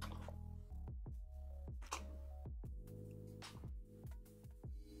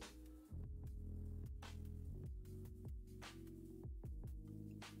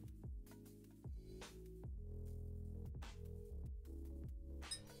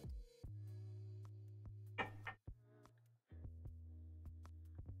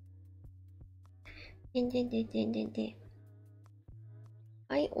で。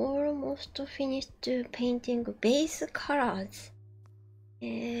I almost finished painting base colors.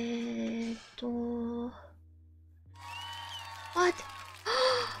 What?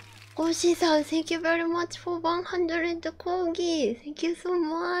 星さん、Thank you very much for 100 コーギー。Thank you so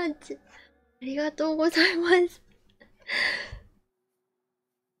much. ありがとうございます。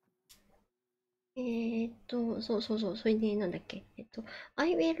それでなんだっけ。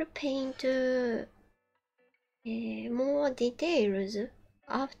I will paint more details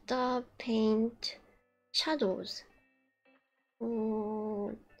after paint shadows.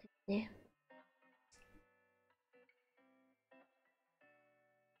 ね。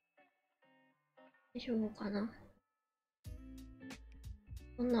大丈夫かな。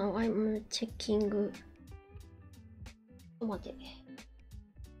そんな I'm checking. ちょっと待って。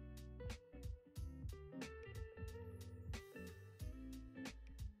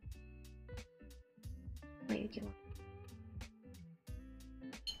眉毛は。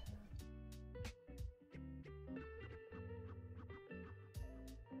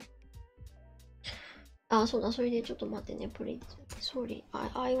あ、そうだ、それでちょっと待ってね、プリーズ。Sorry,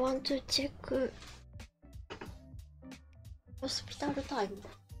 I want to check hospital time.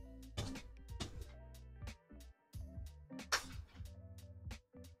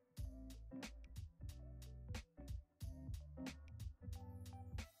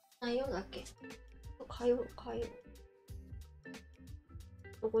 何曜だっけ？火曜。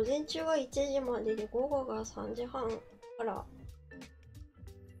午前中が1時までで、午後が3時半から。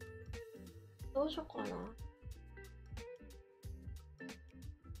どうしようかな。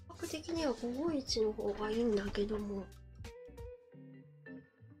比較的には午後1の方がいいんだけども。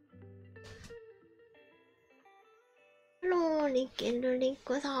Hello, リッ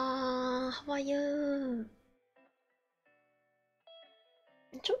クさん。How are you?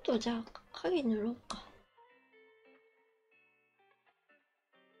 ちょっとじゃあ、影塗ろうか。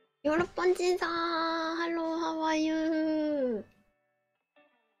ヨーロッパ人さん。Hello, how are you?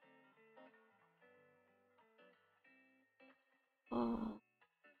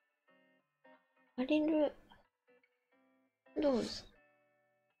 アリルローズ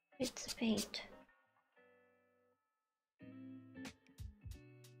Let's paint.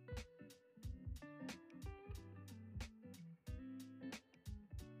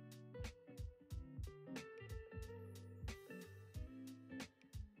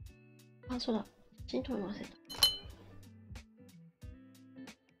 あ、そうだ。写真撮るの忘れた。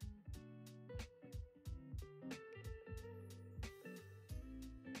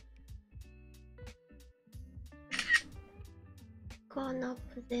Gone up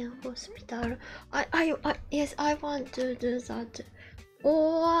the hospital. Yes, I want to do that.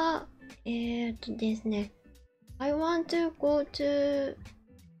 Or, ですね。I want to go to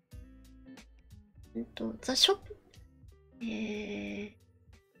the shop.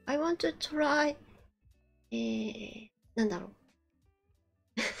 I want to try. なんだろう。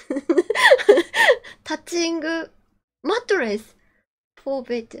タッチングマットレス for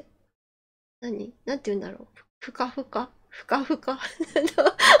bed。なんて言うんだろう。ふかふか。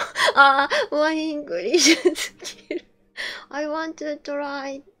あー、ワイングリッシュスキル。I want to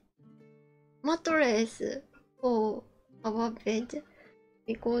try mattress for our bed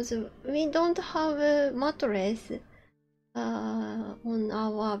because we don't have a mattress on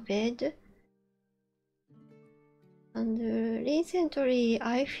our bed. And recently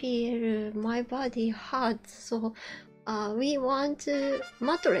I feel my body hurts, so we want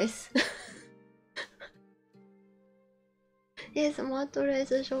mattress. Yes,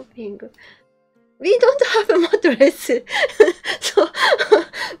 mattress shopping. We don't have a mattress. So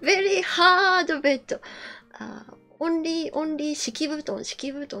very hard bed. Only 敷布団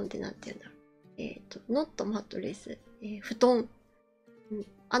ってなんて言うんだろう。not mattress. 布団。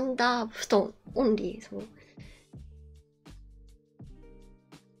アンダー布団。only そう。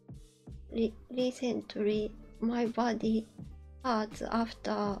Recently, my body hurts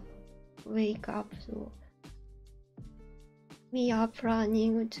after wake up, so we are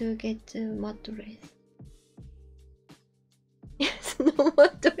planning to get a mattress. Yes, no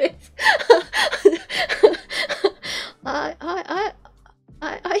mattress.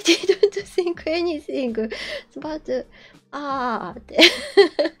 I didn't think anything, but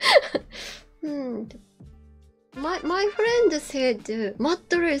My friend said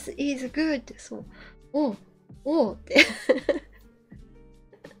mattress is good. So, oh,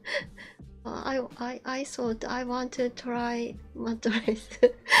 I thought I want to try mattress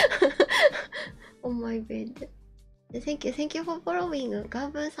on my bed. Thank you for following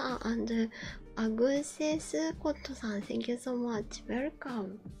Gab-san and Agnes Kotto-san. Thank you so much.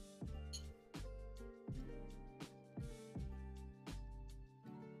 Welcome.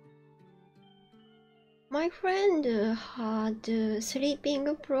 My friend had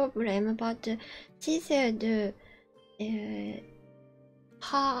sleeping problem, but she said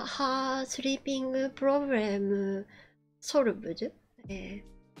her sleeping problem solved,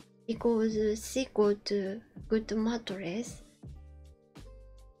 because she got good mattress.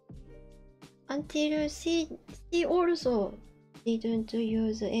 Until she also didn't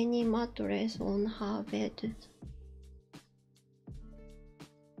use any mattress on her bed.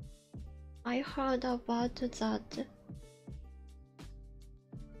 I heard about that.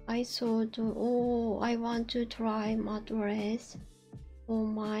 I thought, oh, I want to try mattress for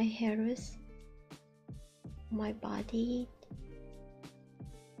my health, my body.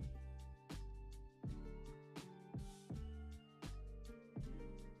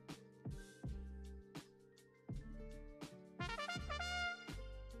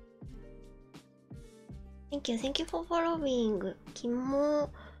 Thank you for following. Kimo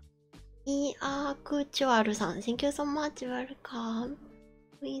Iakuchuaru san, thank you so much. Welcome.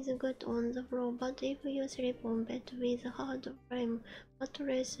 Is good on the floor, but if you sleep on bed with hard frame,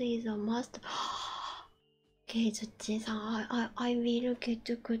 mattress is a must. Okay, Zuchi-san, I will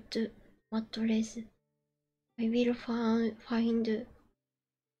get good mattress. I will find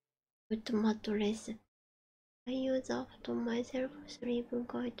good mattress. I use a futon myself, sleep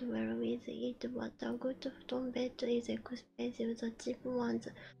quite well with it, but a good futon bed is expensive. The cheap ones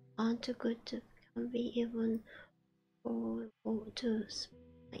aren't good, can be even for to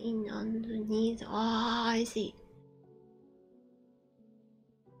spine and knees. Ah, I see.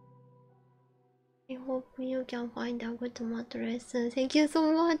 I hope you can find a good mattress. Thank you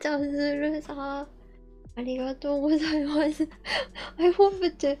so much, Azuru-san. ありがとうございます。I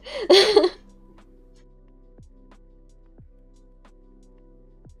hope to.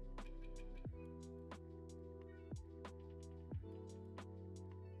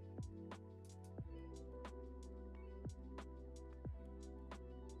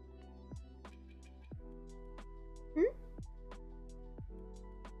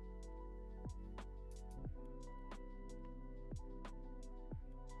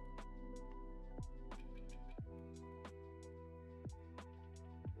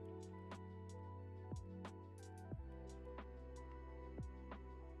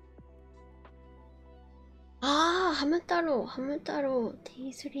 Ah, ハム太郎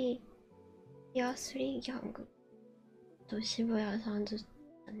T3 Tier 3 ギャングと渋谷さんズチ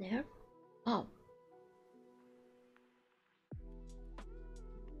ャンネル。あ、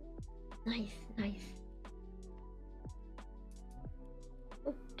ナイスナイス。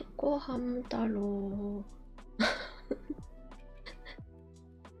男ハム太郎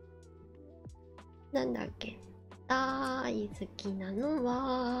なんだっけ、大好きなの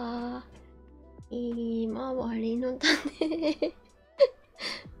はひまわりの種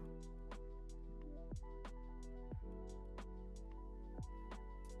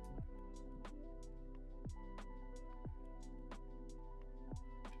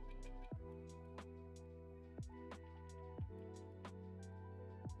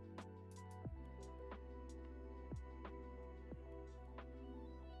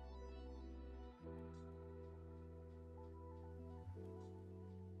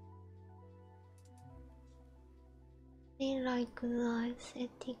like the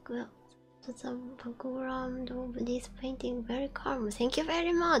aesthetic to the background of this painting, very calm. Thank you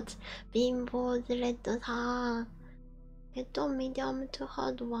very much. Bimbo's red さん。medium to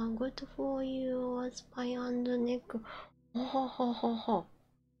hard one, good for your spine and neck. ほほほほほ。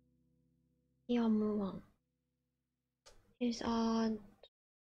medium one. Yes,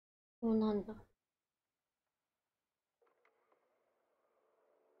 そうなんだ。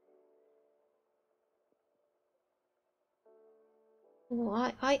Oh,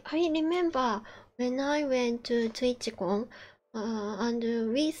 I remember when I went to TwitchCon, and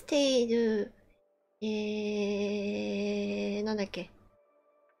we stayed, なんだっけ、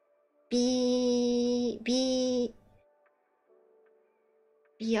BRB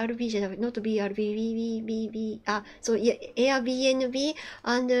じゃなくて、not BRB、あ、そう、いや、Airbnb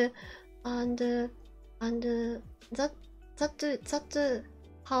and that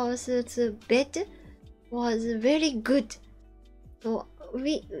house's bed was very good. So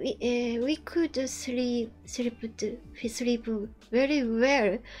we could sleep very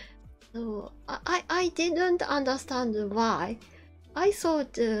well. So I didn't understand why. I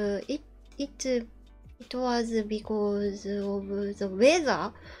thought it was because of the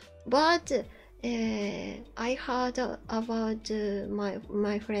weather, but I heard about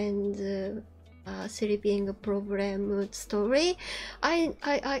my friend's sleeping problem story. I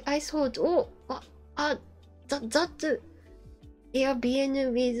thought, oh, that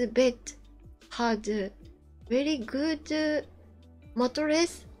Airbnb with bed had very good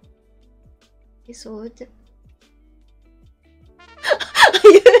mattress. I thought.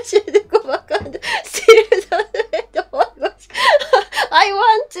 back and steal the bed. Oh my gosh. I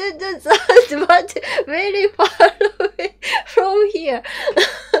want to do that, but very far away from here.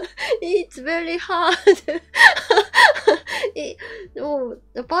 It's very hard. Oh,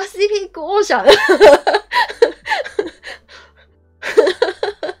 the Pacific Ocean.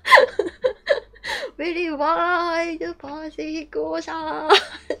 Very wide Pacific Ocean.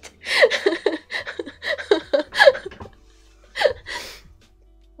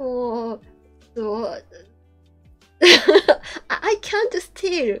 Oh, so I can't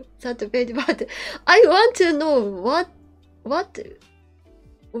steal that bed, but I want to know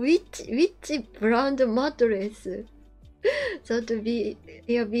which brand mattress that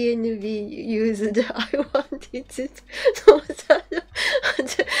Airbnb used. I wanted to know that.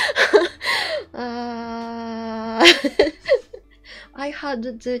 I had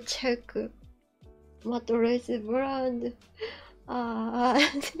to check mattress brand.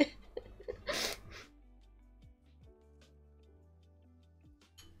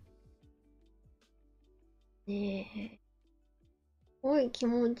 ねえ、すごい気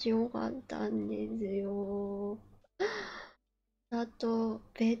持ちよかったんですよ。あと、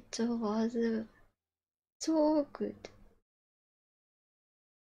ベッド was so good.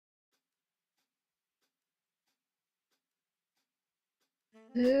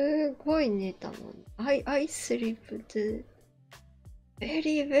 すごい寝たもん。I slept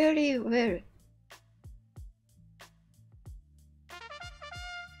very, very well.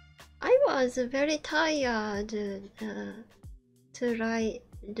 I was very tired to ride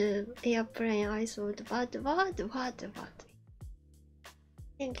the airplane. I thought, what?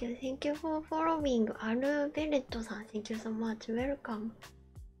 Thank you for following. アルベレットさん、Thank you so much. Welcome.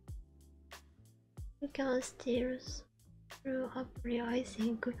 You can still through April, I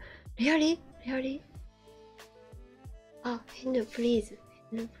think. Really? Ah, Henry, please.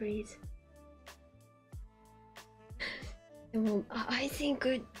 I think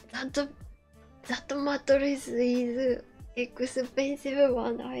that mattress is expensive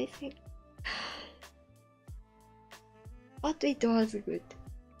one, I think. But it was good.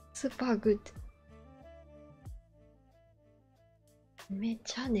 Super good. めっ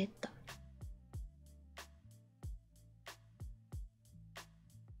ちゃ寝た。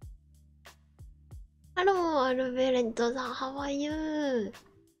Hello, アルベレットさん、How are you?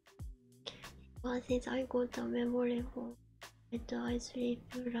 Since I got a memory phone, I sleep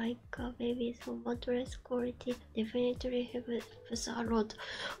like a baby, so mattress quality definitely helps a lot.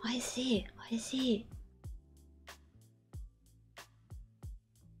 I see.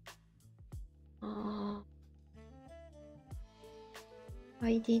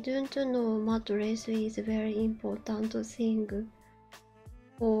 I didn't know mattress is very important thing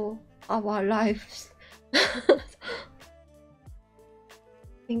for our lives.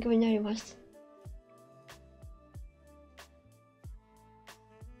 勉強になりました。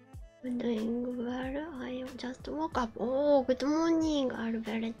Doing well, I just woke up. Oh, good morning, アル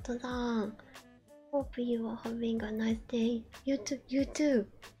ベレットさん。Hope you are having a nice day. You too.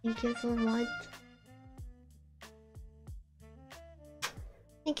 Thank you so much.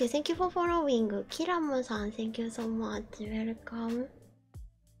 Thank you for following. キラムさん、Thank you so much. Welcome.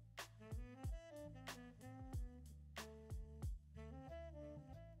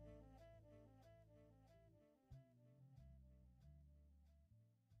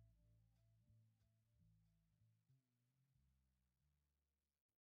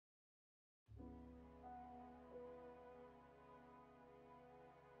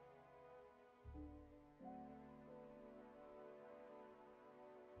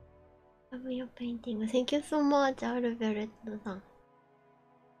 Love your painting. Thank you so much, アルベレットさん。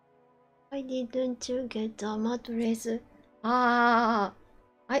Why didn't you get a mattress? I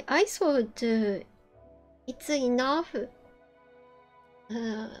thought it's enough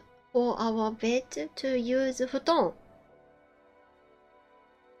for our bed to use 布団。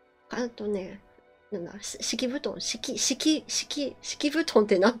あとね、なんだ、敷布団、敷布団っ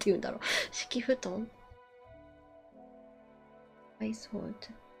てなんて言うんだろう。敷布団 I thought.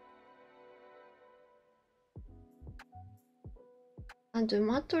 And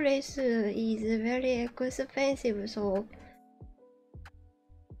mattress is very expensive, so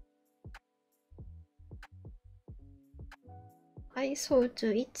I thought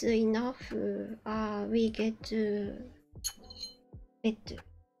it's enough. We get bed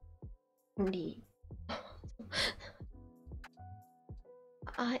only.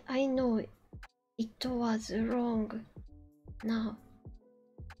 I know it was wrong now.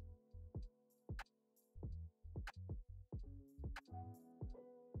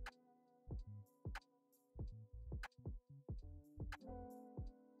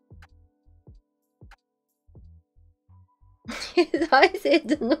 Yes, I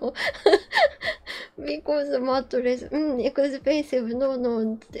said no. Because mattress, expensive, no,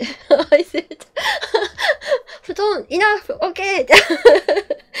 no. I said, 布団 enough, okay.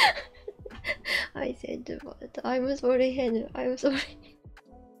 I said, but I'm sorry, Hen, I'm sorry.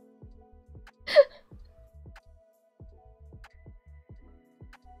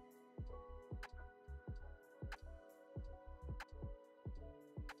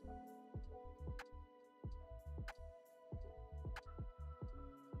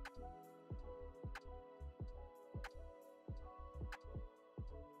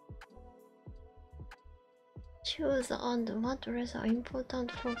 Shoes and mattress are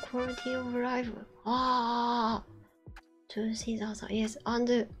important for quality of life. Ah, to see that, yes,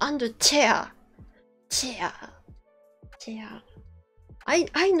 and chair, chair.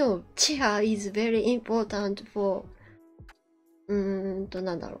 I know chair is very important for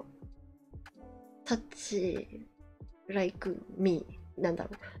なんだろう touch like me なんだ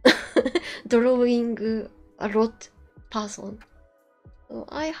ろう drawing a lot person. So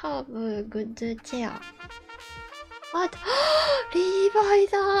I have a good chair. But Levi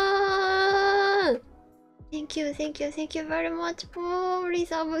さん Thank you very much for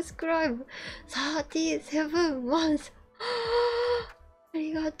resubscribe 37 months. あ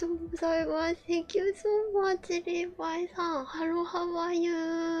りがとうございます。Thank you so much, Levi さん。Hello, how are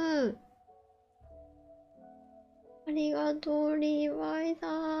you? ありがとう、Levi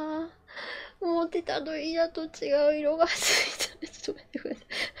さん。思ってたの色と違う色がついた。ちょっと待ってください。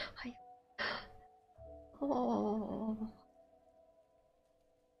はい。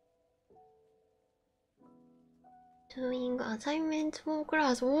Doing assignments for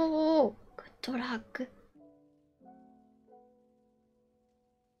class. おお、good luck.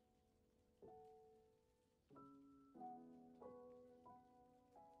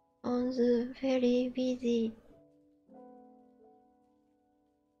 Sounds very busy.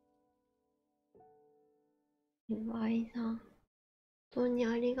 岩井さん、本当に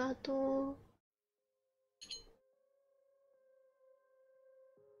ありがとう。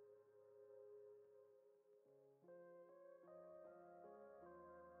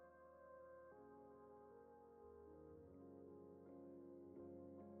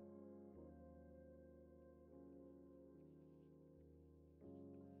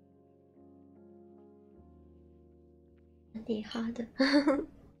Very hard.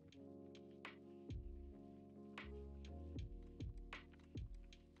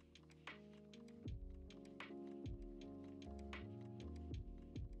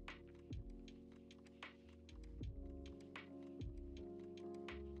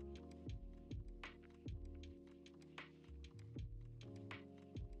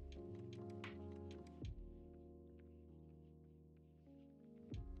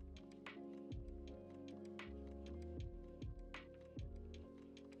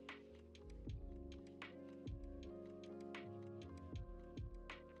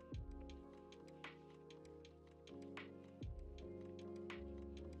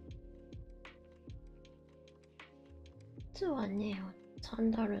 実はね、サン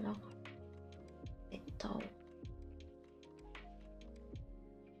ダルだか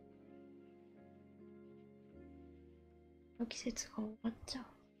ら、季節が終わっちゃう。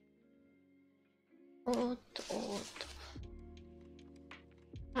おーっと。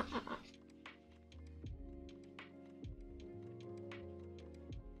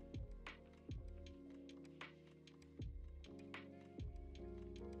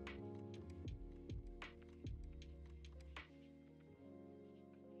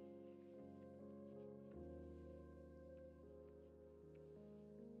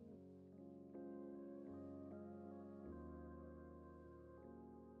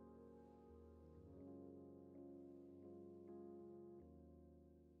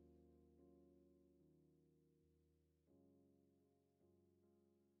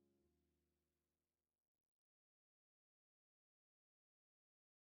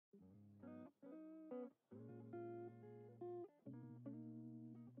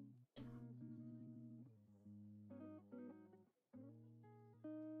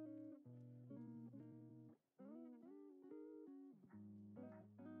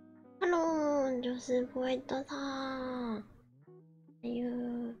ハロー、女子ポエットさん。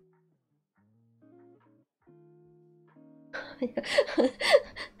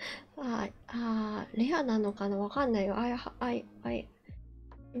レアなのかなわかんないよ。I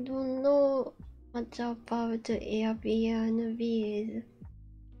don't know much about Airbnb.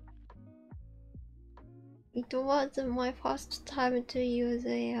 It was my first time to use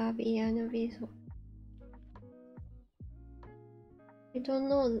Airbnb, so I don't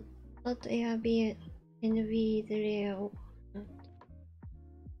know that Airbnb is real.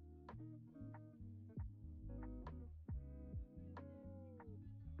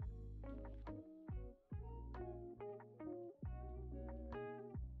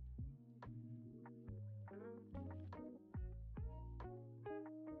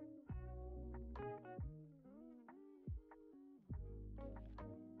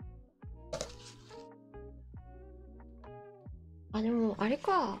 あ、でもあれ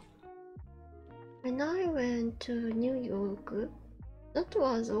か。When I went to New York, that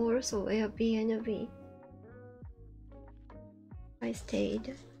was also Airbnb. I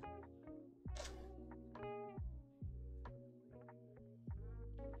stayed.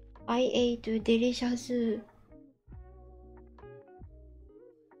 I ate delicious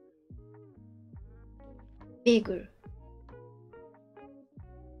bagel.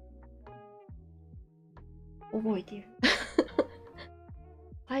 覚えてる。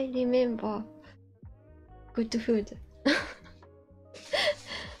I remember good food.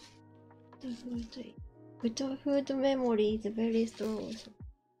 Good food memory is very strong.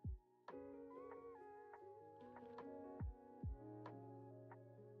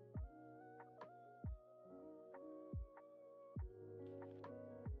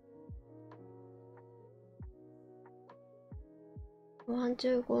 I want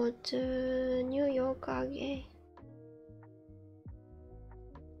to go to New York again.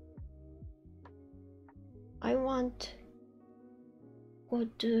 I want go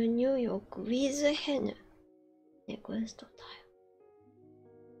to New York with hen next time.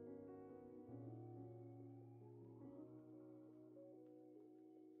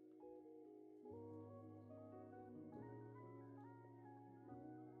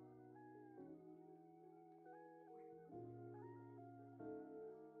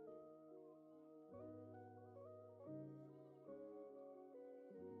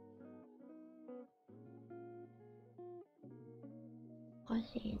 おか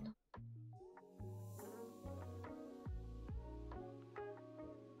しいな。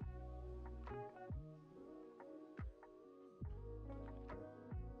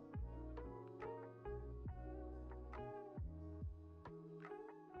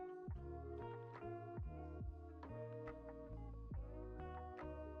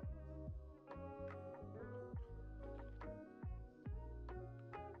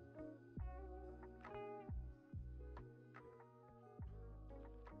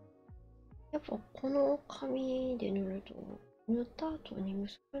やっぱこの紙で塗ると塗った後に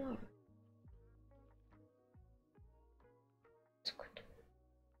薄くなる。つくと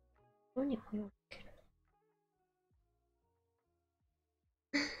何がよるけど。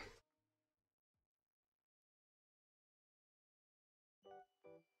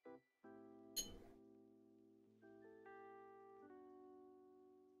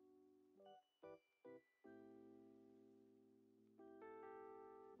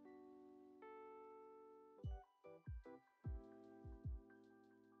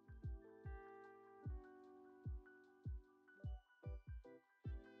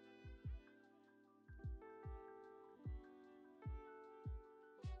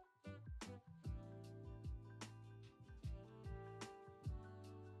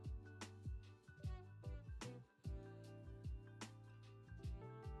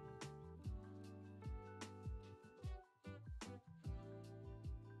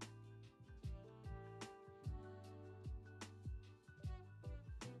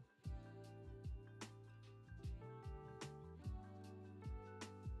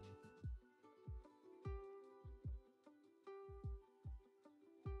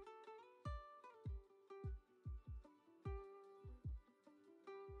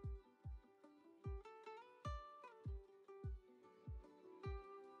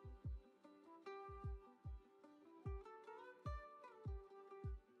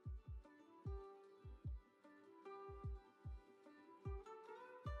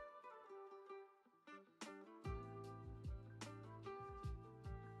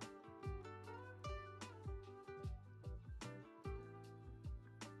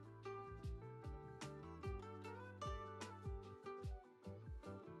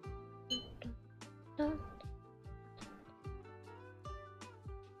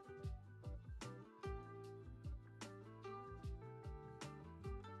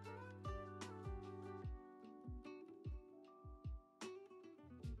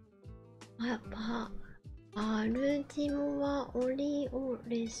やっぱアルジムはオリオ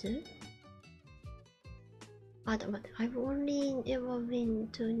レス。あ、待って、I've only ever been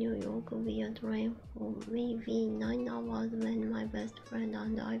to New York via train for maybe 9 hours when my best friend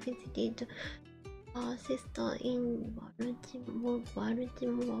and I visited her sister in Baltimore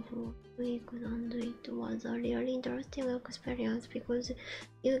for weeks, and it was a really interesting experience because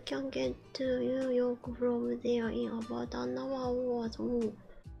you can get to New York from there in about an hour or so.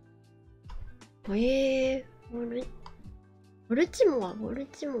 ボルチモア。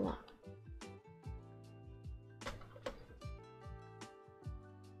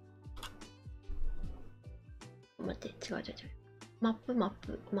待って、違う。マッ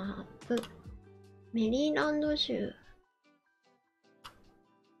プ。メリーランド州。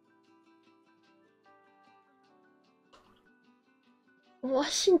ワ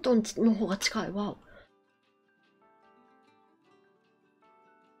シントンの方が近いわ。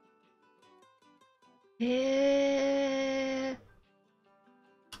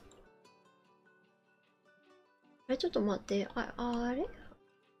あれ、ちょっと待って。あれ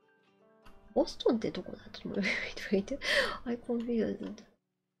ボストンってどこだ？ちょっと待って。I confused.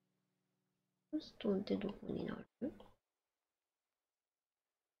 ボストンってどこになる？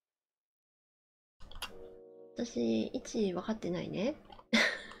私、位置分かってないね。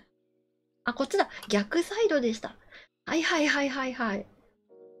あ、こっちだ。逆サイドでした。はいはいはいはいはい。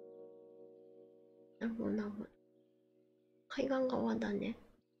なるほどなるほど。海岸側だね。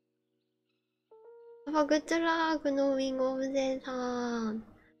Have a good luck knowing of the sun.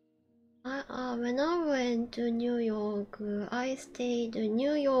 When I went to New York, I stayed in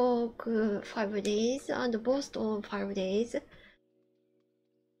New York 5 days and Boston 5 days.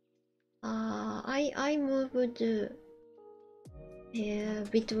 I moved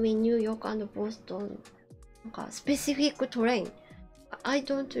between New York and Boston. なんか specific train. I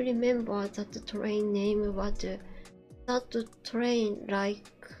don't remember that train name, but that train like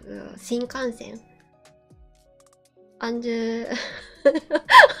新幹線 and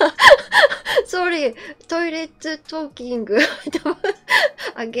sorry, toilet talking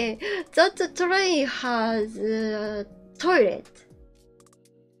again. That train has toilet,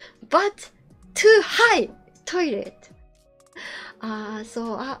 but too high toilet.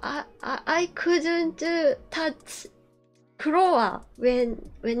 So I couldn't touch floor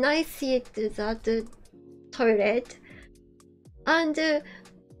when I sit that toilet, and that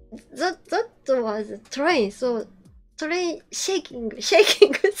was train. So train shaking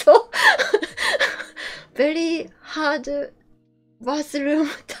so very hard bathroom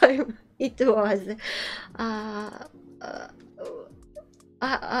time it was.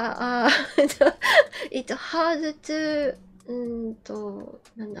 It hard to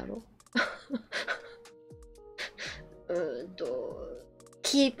なんだろう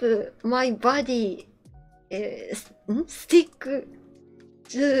keep my body stick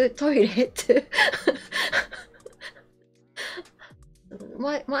to toilet.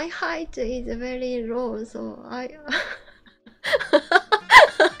 My height is very low, so I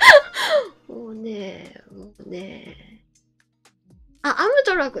もうねアム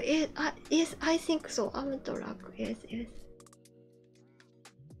トラック yes, I think so. アムトラック yes.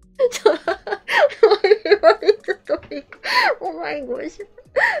 My favorite topic. Oh my gosh.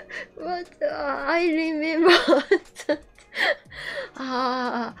 But I remember that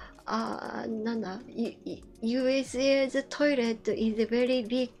なんだ USA's toilet is very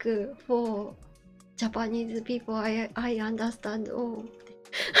big for Japanese people. I understand. Oh,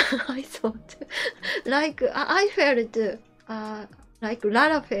 I thought like I felt like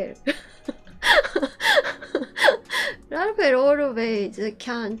Laravel. Laravel always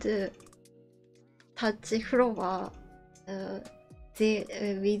can't touch floor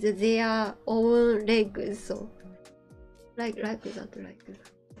with their own legs, so like that.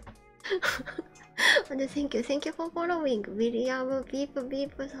 And thank you for following William Beep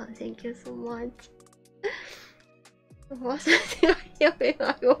san. Thank you so much. First thing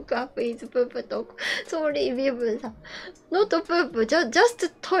I woke up is poop talk. Sorry, Beep san. Not poop, just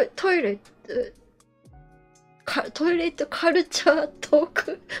toilet. Toilet culture talk.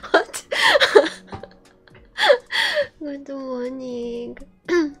 What? Good morning.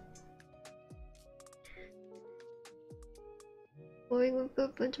 Going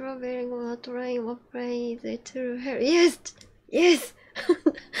poop, traveling on a train or plane is a true hell. Yes! Yes!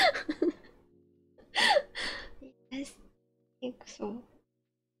 Yes, I think so.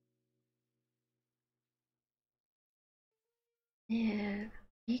 ねえ、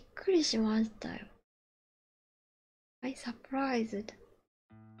びっくりしましたよ。I surprised.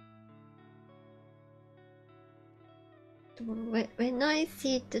 When I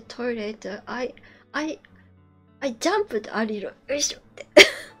see the toilet, I jumped a little. よいしょって。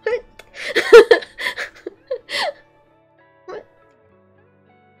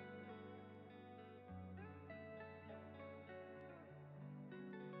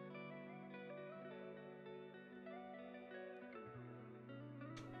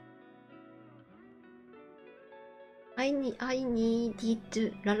I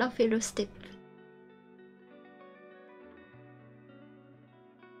needed Laravel step.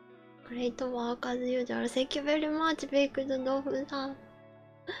 Great work as usual. Thank you very much, Baked Dolphin さん。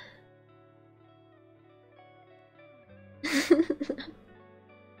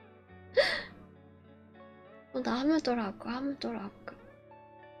ほんと、アムトラック。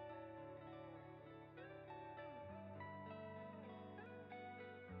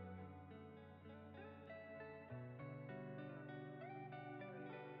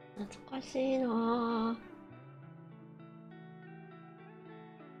懐かしいなぁ。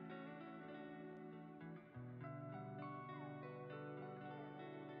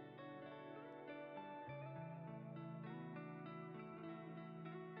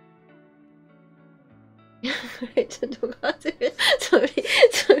ちょっと待って、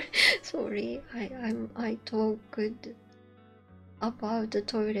sorry, I talked about the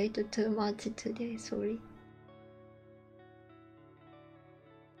toilet too much today, sorry.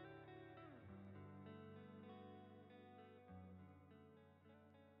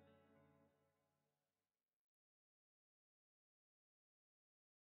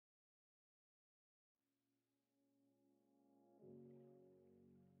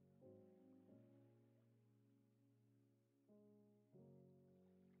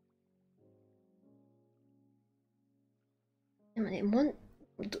 でもね、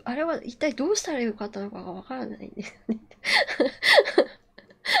あれは一体どうしたらよかったのかがわからないんですよね。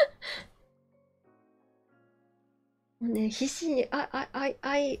もうね、必死に、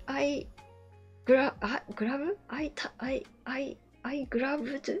グラブ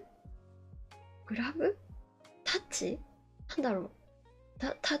グラブタッチなんだろう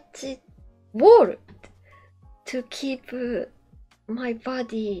タッチボール to keep my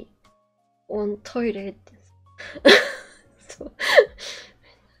body on toilet そう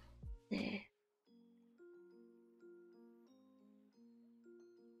ね。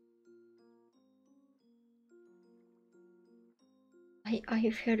I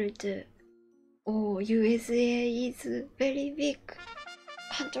felt oh USA is very big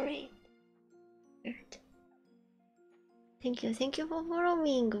country. Thank you for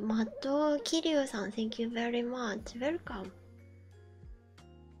following マットキリュウさん Thank you very much welcome.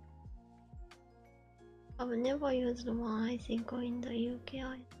 I've never used one. I think in the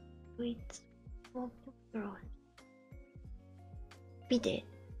UK it's more popular. ビデ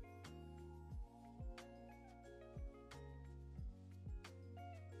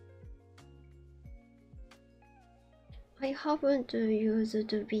I haven't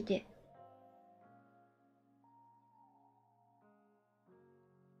used ビデ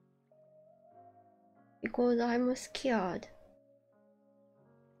because I'm scared.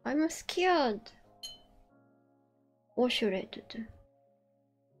 What should I do?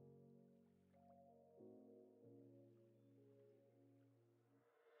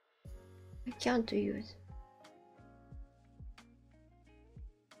 I can't use.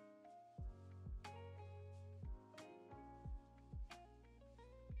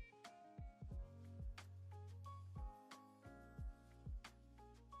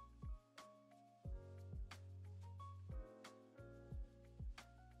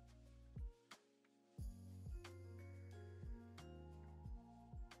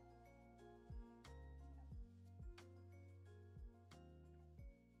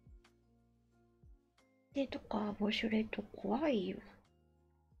 ビデとかウォシュレット怖いよ。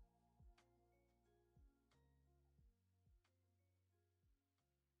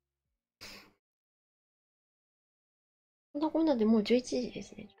こんなこんなでもう11時で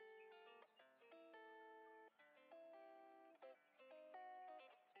すね。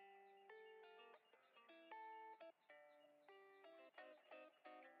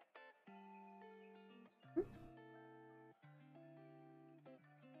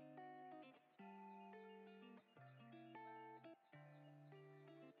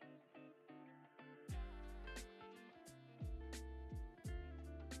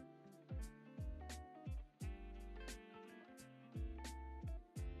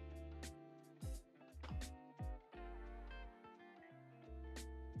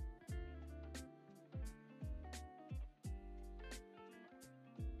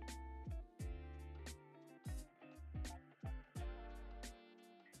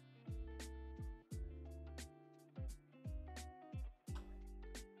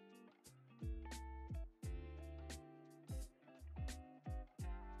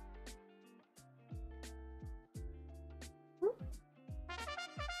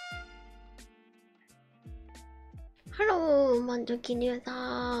Hello, マンドキリュウ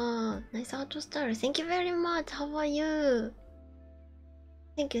さん。Nice art style. Thank you very much. How are you?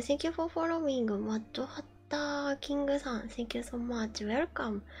 Thank you for following. マッドハッターキングさん。Thank you so much.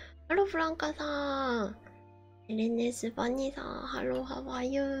 Welcome. Hello, フランカさん。エレネスバニーさん。Hello, how are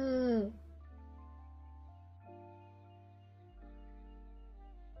you?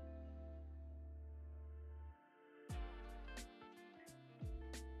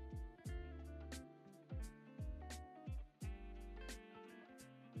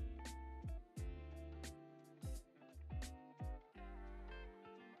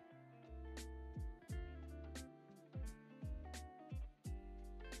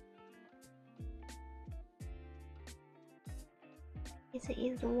 This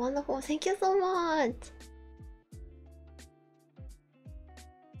is wonderful. Thank you so much.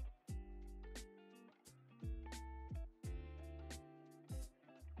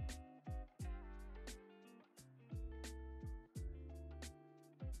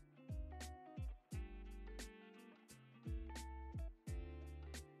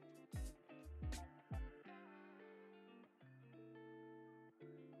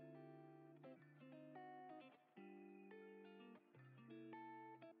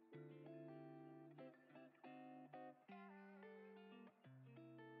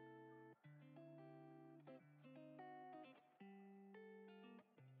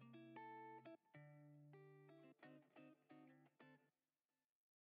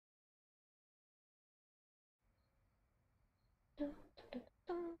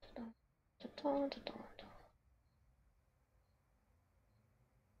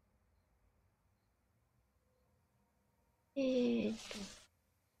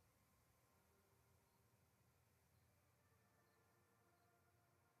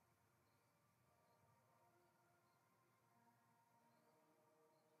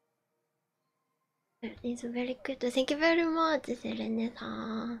 That is very good. Thank you very much,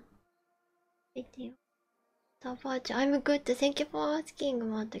 Selene-san. Thank you so much. I'm good. Thank you for asking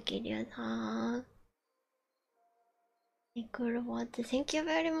about Kiryu-san. Cool watch. Thank you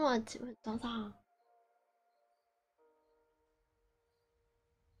very much, Uto-san.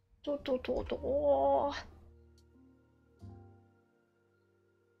 と。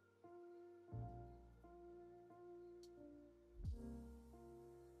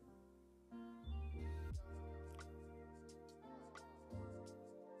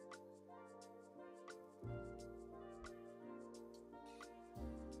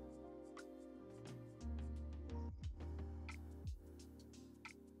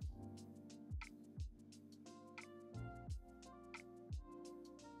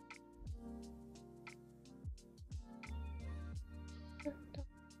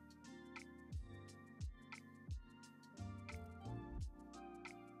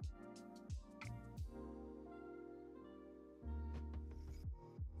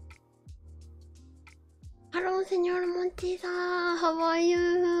Hello, Senor Monty-san. How are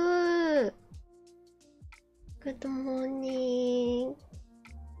you? Good morning.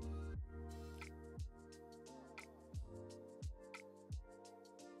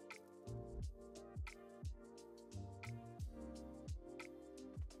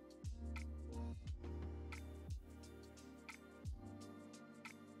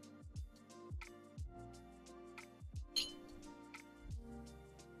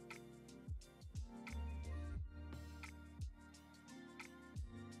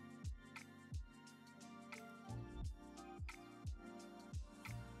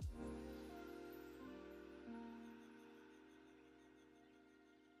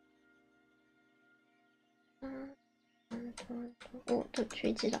お、途中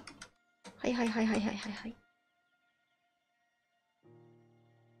1だ。はい。変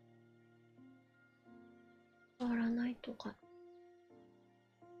わらないとか。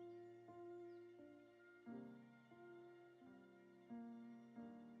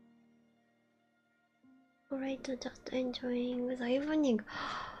Great, just enjoying the evening.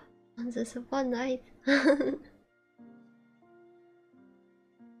 Sounds super nice.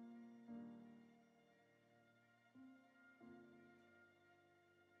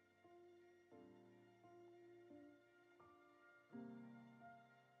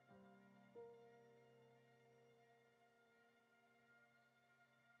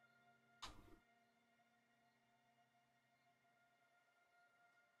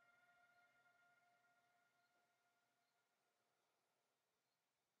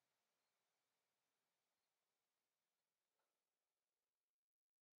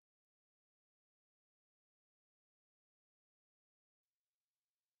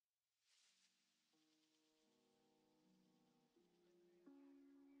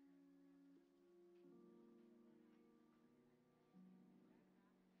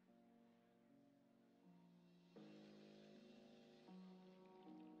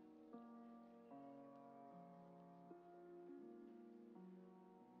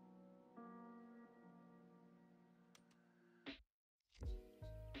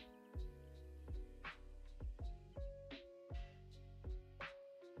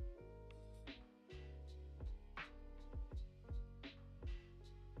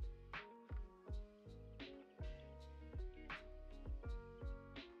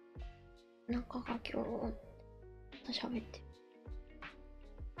 中が今日喋ってる。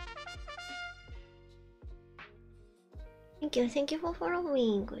Thank you for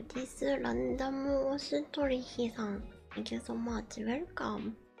following this random オストリヒさん。Thank you so much.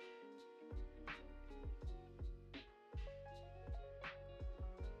 Welcome.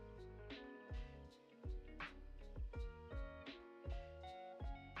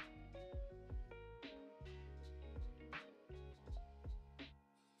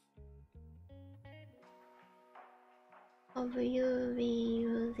 Have you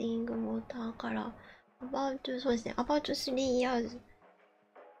been using watercolor? About そうですね。About 3 years.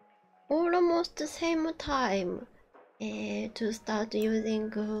 Almost same time. To start using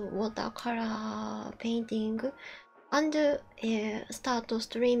watercolor painting and start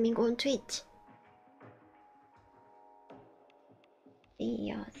streaming on Twitch. 3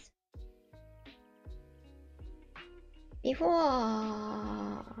 years. Before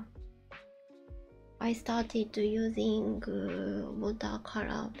I started using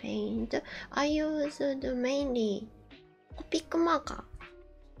watercolor paint, I used mainly Copic marker,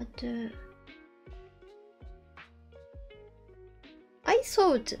 but I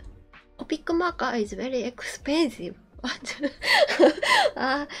thought Copic marker is very expensive.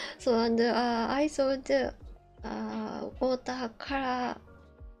 So I thought watercolor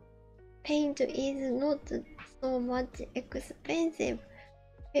paint is not so much expensive.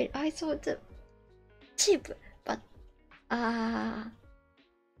 I thought cheap, but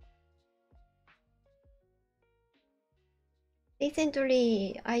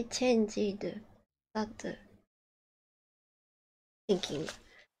recently I changed that thinking.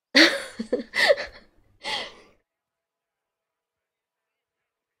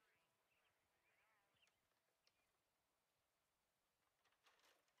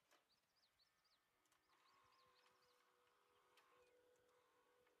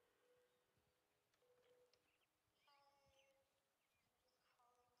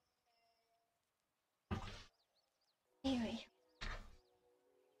 Anyway.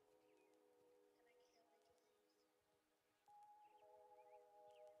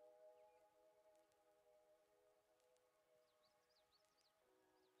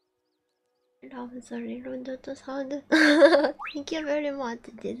 Love the little dot sound. Thank you very much,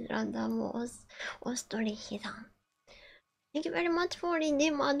 this random Ostrich-san. Thank you very much for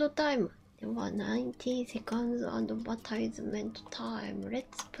redeem ad time. There were 90 seconds advertisement time.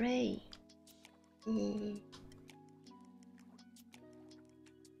 Let's play.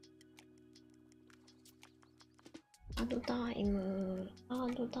 Ad time.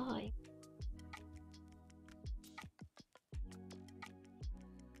 Ad time.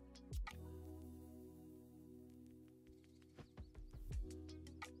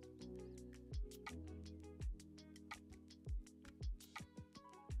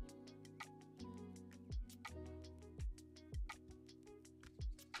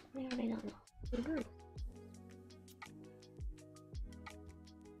 Where is it?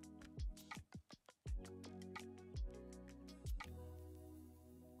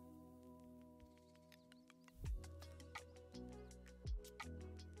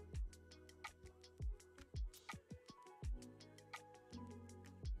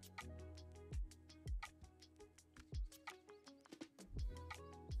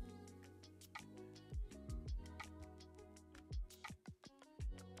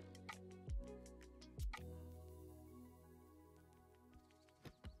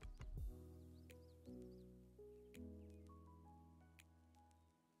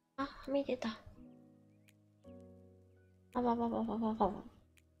 Ah, 見てた。あばばばばばばば。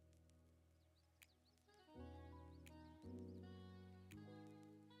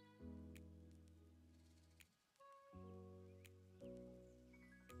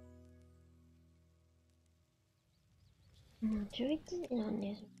もう11時なん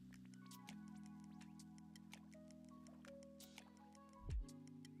です。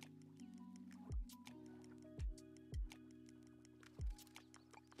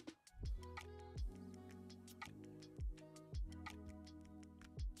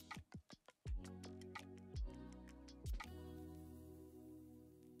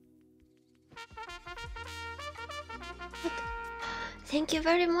Thank you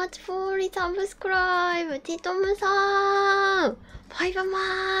very much for resubscribe, Titom さん 5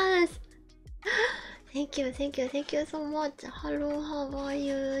 months! Thank you, thank you, thank you so much. Hello, how are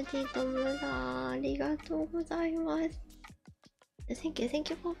you, Titom さんありがとうございます。Thank you, thank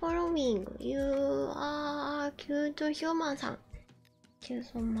you for following. You are cute human さん Thank you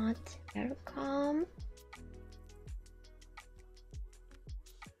so much. Welcome.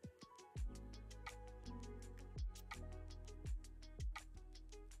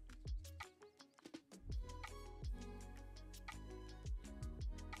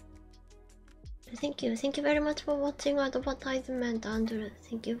 Thank you very much for watching advertisement and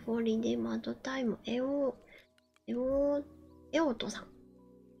thank you for redeem ad time. エオトさん、あり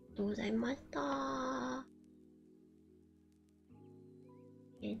がとうございました。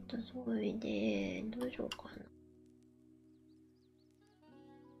それで、どうしようかな。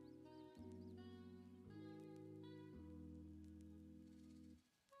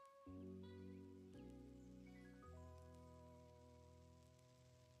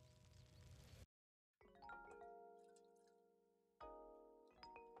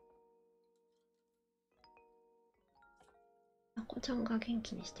あこちゃんが元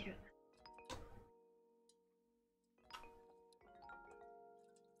気にしてる。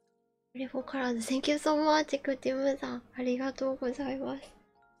レフォーカラーズ、Thank you so much、クティムさん、ありがとうございます。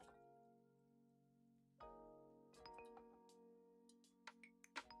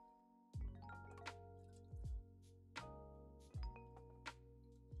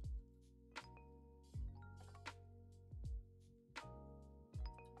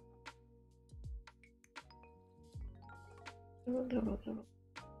ギョロギョロギョロ。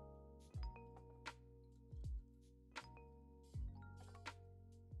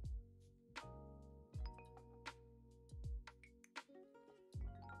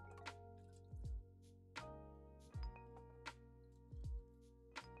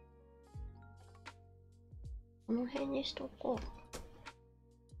この辺にしとこう。よ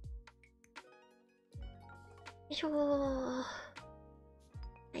いしょー。は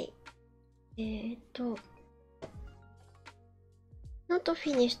い。Not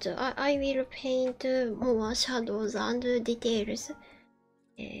finished. I will paint more shadows and details.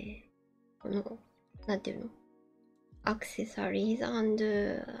 この、なんていうの accessories and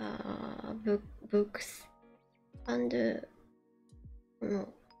books and こ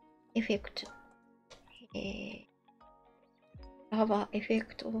のエフェクト。lava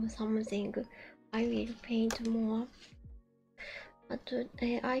effect or something. I will paint more. But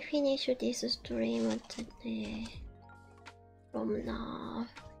I finish this stream today from now.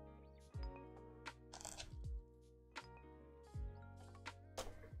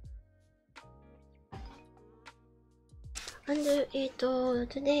 And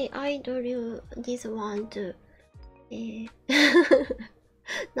today I drew this one too.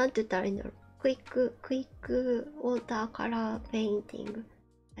 なんて言ったらいいんだろう。クイックウォーターカラーペインティング。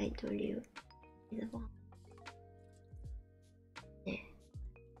I drew this one. ね。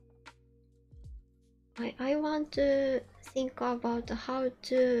I want to think about how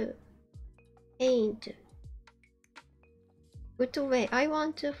to paint. Good way. I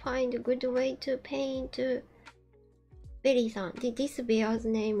want to find a good way to paint Berry さん。This bear's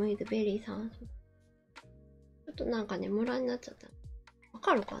name is Berry さん。ちょっとなんかね、ムラになっちゃった。わ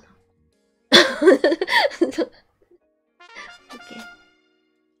かるかなOK。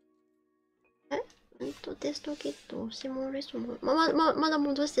テストキット、シモレーションまだ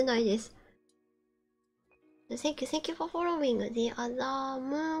戻してないです。Thank you for following the other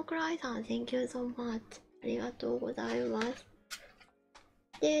Mooncry さん。Thank you so much. ありがとうございます。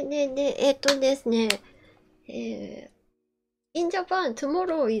で、ですね、in Japan,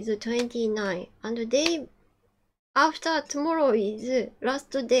 tomorrow is 29, and day after tomorrow is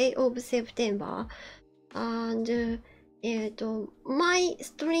last day of September, and my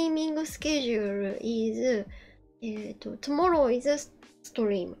streaming schedule is tomorrow is a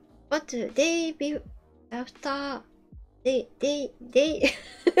stream, but day after day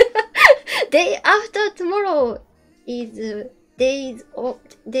after tomorrow is day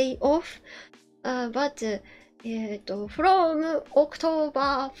off, but from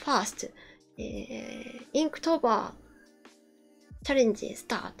October 1st, Inktober challenges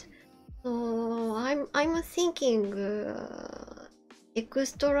start. So I'm thinking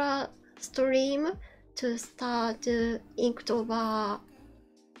extra stream to start Inktober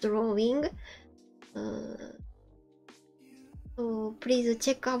drawing. So please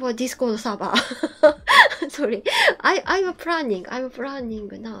check our Discord server. Sorry, I'm planning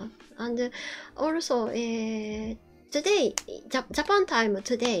now. And also today, Japan time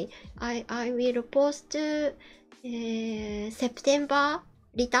today, I will post September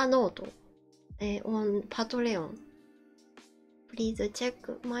Lita note on Patreon. Please check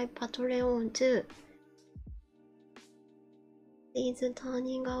my Patreon too. It's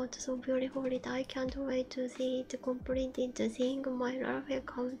turning out so beautiful. I can't wait to see it completed. Seeing my life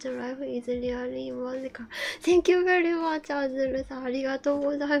come to life is really magical. Thank you very much, Azul さん。ありがとう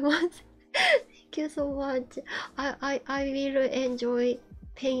ございます。Thank you so much. I will enjoy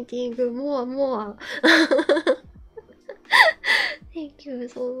painting more. Thank you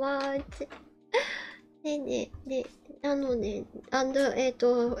so much. で、なので、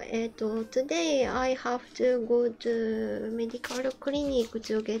today I have to go to medical clinic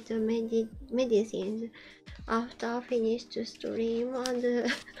to get medicines after finished stream,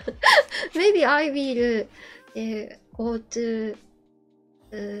 and maybe I will go to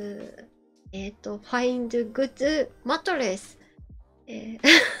find good mattress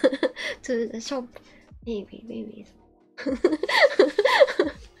to the shop. Maybe.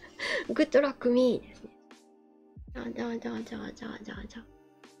 Good luck me ですね。じゃあ。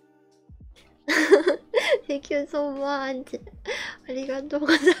Thank you so much. ありがとうご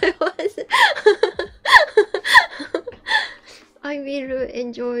ざいます。I will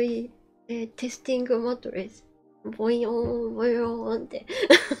enjoy testing mattress. ボヨーンボヨーンって。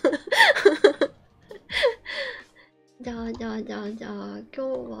じゃあ、今日は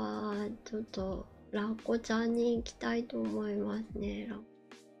ちょっとラッコちゃんに行きたいと思いますね。ラッ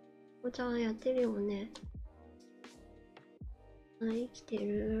コちゃんやってるよね。生きて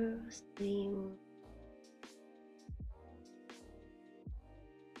るストリーム。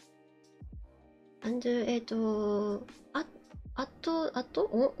on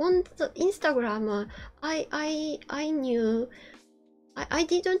the Instagram, I knew, I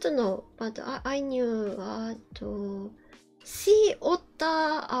didn't know, but I knew Sea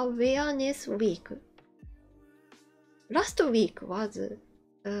Otter Awareness Week. Last week was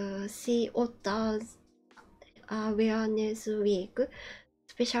Sea Otters Awareness Week,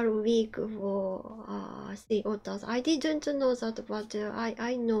 special week for sea otters. I didn't know that, but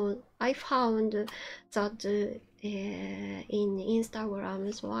I found that in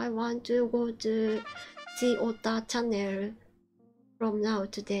Instagram, so I want to go to sea otter channel from now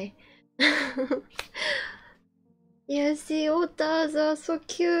today. Yes, sea otters are so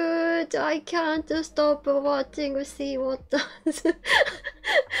cute. I can't stop watching sea otters.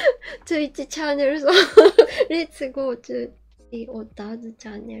 Twitch channel, so let's go to sea otters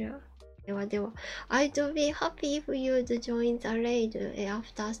channel. では、I'd be happy if you'd join the raid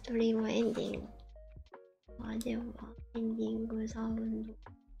after stream ending. では、エンディングサウンド。よ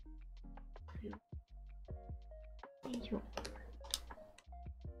いしょ。は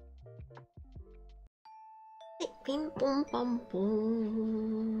い、ピンポンパンポー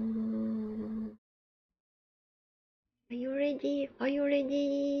ン。Are you ready?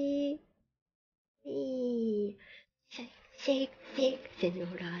 Shake,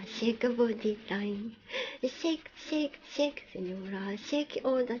 senora, shake body line. Shake, senora, shake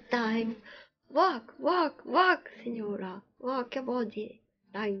all the time. Work, senora, work your body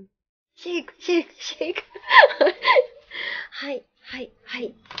line. Shake. はい。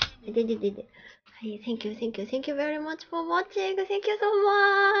で。はい、thank you very much for watching. Thank you so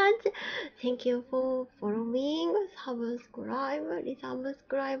much. Thank you for following, subscribe,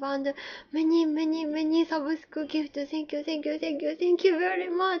 resubscribe, and many subscribe gift. Thank you very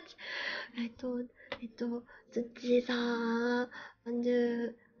much. つっちーさん、ちょ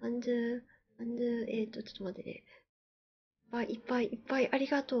っと待ってね。いっぱいあり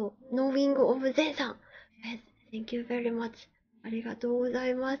がとう。Knowing of ゼンさん。Yes, thank you very much. ありがとうござ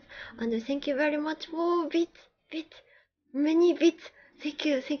います。And thank you very much for bits. Many bits. Thank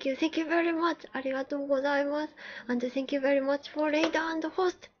you very much. ありがとうございます。And thank you very much for raid and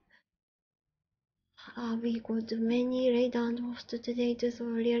host. We got many raid and host today, so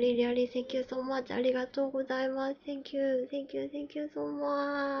really thank you so much. ありがとうございます。Thank you so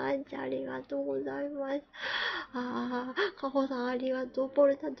much. ありがとうございます。カホさんありがとう。ポ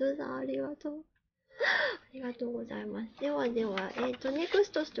ルタトゥーさんありがとう。ありがとうございます。では、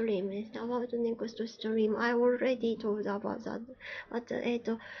next stream です。about next stream. I already told about that. But,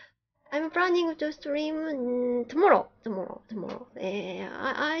 I'm planning to stream tomorrow.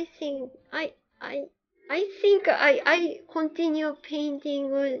 I think I continue painting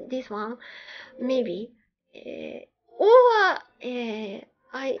this one, maybe. Or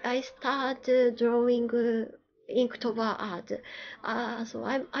I start drawing Inktober art. So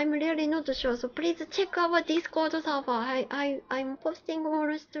I'm really not sure. So please check our Discord server. I'm posting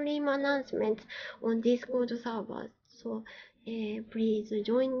all stream announcements on Discord server. So please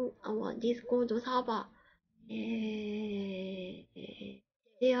join our Discord server.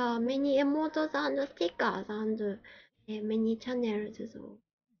 There are many emotes and stickers and many channels. So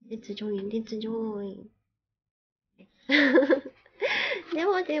let's join.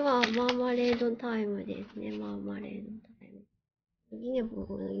 では、マーマレードタイムですね。マーマレードタイム。次は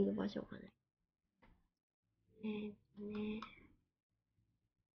僕のいる場所がない。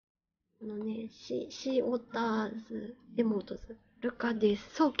このね、シーオッターズ、エモートズ。Look at this,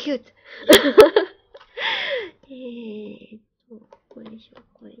 so cute! これでしょ、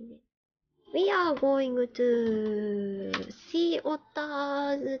これで。We are going to see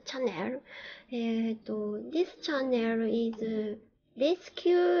Otta's channel. This channel is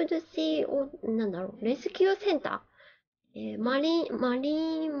Rescued Sea, なんだろう、レスキューセンター。マリン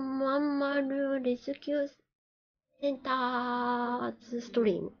マンマルレスキューセンターズスト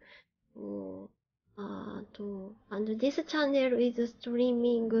リーム。and this channel is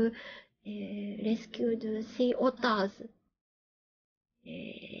streaming rescued sea otters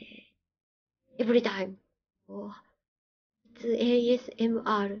every time. It's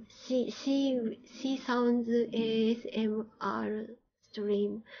ASMR. She sounds ASMR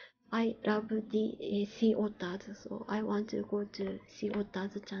stream. I love the sea otters, so I want to go to sea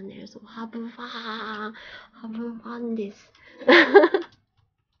otters channel. So have fun です。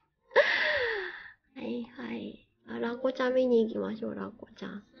はいはい。ラッコちゃん見に行きましょう、ラッコちゃ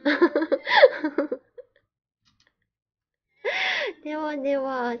ん。ではで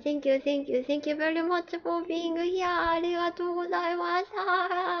は、Thank you, thank you, thank you very much for being here. ありがとうございまし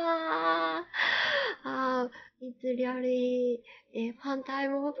た。It's really a fun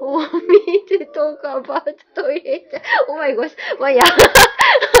time for me to talk about toilet. Oh my gosh. まあいいや。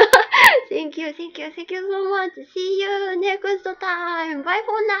Thank you, thank you, thank you so much. See you next time. Bye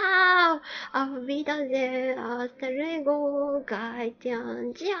for now. auf Wiedersehen. Hasta luego. ガイちゃ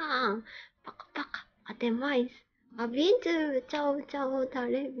んじゃん。パカパカ。当てまいす。あ、ビンツ、チャオチャオ、タ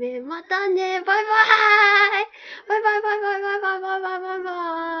レメ、またね、バイバイバイバイバイバイバイバイバイバイバイ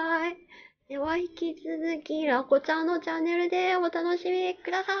バイ。では引き続き、ラコちゃんのチャンネルでお楽しみ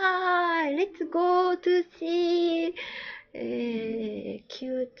ください。Let's go to see,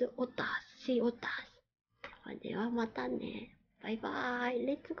 cute otters, see otters. ではまたね。バイバイ。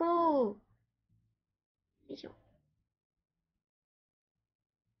Let's go! よいしょ。あ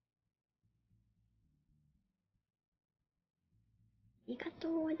りがと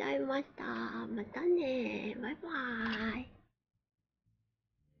うございました。またね。バイバイ。